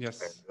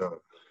 Yes. And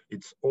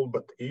it's all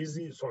but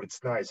easy. So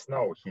it's nice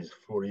now. He's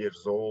 4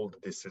 years old.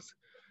 This is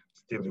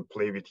still you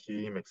play with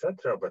him,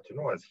 etc. But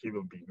as he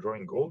will be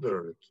growing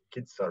older,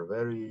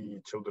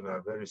 children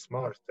are very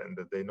smart, and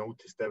they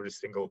noticed every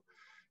single.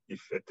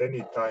 If at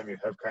any time you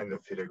have kind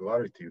of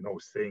irregularity,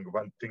 saying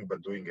one thing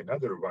but doing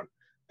another one,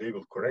 they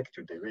will correct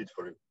you. They wait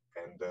for you.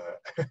 And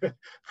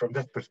from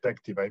that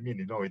perspective, I mean,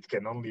 it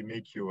can only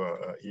make you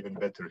an even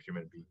better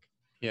human being.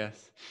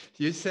 Yes.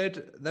 You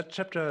said that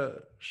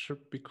chapter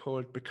should be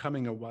called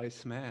Becoming a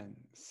Wise Man.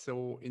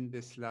 So in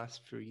this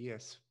last few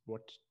years,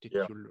 what did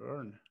you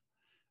learn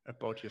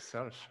about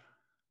yourself?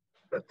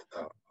 But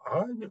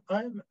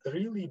I'm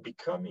really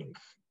becoming,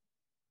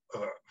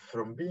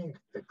 from being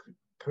a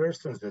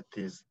person that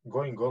is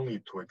going only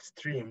to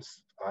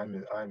extremes,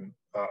 I'm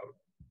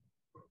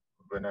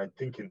when I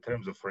think in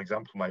terms of, for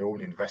example, my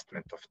own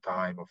investment of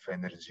time, of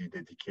energy,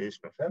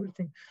 dedication, of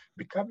everything,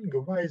 becoming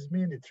a wise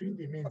man, it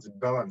really means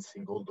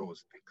balancing all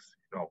those things,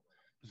 you know.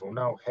 So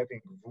now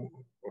having,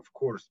 of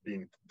course,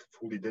 being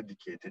fully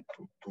dedicated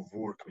to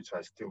work, which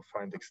I still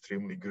find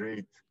extremely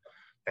great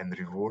and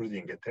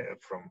rewarding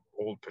from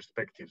all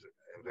perspectives,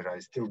 where I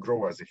still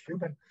grow as a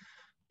human,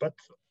 but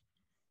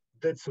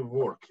that's a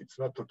work. It's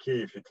not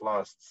okay if it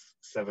lasts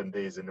 7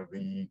 days in a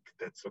week.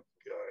 That's okay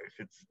if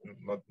it's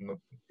not.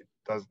 It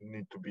doesn't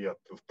need to be up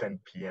to 10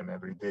 p.m.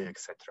 every day,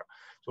 etc.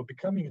 So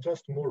becoming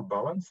just more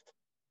balanced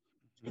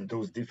in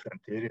those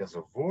different areas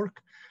of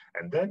work,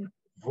 and then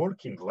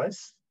working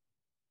less.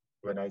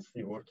 When I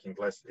see working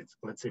less, it's,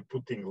 let's say,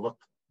 putting little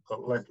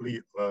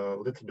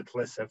bit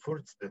less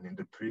efforts than in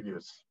the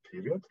previous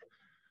period.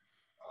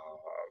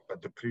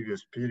 But the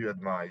previous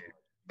period, my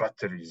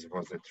batteries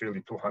was at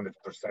really 200%.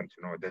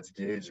 You know, that's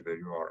the age where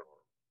you are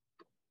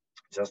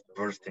just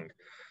bursting.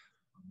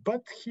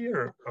 But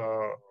here,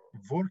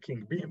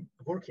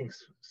 working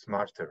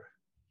smarter,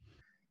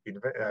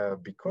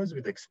 because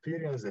with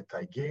experience that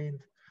I gained,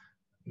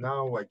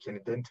 now I can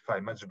identify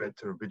much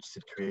better which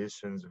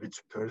situations,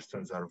 which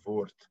persons are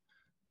worth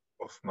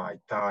of my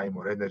time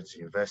or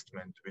energy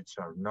investment, which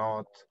are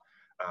not.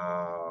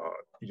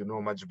 You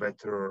know, much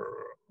better,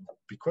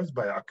 because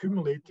by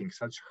accumulating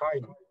such high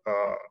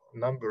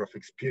number of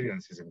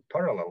experiences in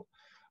parallel,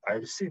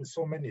 I've seen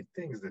so many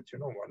things that, you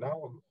know,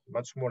 now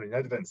much more in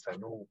advance, I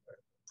know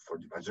for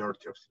the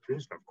majority of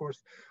situations, of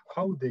course,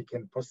 how they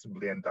can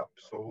possibly end up.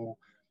 So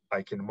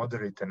I can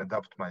moderate and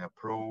adapt my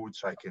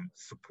approach. I can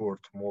support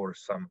more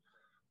some,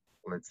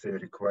 let's say,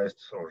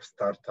 requests or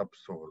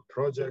startups or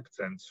projects,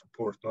 and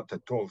support not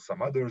at all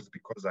some others,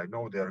 because I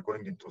know they are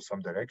going into some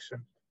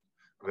direction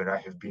where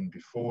I have been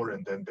before,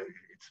 and then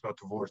it's not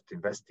worth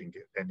investing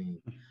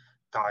any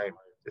time,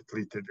 at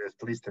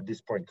least at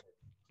this point.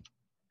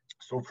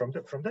 So from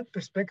that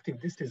perspective,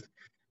 this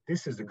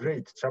is a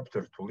great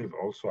chapter to live,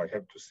 also, I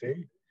have to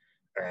say,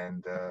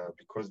 and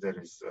because there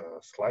is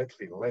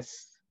slightly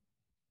less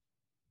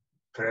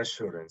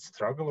pressure and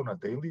struggle on a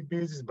daily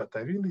basis, but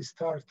I really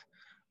start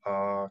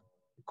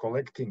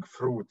collecting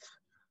fruits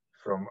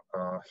from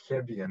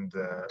heavy and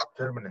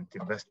permanent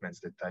investments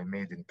that I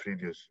made in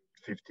previous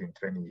 15,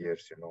 20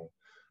 years, you know,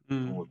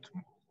 both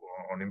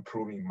on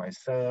improving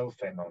myself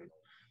and on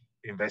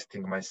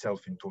investing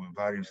myself into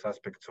various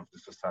aspects of the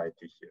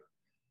society here.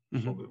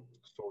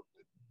 So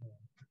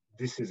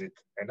this is it.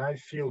 And I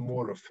feel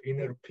more of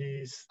inner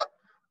peace.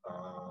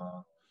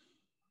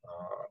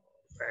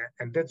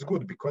 And that's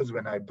good, because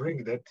when I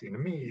bring that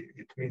in me,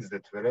 it means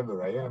that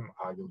wherever I am,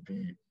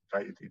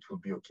 it will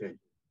be okay.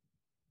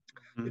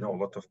 You know,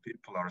 a lot of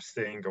people are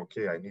saying,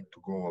 okay, I need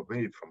to go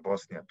away from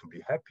Bosnia to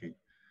be happy,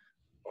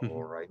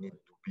 or I need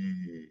to be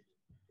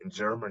in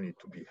Germany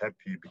to be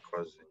happy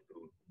because it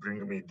will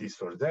bring me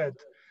this or that.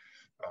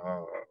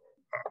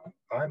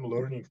 I'm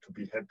learning to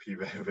be happy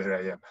where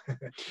I am,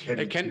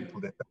 having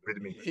people that are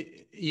with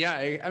me. Yeah,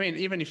 I mean,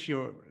 even if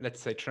you, let's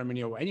say,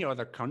 Germany or any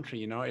other country,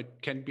 you know,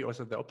 it can be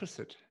also the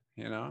opposite.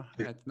 You know,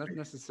 it's not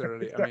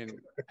necessarily. Exactly. I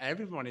mean,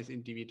 everyone is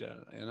individual.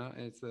 You know,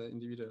 it's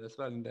individual as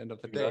well. In the end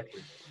of the day.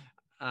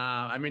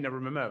 I mean, I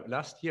remember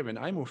last year when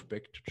I moved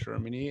back to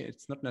Germany,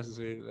 it's not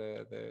necessarily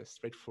the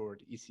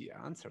straightforward, easy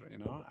answer, you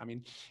know. I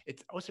mean,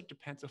 it also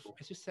depends of,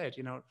 as you said,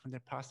 you know, from the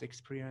past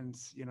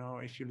experience, you know,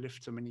 if you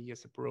lived so many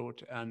years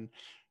abroad and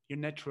your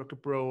network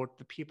abroad,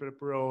 the people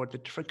abroad, the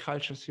different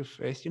cultures you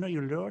face, you know,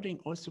 you're learning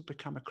also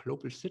become a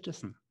global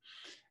citizen.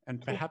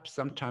 And perhaps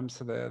sometimes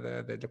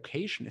the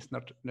location is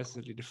not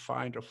necessarily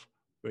defined of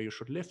where you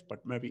should live,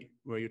 but maybe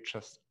where you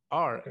just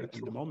are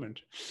in the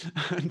moment.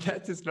 And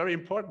that is very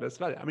important as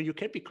well. I mean, you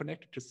can be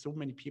connected to so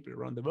many people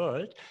around the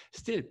world,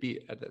 still be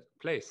at that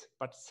place,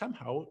 but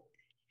somehow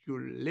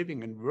you're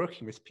living and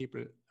working with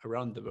people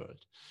around the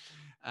world,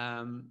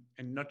 and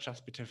not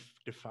just be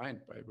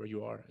defined by where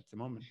you are at the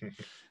moment.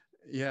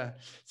 Yeah.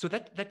 So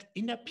that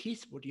inner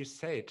peace, what you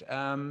said,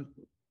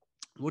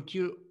 would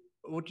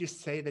you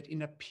say that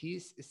inner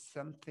peace is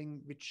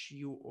something which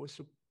you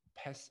also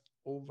pass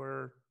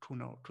over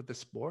to the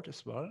sport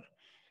as well?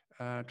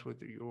 To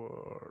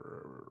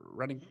your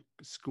running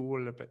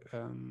school,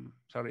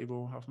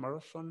 Sarajevo Half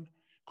Marathon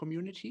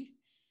community,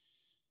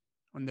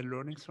 on the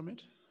learnings from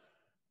it?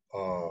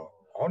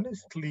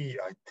 Honestly,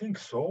 I think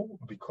so,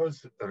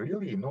 because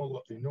really in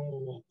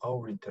all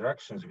our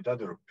interactions with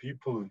other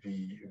people,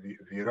 we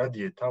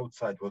radiate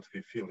outside what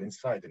we feel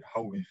inside and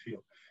how we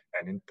feel.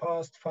 And in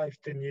past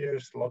 5-10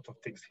 years, a lot of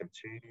things have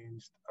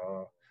changed.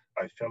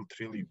 I felt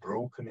really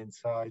broken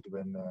inside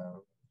when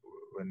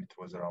it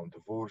was around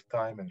the war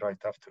time, and right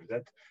after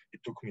that,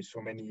 it took me so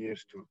many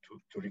years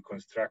to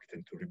reconstruct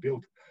and to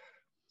rebuild,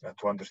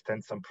 to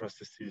understand some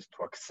processes,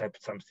 to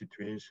accept some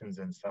situations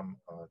and some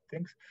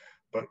things.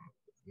 But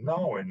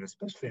now, and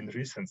especially in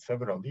recent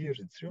several years,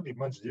 it's really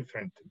much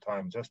different.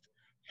 I'm just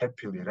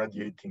happily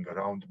radiating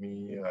around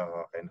me,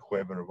 and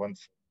whoever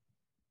wants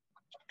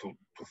to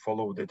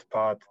follow that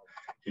path,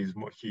 he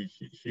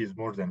is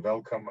more than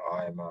welcome.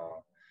 I'm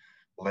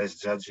less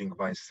judging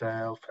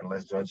myself and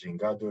less judging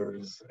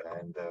others,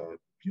 and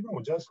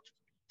just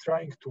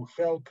trying to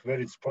help where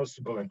it's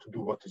possible and to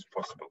do what is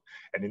possible.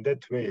 And in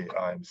that way,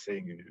 I'm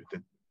saying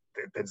that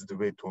that's the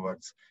way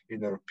towards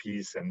inner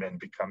peace and then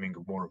becoming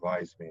more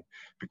wise man.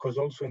 Because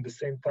also in the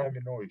same time,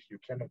 if you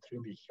cannot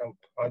really help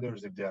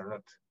others if they are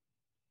not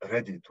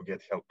ready to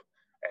get help,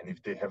 and if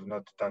they have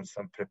not done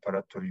some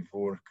preparatory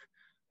work,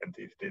 and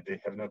if they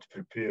have not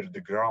prepared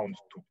the ground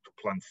to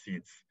plant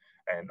seeds,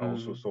 and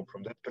also so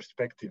from that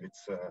perspective,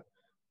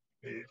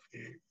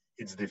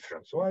 it's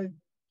different. So I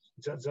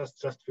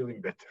just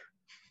feeling better.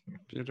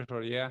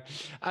 Beautiful, yeah.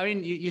 I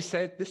mean, you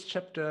said this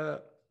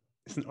chapter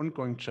is an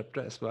ongoing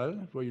chapter as well,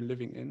 where you're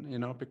living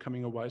in,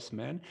 becoming a wise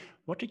man.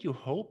 What did you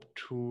hope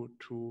to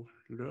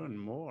learn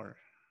more,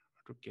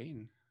 to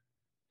gain?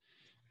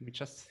 We're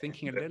just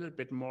thinking a little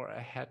bit more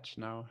ahead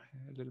now,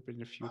 a little bit in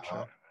the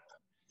future.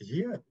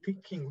 Yeah,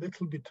 thinking a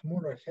little bit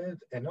more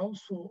ahead, and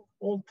also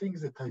all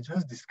things that I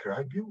just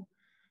described you.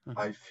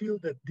 I feel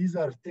that these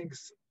are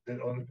things that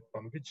on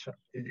which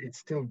it's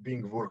still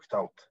being worked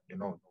out.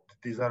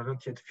 These are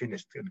not yet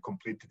finished and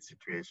completed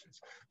situations.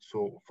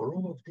 So for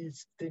all of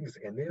these things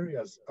and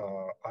areas,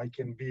 I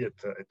can be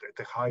at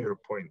a higher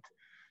point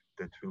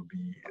that will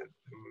be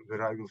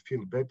where I will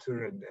feel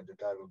better, and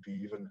that I will be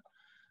even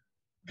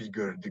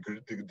bigger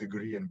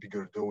degree and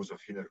bigger dose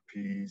of inner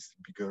peace,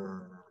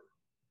 bigger,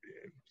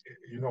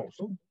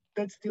 so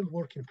that's still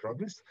work in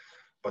progress.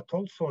 But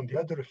also on the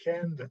other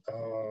hand,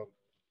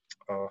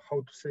 how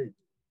to say,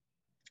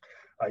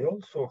 I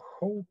also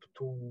hope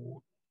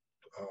to,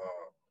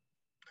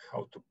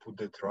 how to put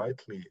it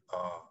rightly,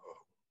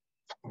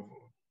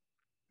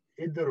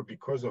 either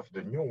because of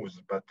the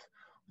news, but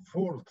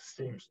world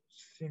seems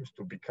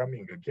to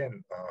becoming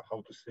again,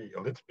 how to say,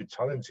 a little bit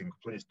challenging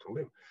place to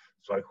live.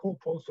 So I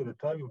hope also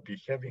that I will be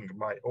having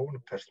my own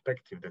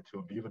perspective that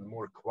will be even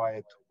more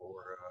quiet,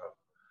 or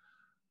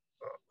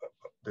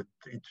that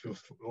it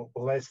will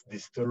less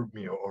disturb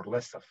me or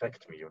less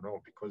affect me,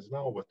 because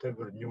now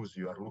whatever news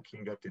you are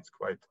looking at, it's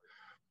quite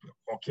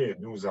okay.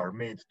 News are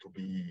made to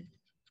be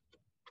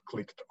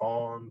clicked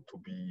on, to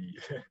be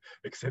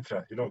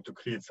etc., to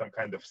create some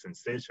kind of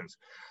sensations.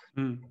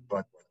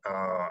 But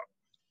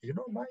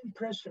my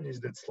impression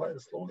is that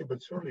slowly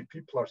but surely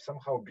people are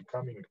somehow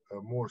becoming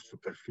more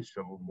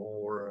superficial,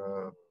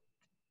 more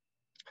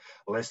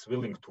less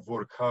willing to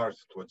work hard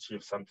to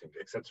achieve something,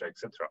 etc.,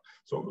 etc.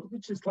 So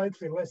which is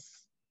slightly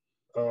less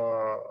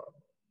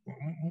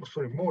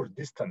more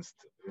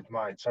distanced with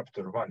my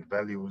chapter 1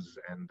 values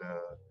and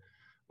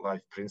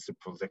life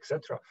principles,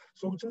 etc.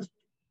 So just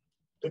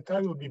that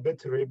I will be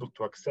better able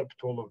to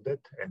accept all of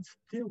that and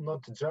still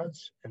not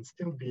judge, and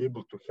still be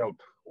able to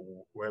help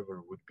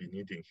whoever would be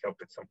needing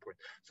help at some point.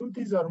 So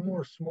these are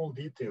more small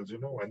details,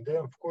 and then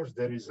of course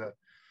there is a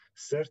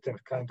certain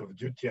kind of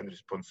duty and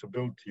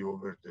responsibility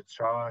over the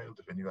child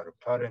when you are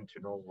a parent,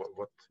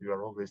 what you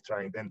are always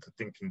trying then to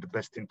think in the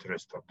best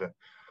interest of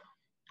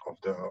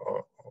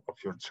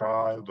your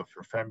child, of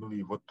your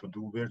family, what to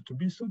do, where to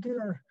be. So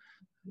there are,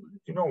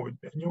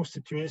 new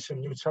situation,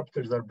 new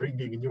chapters are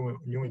bringing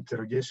new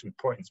interrogation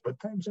points, but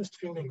I'm just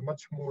feeling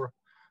much more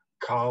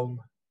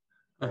calm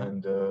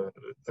and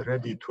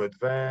ready to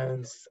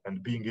advance,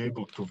 and being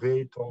able to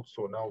wait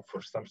also now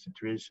for some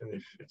situation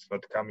if it's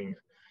not coming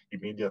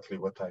immediately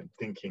what I'm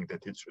thinking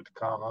that it should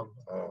come.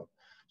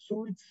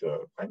 So it's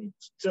I'm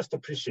just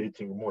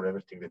appreciating more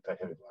everything that I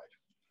have in life.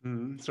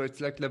 So it's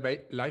like the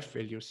life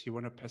values you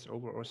want to pass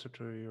over also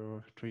to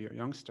your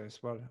youngster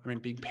as well. I mean,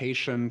 being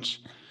patient,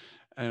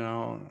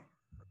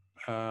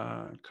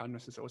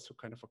 kindness is also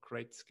kind of a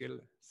great skill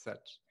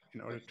set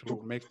in order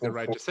to make the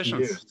right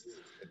decisions. Years.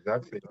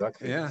 Exactly.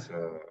 Yeah.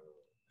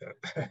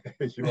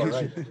 You are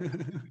right.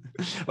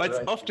 Well,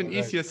 it's often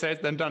easier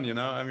said than done,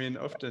 I mean,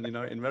 often,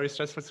 in very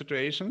stressful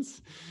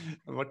situations,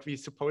 what we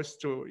supposed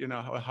to,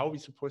 how we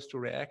supposed to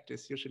react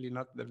is usually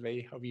not the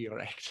way how we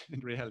react in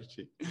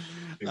reality.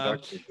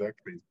 Exactly.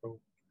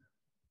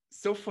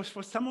 So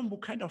for someone who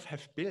kind of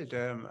have built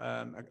a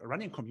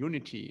running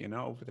community,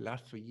 over the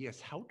last few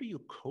years, how do you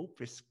cope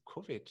with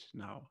COVID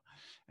now?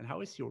 And how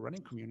is your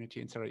running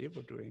community in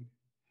Sarajevo doing?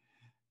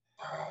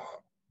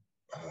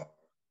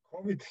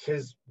 COVID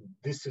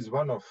this is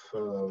one of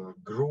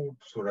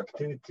groups or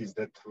activities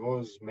that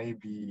was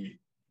maybe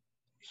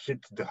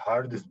hit the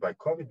hardest by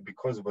COVID,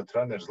 because what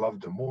runners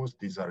love the most,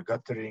 these are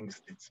gatherings,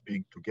 it's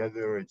being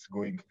together, it's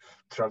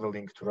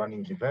traveling to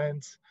running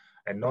events,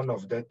 and none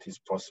of that is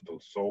possible.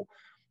 So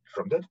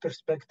from that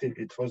perspective,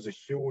 it was a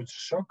huge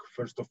shock,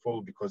 first of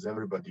all, because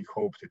everybody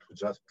hoped it would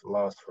just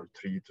last for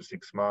 3 to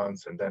 6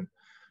 months, and then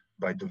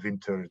by the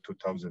winter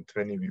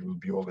 2020, we will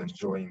be all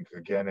enjoying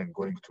again and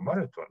going to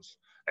marathons.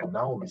 And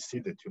now we see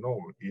that,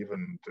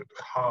 even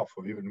half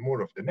or even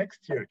more of the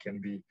next year can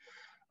be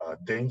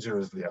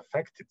dangerously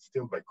affected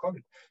still by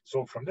COVID.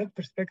 So from that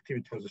perspective,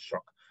 it was a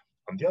shock.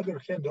 On the other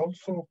hand,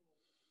 also,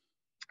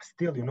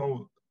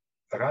 still,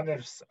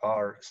 runners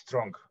are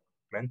strong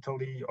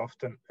mentally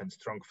often and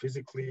strong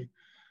physically,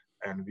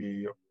 and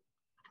we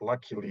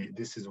luckily,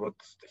 this is what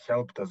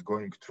helped us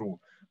going through,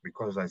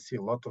 because I see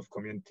a lot of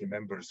community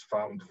members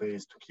found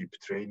ways to keep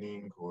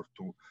training or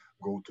to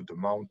go to the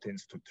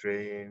mountains to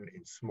train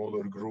in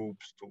smaller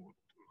groups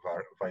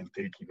while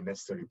taking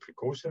necessary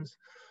precautions.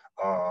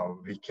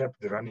 We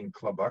kept the running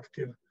club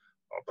active,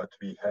 but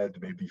we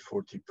had maybe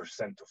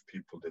 40% of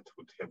people that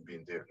would have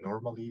been there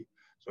normally.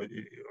 So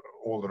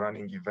all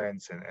running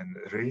events and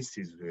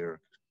races were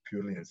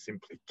purely and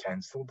simply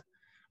canceled,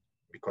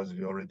 because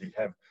we already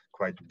have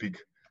quite big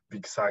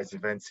size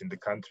events in the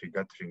country,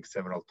 gathering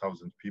several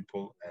thousand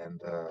people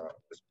and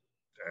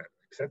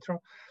etc.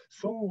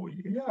 So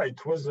yeah,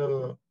 it was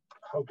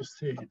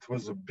it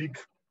was a big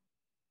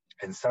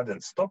and sudden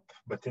stop,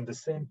 but in the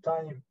same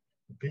time,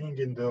 being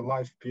in the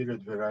life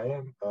period where I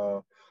am,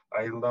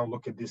 I now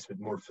look at this with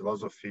more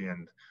philosophy,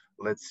 and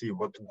let's see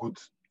what good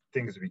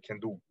things we can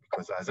do,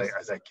 because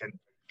as I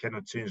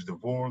cannot change the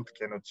world,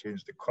 cannot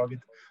change the COVID.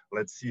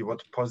 Let's see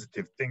what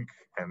positive thing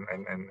and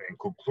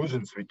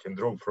conclusions we can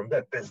draw from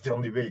that. That's the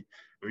only way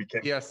we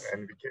can, yes,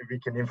 and we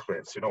can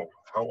influence,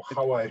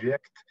 how I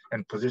react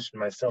and position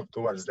myself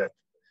towards that.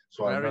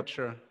 So very I'm not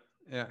true.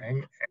 Yeah,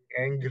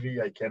 angry.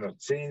 I cannot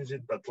change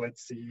it, but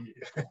let's see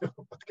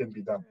what can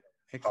be done.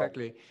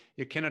 exactly.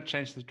 You cannot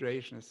change the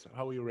situation. It's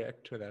how you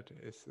react to that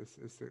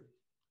is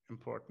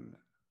important.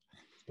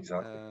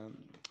 Exactly.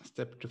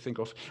 Step to think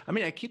of. I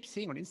mean, I keep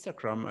seeing on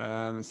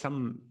Instagram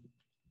some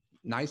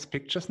nice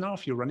pictures now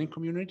of your running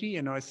community.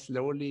 It's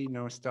slowly,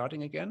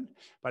 starting again.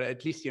 But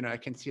at least, I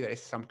can see there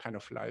is some kind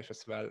of life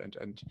as well.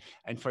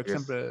 And for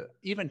example,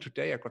 even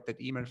today, I got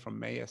that email from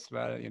May as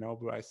well.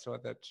 Where I saw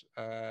that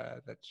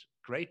that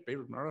great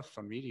Beirut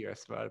Marathon video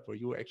as well, where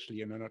you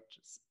actually, not.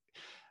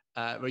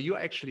 Where you're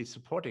actually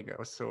supporting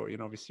also,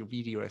 with your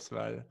video as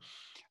well,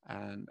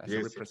 and as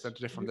a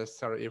representative from the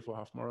Sarajevo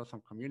Half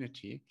Marathon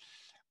community.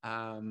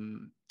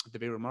 The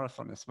Beirut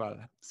Marathon as well.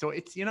 So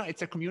it's,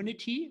 it's a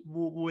community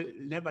who will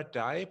never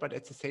die, but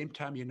at the same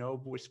time,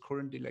 who is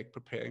currently like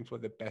preparing for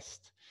the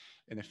best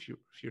in a few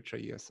future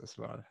years as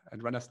well.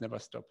 And runners never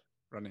stop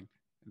running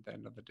at the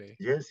end of the day.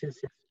 Yes.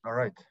 All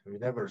right. We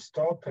never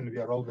stop, and we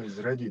are always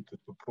ready to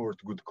support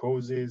good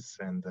causes,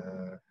 and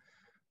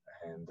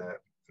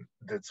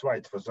that's why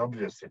it was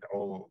obvious in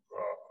all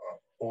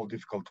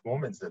difficult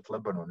moments that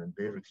Lebanon and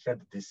Beirut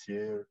had this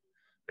year,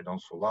 and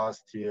also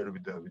last year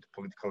with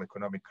political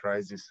economic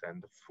crisis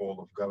and the fall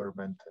of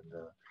government and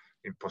the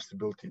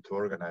impossibility to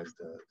organize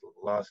the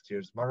last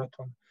year's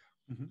marathon.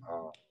 Mm-hmm.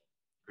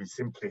 We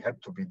simply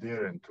had to be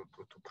there and to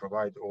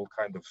provide all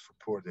kind of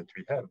support that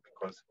we have,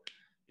 because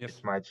it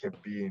might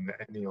have been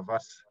any of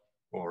us,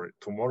 or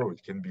tomorrow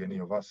it can be any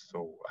of us.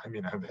 So, I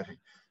mean, I'm very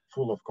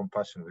full of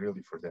compassion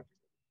really for them.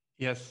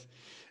 Yes.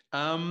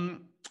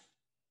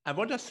 I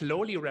want to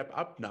slowly wrap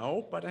up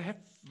now, but I have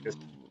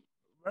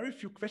very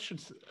few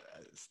questions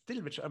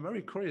still, which I'm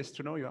very curious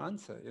to know your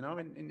answer.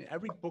 In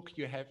every book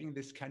you're having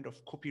this kind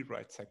of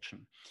copyright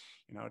section.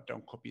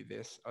 Don't copy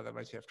this,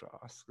 otherwise you have to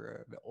ask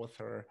the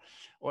author.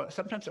 Or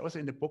sometimes also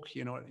in the book,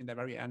 in the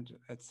very end,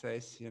 it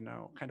says,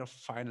 kind of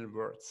final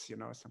words,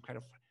 some kind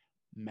of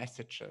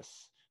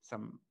messages,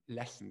 some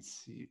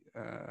lessons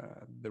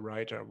the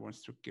writer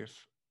wants to give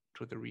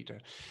to the reader.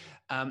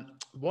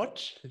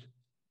 What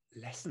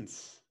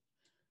lessons,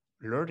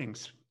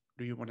 learnings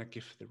do you want to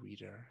give the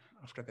reader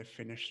after they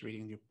finish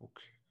reading your book?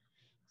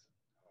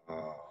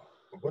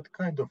 What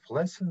kind of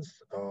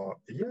lessons?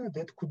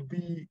 That could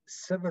be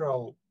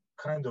several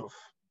kind of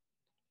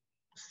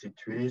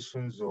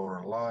situations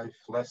or life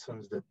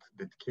lessons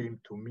that came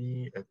to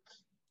me at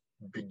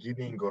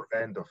beginning or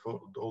end of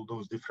all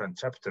those different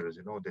chapters,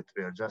 that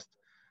were just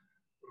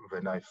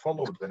when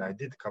I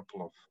did a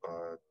couple of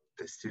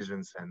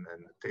decisions and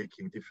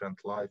taking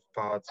different life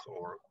paths,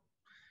 or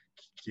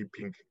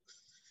keeping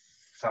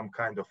some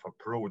kind of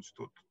approach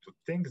to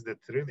things that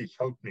really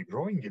helped me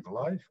growing in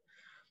life.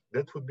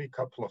 That would be a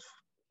couple of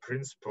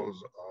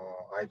principles.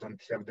 I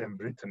don't have them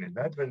written in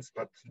advance,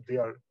 but they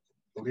are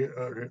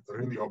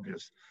really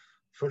obvious.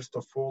 First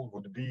of all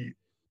would be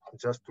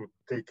just to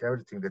take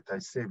everything that I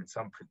say with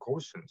some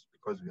precautions,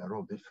 because we are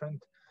all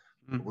different.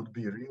 Would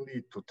be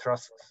really to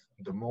trust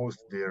the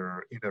most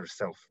their inner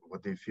self,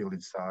 what they feel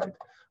inside,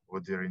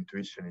 what their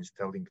intuition is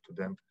telling to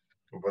them,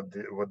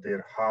 what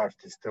their heart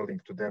is telling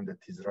to them that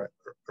is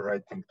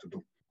right thing to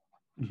do,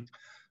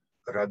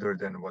 rather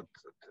than what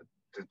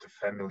the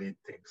family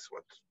thinks.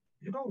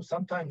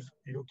 Sometimes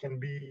you can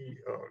be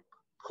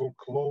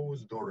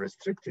closed or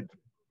restricted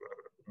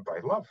by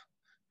love.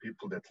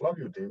 People that love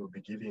you, they will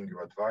be giving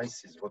you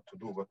advices what to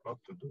do, what not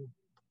to do,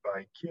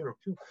 by care of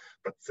you.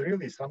 But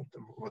really,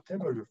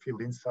 whatever you feel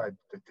inside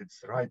that it's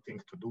the right thing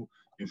to do,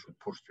 you should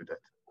pursue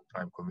that.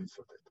 I'm convinced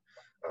of that.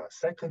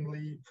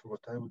 Secondly,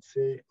 what I would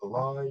say,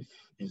 life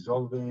is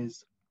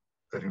always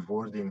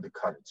rewarding the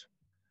courage.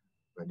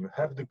 When you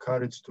have the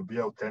courage to be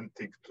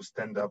authentic, to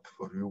stand up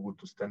for you,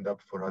 to stand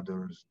up for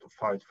others, to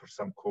fight for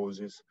some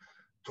causes,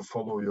 to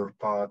follow your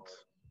path,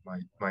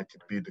 might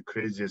it be the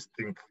craziest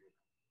thing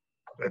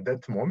at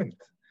that moment.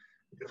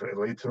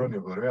 Later on,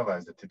 you will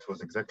realize that it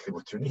was exactly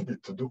what you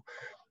needed to do.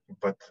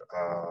 But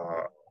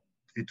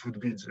it would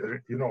be,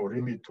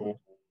 really to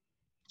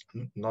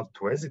not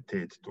to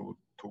hesitate to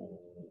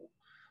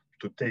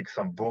take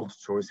some bold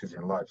choices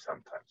in life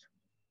sometimes.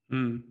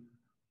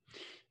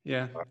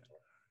 Yeah.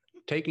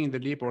 Taking the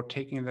leap or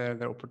taking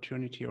the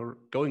opportunity or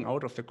going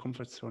out of the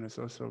comfort zone is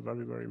also a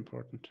very, very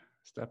important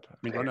step. I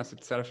mean, runners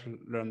itself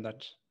learn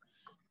that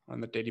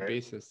on a daily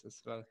basis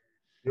as well.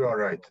 You are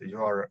right. You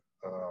are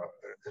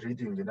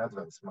reading in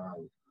advance my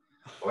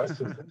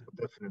lessons. That would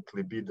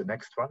definitely be the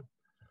next one.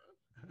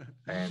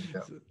 And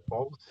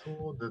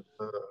also,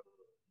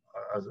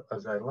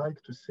 as I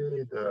like to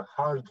say, the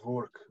hard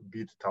work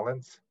beats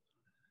talents.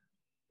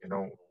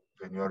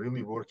 When you are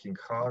really working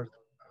hard,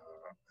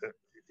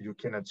 you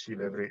can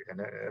achieve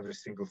every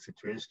single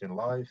situation in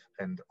life.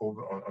 And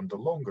on the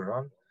longer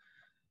run,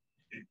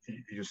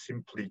 you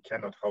simply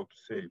cannot, how to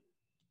say,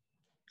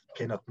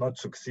 cannot not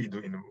succeed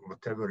in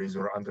whatever is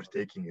your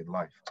undertaking in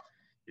life.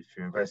 If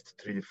you invest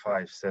 3,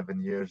 5,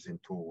 7 years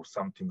into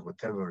something,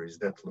 whatever is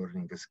that,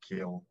 learning a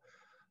skill,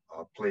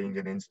 playing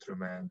an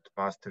instrument,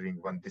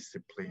 mastering one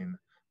discipline,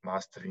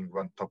 mastering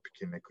one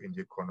topic in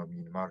the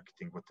economy, in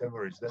marketing,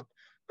 whatever is that,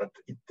 but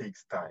it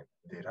takes time.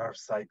 There are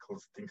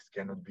cycles, things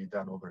cannot be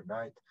done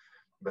overnight.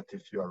 But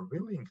if you are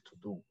willing to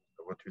do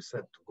what you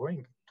said,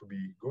 to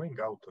be going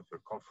out of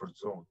your comfort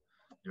zone,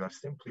 you are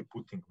simply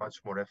putting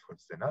much more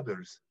efforts than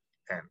others,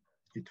 and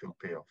it will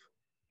pay off.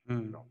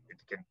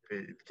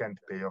 It can't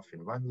pay off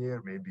in 1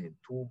 year, maybe in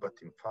 2,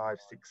 but in 5,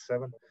 6,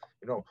 7.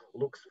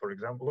 Look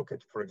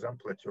at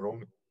your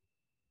own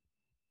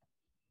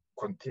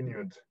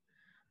continued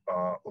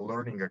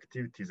learning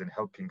activities and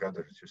helping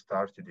others. You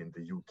started in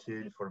the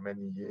UK for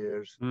many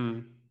years,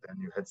 then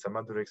you had some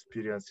other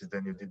experiences,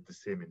 then you did the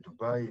same in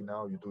Dubai,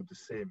 now you do the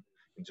same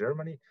in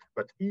Germany.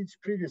 But each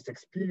previous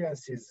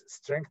experience is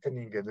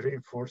strengthening and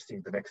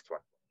reinforcing the next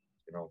one,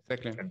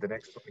 Exactly. And the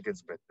next one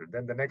gets better.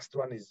 Then the next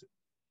one is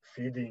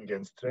feeding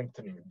and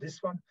strengthening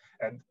this one,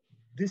 and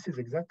this is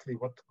exactly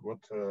what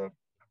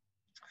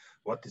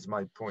is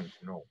my point,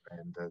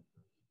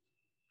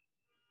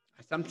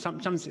 and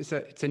sometimes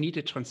it's a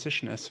needed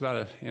transition as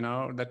well,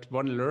 that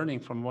one learning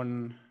from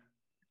one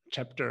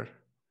chapter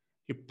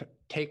you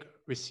take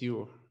with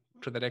you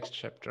to the next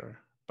chapter,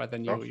 but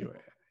then you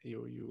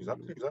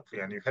exactly,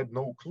 and you had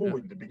no clue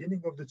in the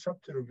beginning of the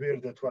chapter where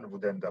that one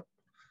would end up.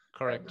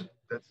 Correct.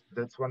 And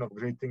that's one of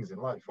great things in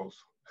life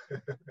also.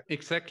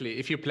 Exactly.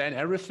 If you plan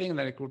everything,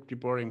 then it would be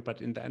boring.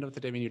 But in the end of the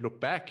day, when you look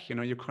back,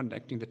 you're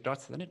connecting the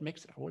dots, then it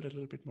makes a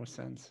little bit more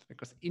sense.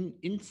 Because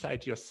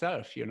inside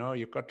yourself,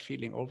 your gut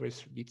feeling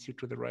always leads you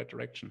to the right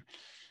direction.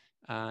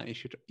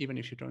 Even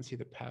if you don't see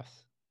the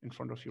path in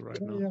front of you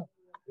right now.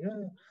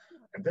 Yeah.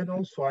 And then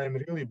also, I'm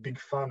really big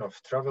fan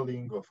of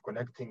traveling, of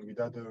connecting with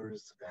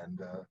others, and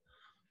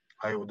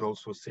I would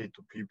also say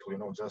to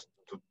people, just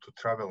to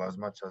travel as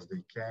much as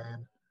they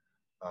can.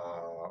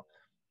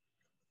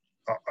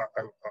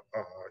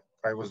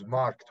 I was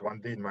marked one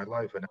day in my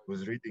life when I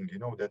was reading,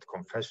 that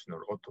confession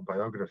or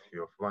autobiography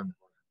of one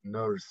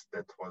nurse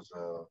that was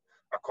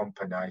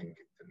accompanying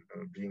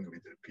and being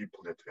with the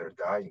people that were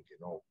dying,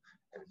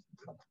 and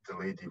the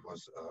lady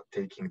was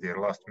taking their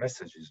last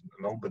messages.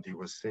 Nobody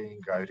was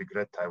saying, I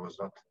regret I was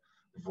not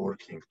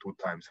working 2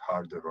 times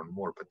harder or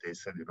more, but they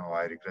said,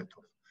 I regret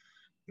of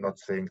not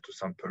saying to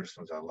some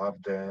persons I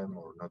love them,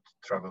 or not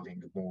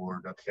traveling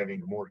more, not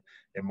having more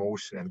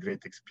emotion and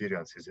great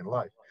experiences in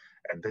life.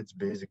 And that's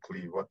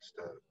basically what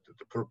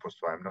the purpose.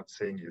 So I'm not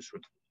saying you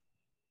should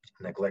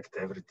neglect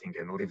everything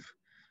and live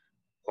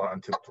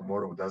until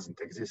tomorrow doesn't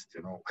exist,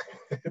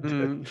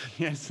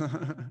 Yes.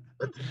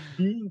 But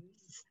being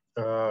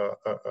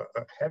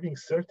having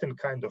certain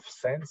kind of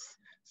sense,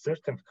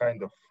 certain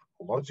kind of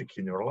logic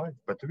in your life,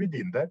 but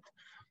within that,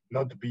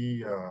 not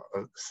be a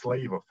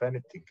slave of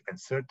anything, and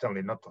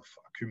certainly not of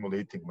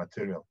accumulating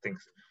material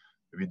things.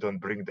 We don't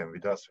bring them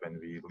with us when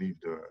we leave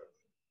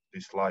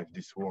this life,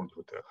 this world,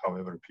 with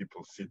however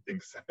people see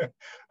things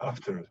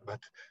after.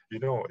 But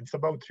it's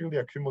about really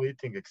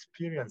accumulating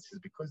experiences,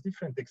 because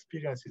different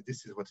experiences,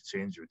 this is what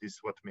changes you. This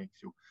is what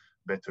makes you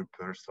better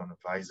person,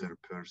 wiser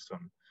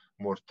person,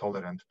 more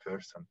tolerant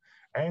person,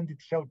 and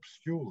it helps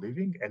you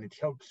living, and it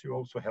helps you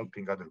also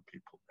helping other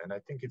people. And I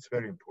think it's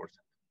very important.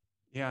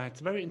 Yeah, it's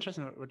very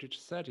interesting what you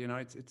just said.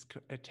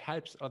 It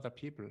helps other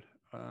people.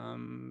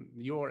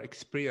 Your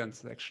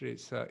experience actually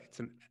it's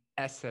an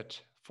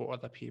asset for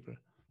other people's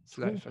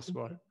life as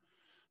well.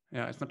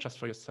 Yeah, it's not just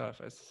for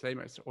yourself. It's the same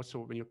as also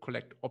when you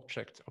collect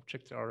objects.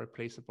 Objects are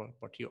replaceable,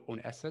 but your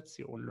own assets,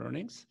 your own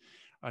learnings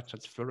are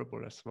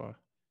transferable as well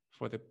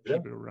for the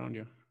people around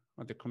you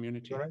or the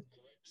community. Right.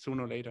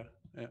 Sooner or later.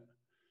 Yeah.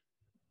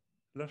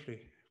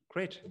 Lovely.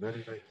 Great.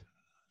 Very right.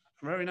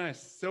 Very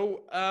nice.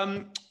 So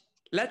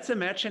let's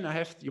imagine I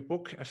have your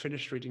book. I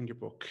finished reading your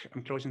book.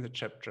 I'm closing the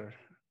chapter.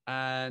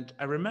 And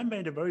I remember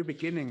in the very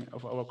beginning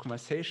of our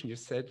conversation, you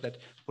said that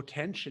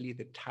potentially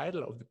the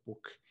title of the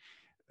book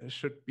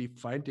should be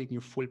Finding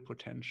Your Full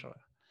Potential.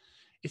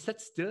 Is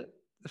that still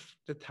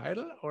the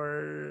title,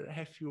 or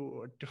have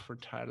you a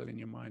different title in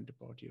your mind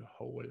about your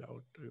whole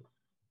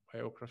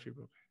biography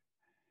book?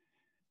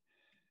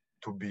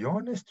 To be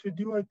honest with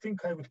you, I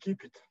think I would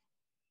keep it.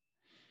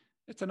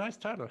 It's a nice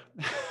title.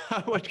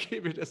 I would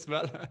keep it as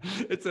well.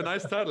 It's a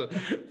nice title,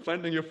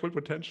 Finding Your Full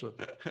Potential.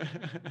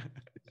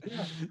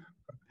 Yeah,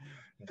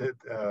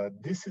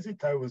 this is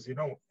it. I was,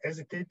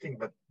 hesitating,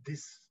 but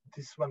this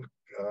one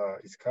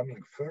is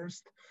coming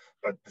first.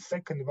 But the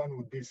second one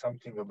would be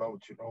something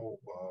about,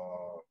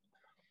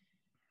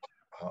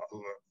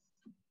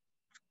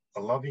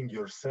 loving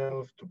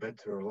yourself to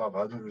better love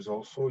others.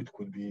 Also, it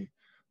could be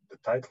the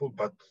title,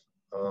 but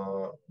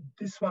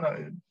this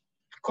one.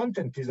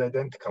 Content is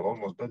identical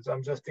almost, but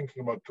I'm just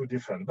thinking about two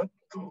different. But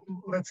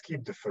let's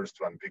keep the first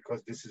one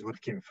because this is what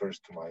came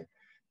first to my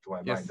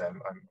Yes. mind. I'm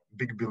a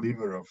big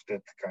believer of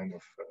that kind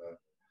of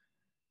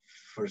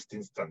first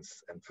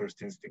instance and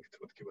first instinct.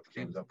 What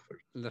came up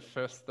first? The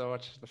first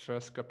thought, the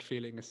first gut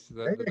feeling is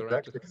the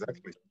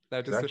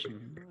right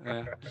decision.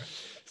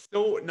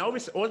 So now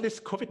with all this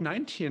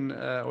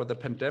COVID-19 or the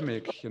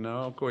pandemic,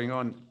 going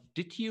on,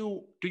 do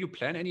you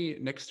plan any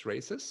next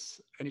races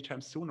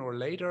anytime soon or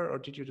later, or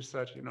did you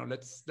decide,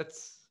 let's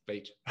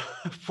wait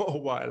for a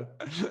while?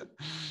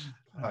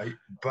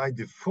 By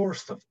the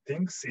force of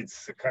things,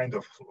 it's a kind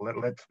of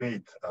let's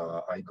wait.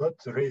 I got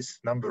the race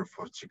number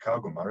for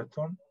Chicago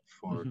Marathon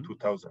for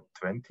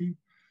 2020.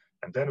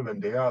 And then when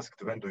they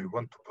asked, when do you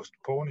want to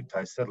postpone it?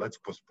 I said, let's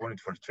postpone it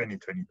for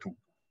 2022.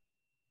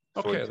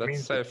 Okay, so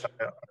that's safe.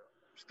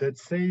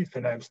 That's safe.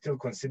 And I'm still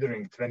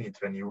considering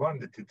 2021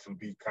 that it will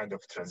be kind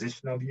of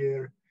transitional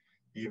year.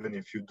 Even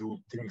if you do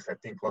things, I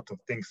think a lot of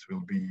things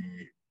will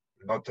be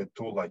not at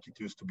all like it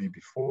used to be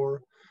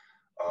before.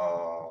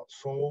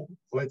 So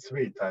let's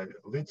wait. I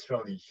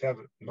literally have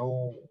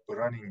no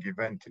running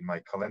event in my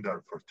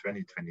calendar for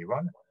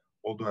 2021,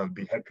 although I'll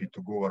be happy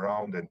to go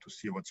around and to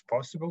see what's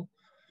possible.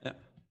 Yeah.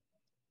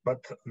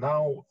 But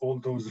now all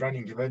those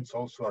running events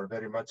also are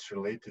very much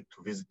related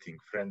to visiting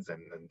friends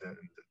and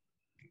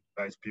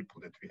nice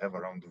people that we have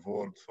around the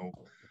world. So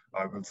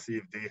I will see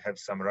if they have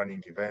some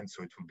running events.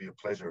 So it will be a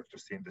pleasure to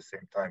see at the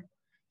same time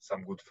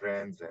some good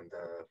friends and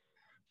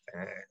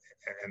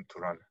to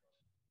run.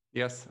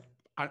 Yes,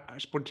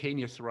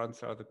 spontaneous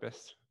runs are the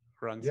best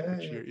runs,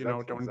 which you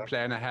don't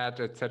plan ahead,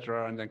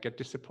 etc., and then get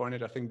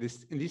disappointed. I think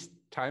in these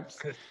times,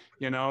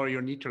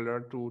 you need to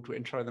learn to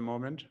enjoy the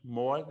moment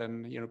more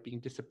than being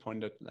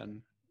disappointed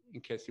than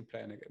in case you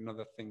plan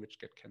another thing which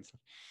get canceled.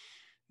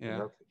 Yeah.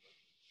 Exactly.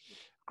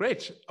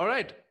 Great. All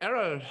right,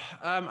 Errol,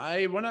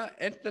 I want to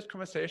end that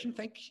conversation.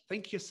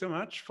 Thank you so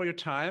much for your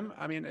time.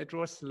 I mean, it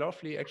was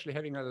lovely actually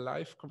having a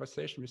live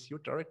conversation with you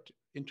direct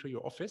into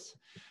your office.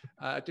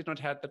 I did not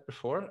have that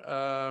before.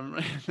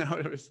 Now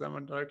there is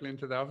someone directly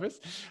into the office,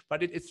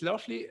 but it's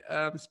lovely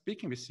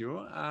speaking with you.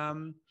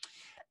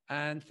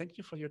 And thank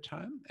you for your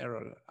time,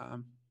 Errol.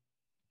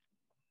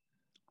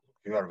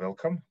 You are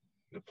welcome.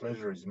 The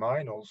pleasure is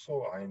mine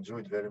also. I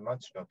enjoyed very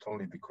much, not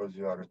only because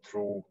you are a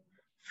true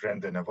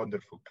friend and a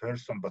wonderful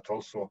person, but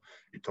also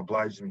it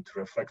obliged me to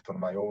reflect on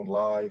my own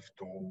life,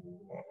 to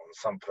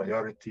some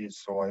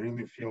priorities. So I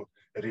really feel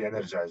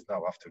re-energized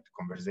now after the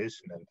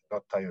conversation and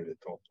not tired at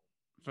all.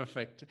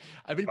 Perfect.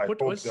 I hope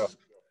the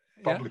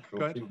public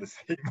will feel the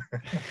same.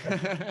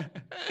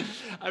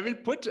 I will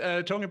put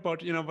talking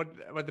about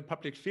what the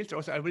public feels.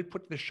 Also, I will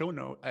put the show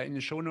note in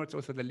the show notes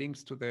also the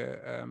links to the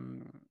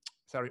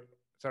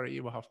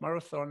Sarajevo Half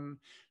Marathon,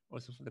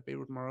 also for the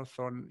Beirut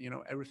Marathon.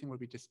 Everything will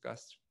be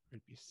discussed,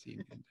 will be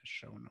seen in the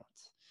show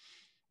notes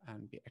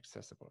and be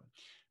accessible.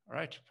 All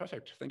right,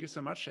 perfect. Thank you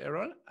so much,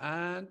 Errol,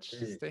 and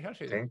stay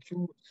healthy. Thank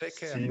you. Take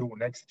care. See you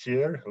next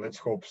year. Let's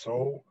hope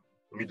so.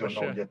 We don't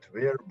know yet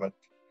where, but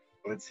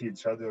let's see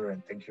each other,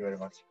 and thank you very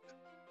much.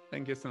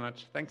 Thank you so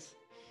much. Thanks.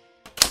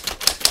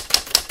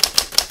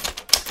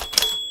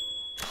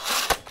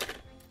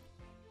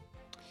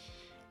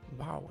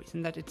 Wow,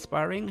 isn't that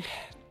inspiring?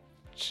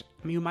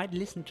 You might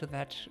listen to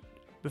that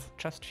with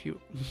just a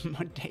few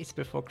days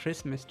before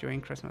Christmas,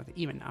 during Christmas,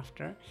 even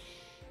after.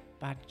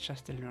 But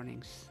just the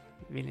learnings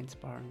will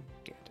inspire and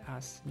get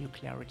us new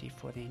clarity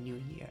for the new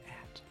year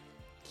ahead.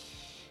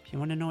 If you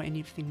want to know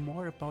anything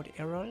more about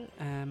Errol,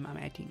 I'm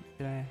adding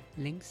the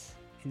links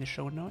in the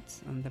show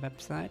notes on the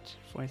website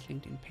for his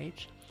LinkedIn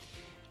page,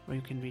 where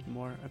you can read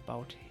more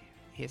about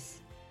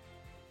his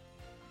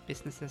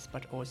businesses,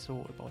 but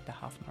also about the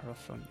half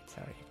marathon in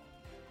Sarajevo.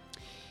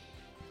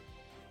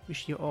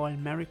 Wish you all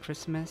Merry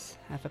Christmas,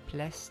 have a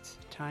blessed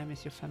time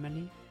with your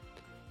family,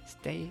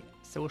 stay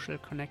social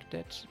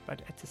connected,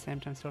 but at the same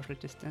time social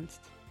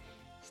distanced,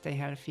 stay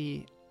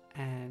healthy,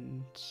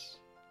 and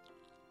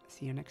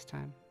see you next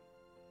time.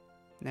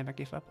 Never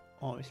give up,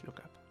 always look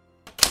up.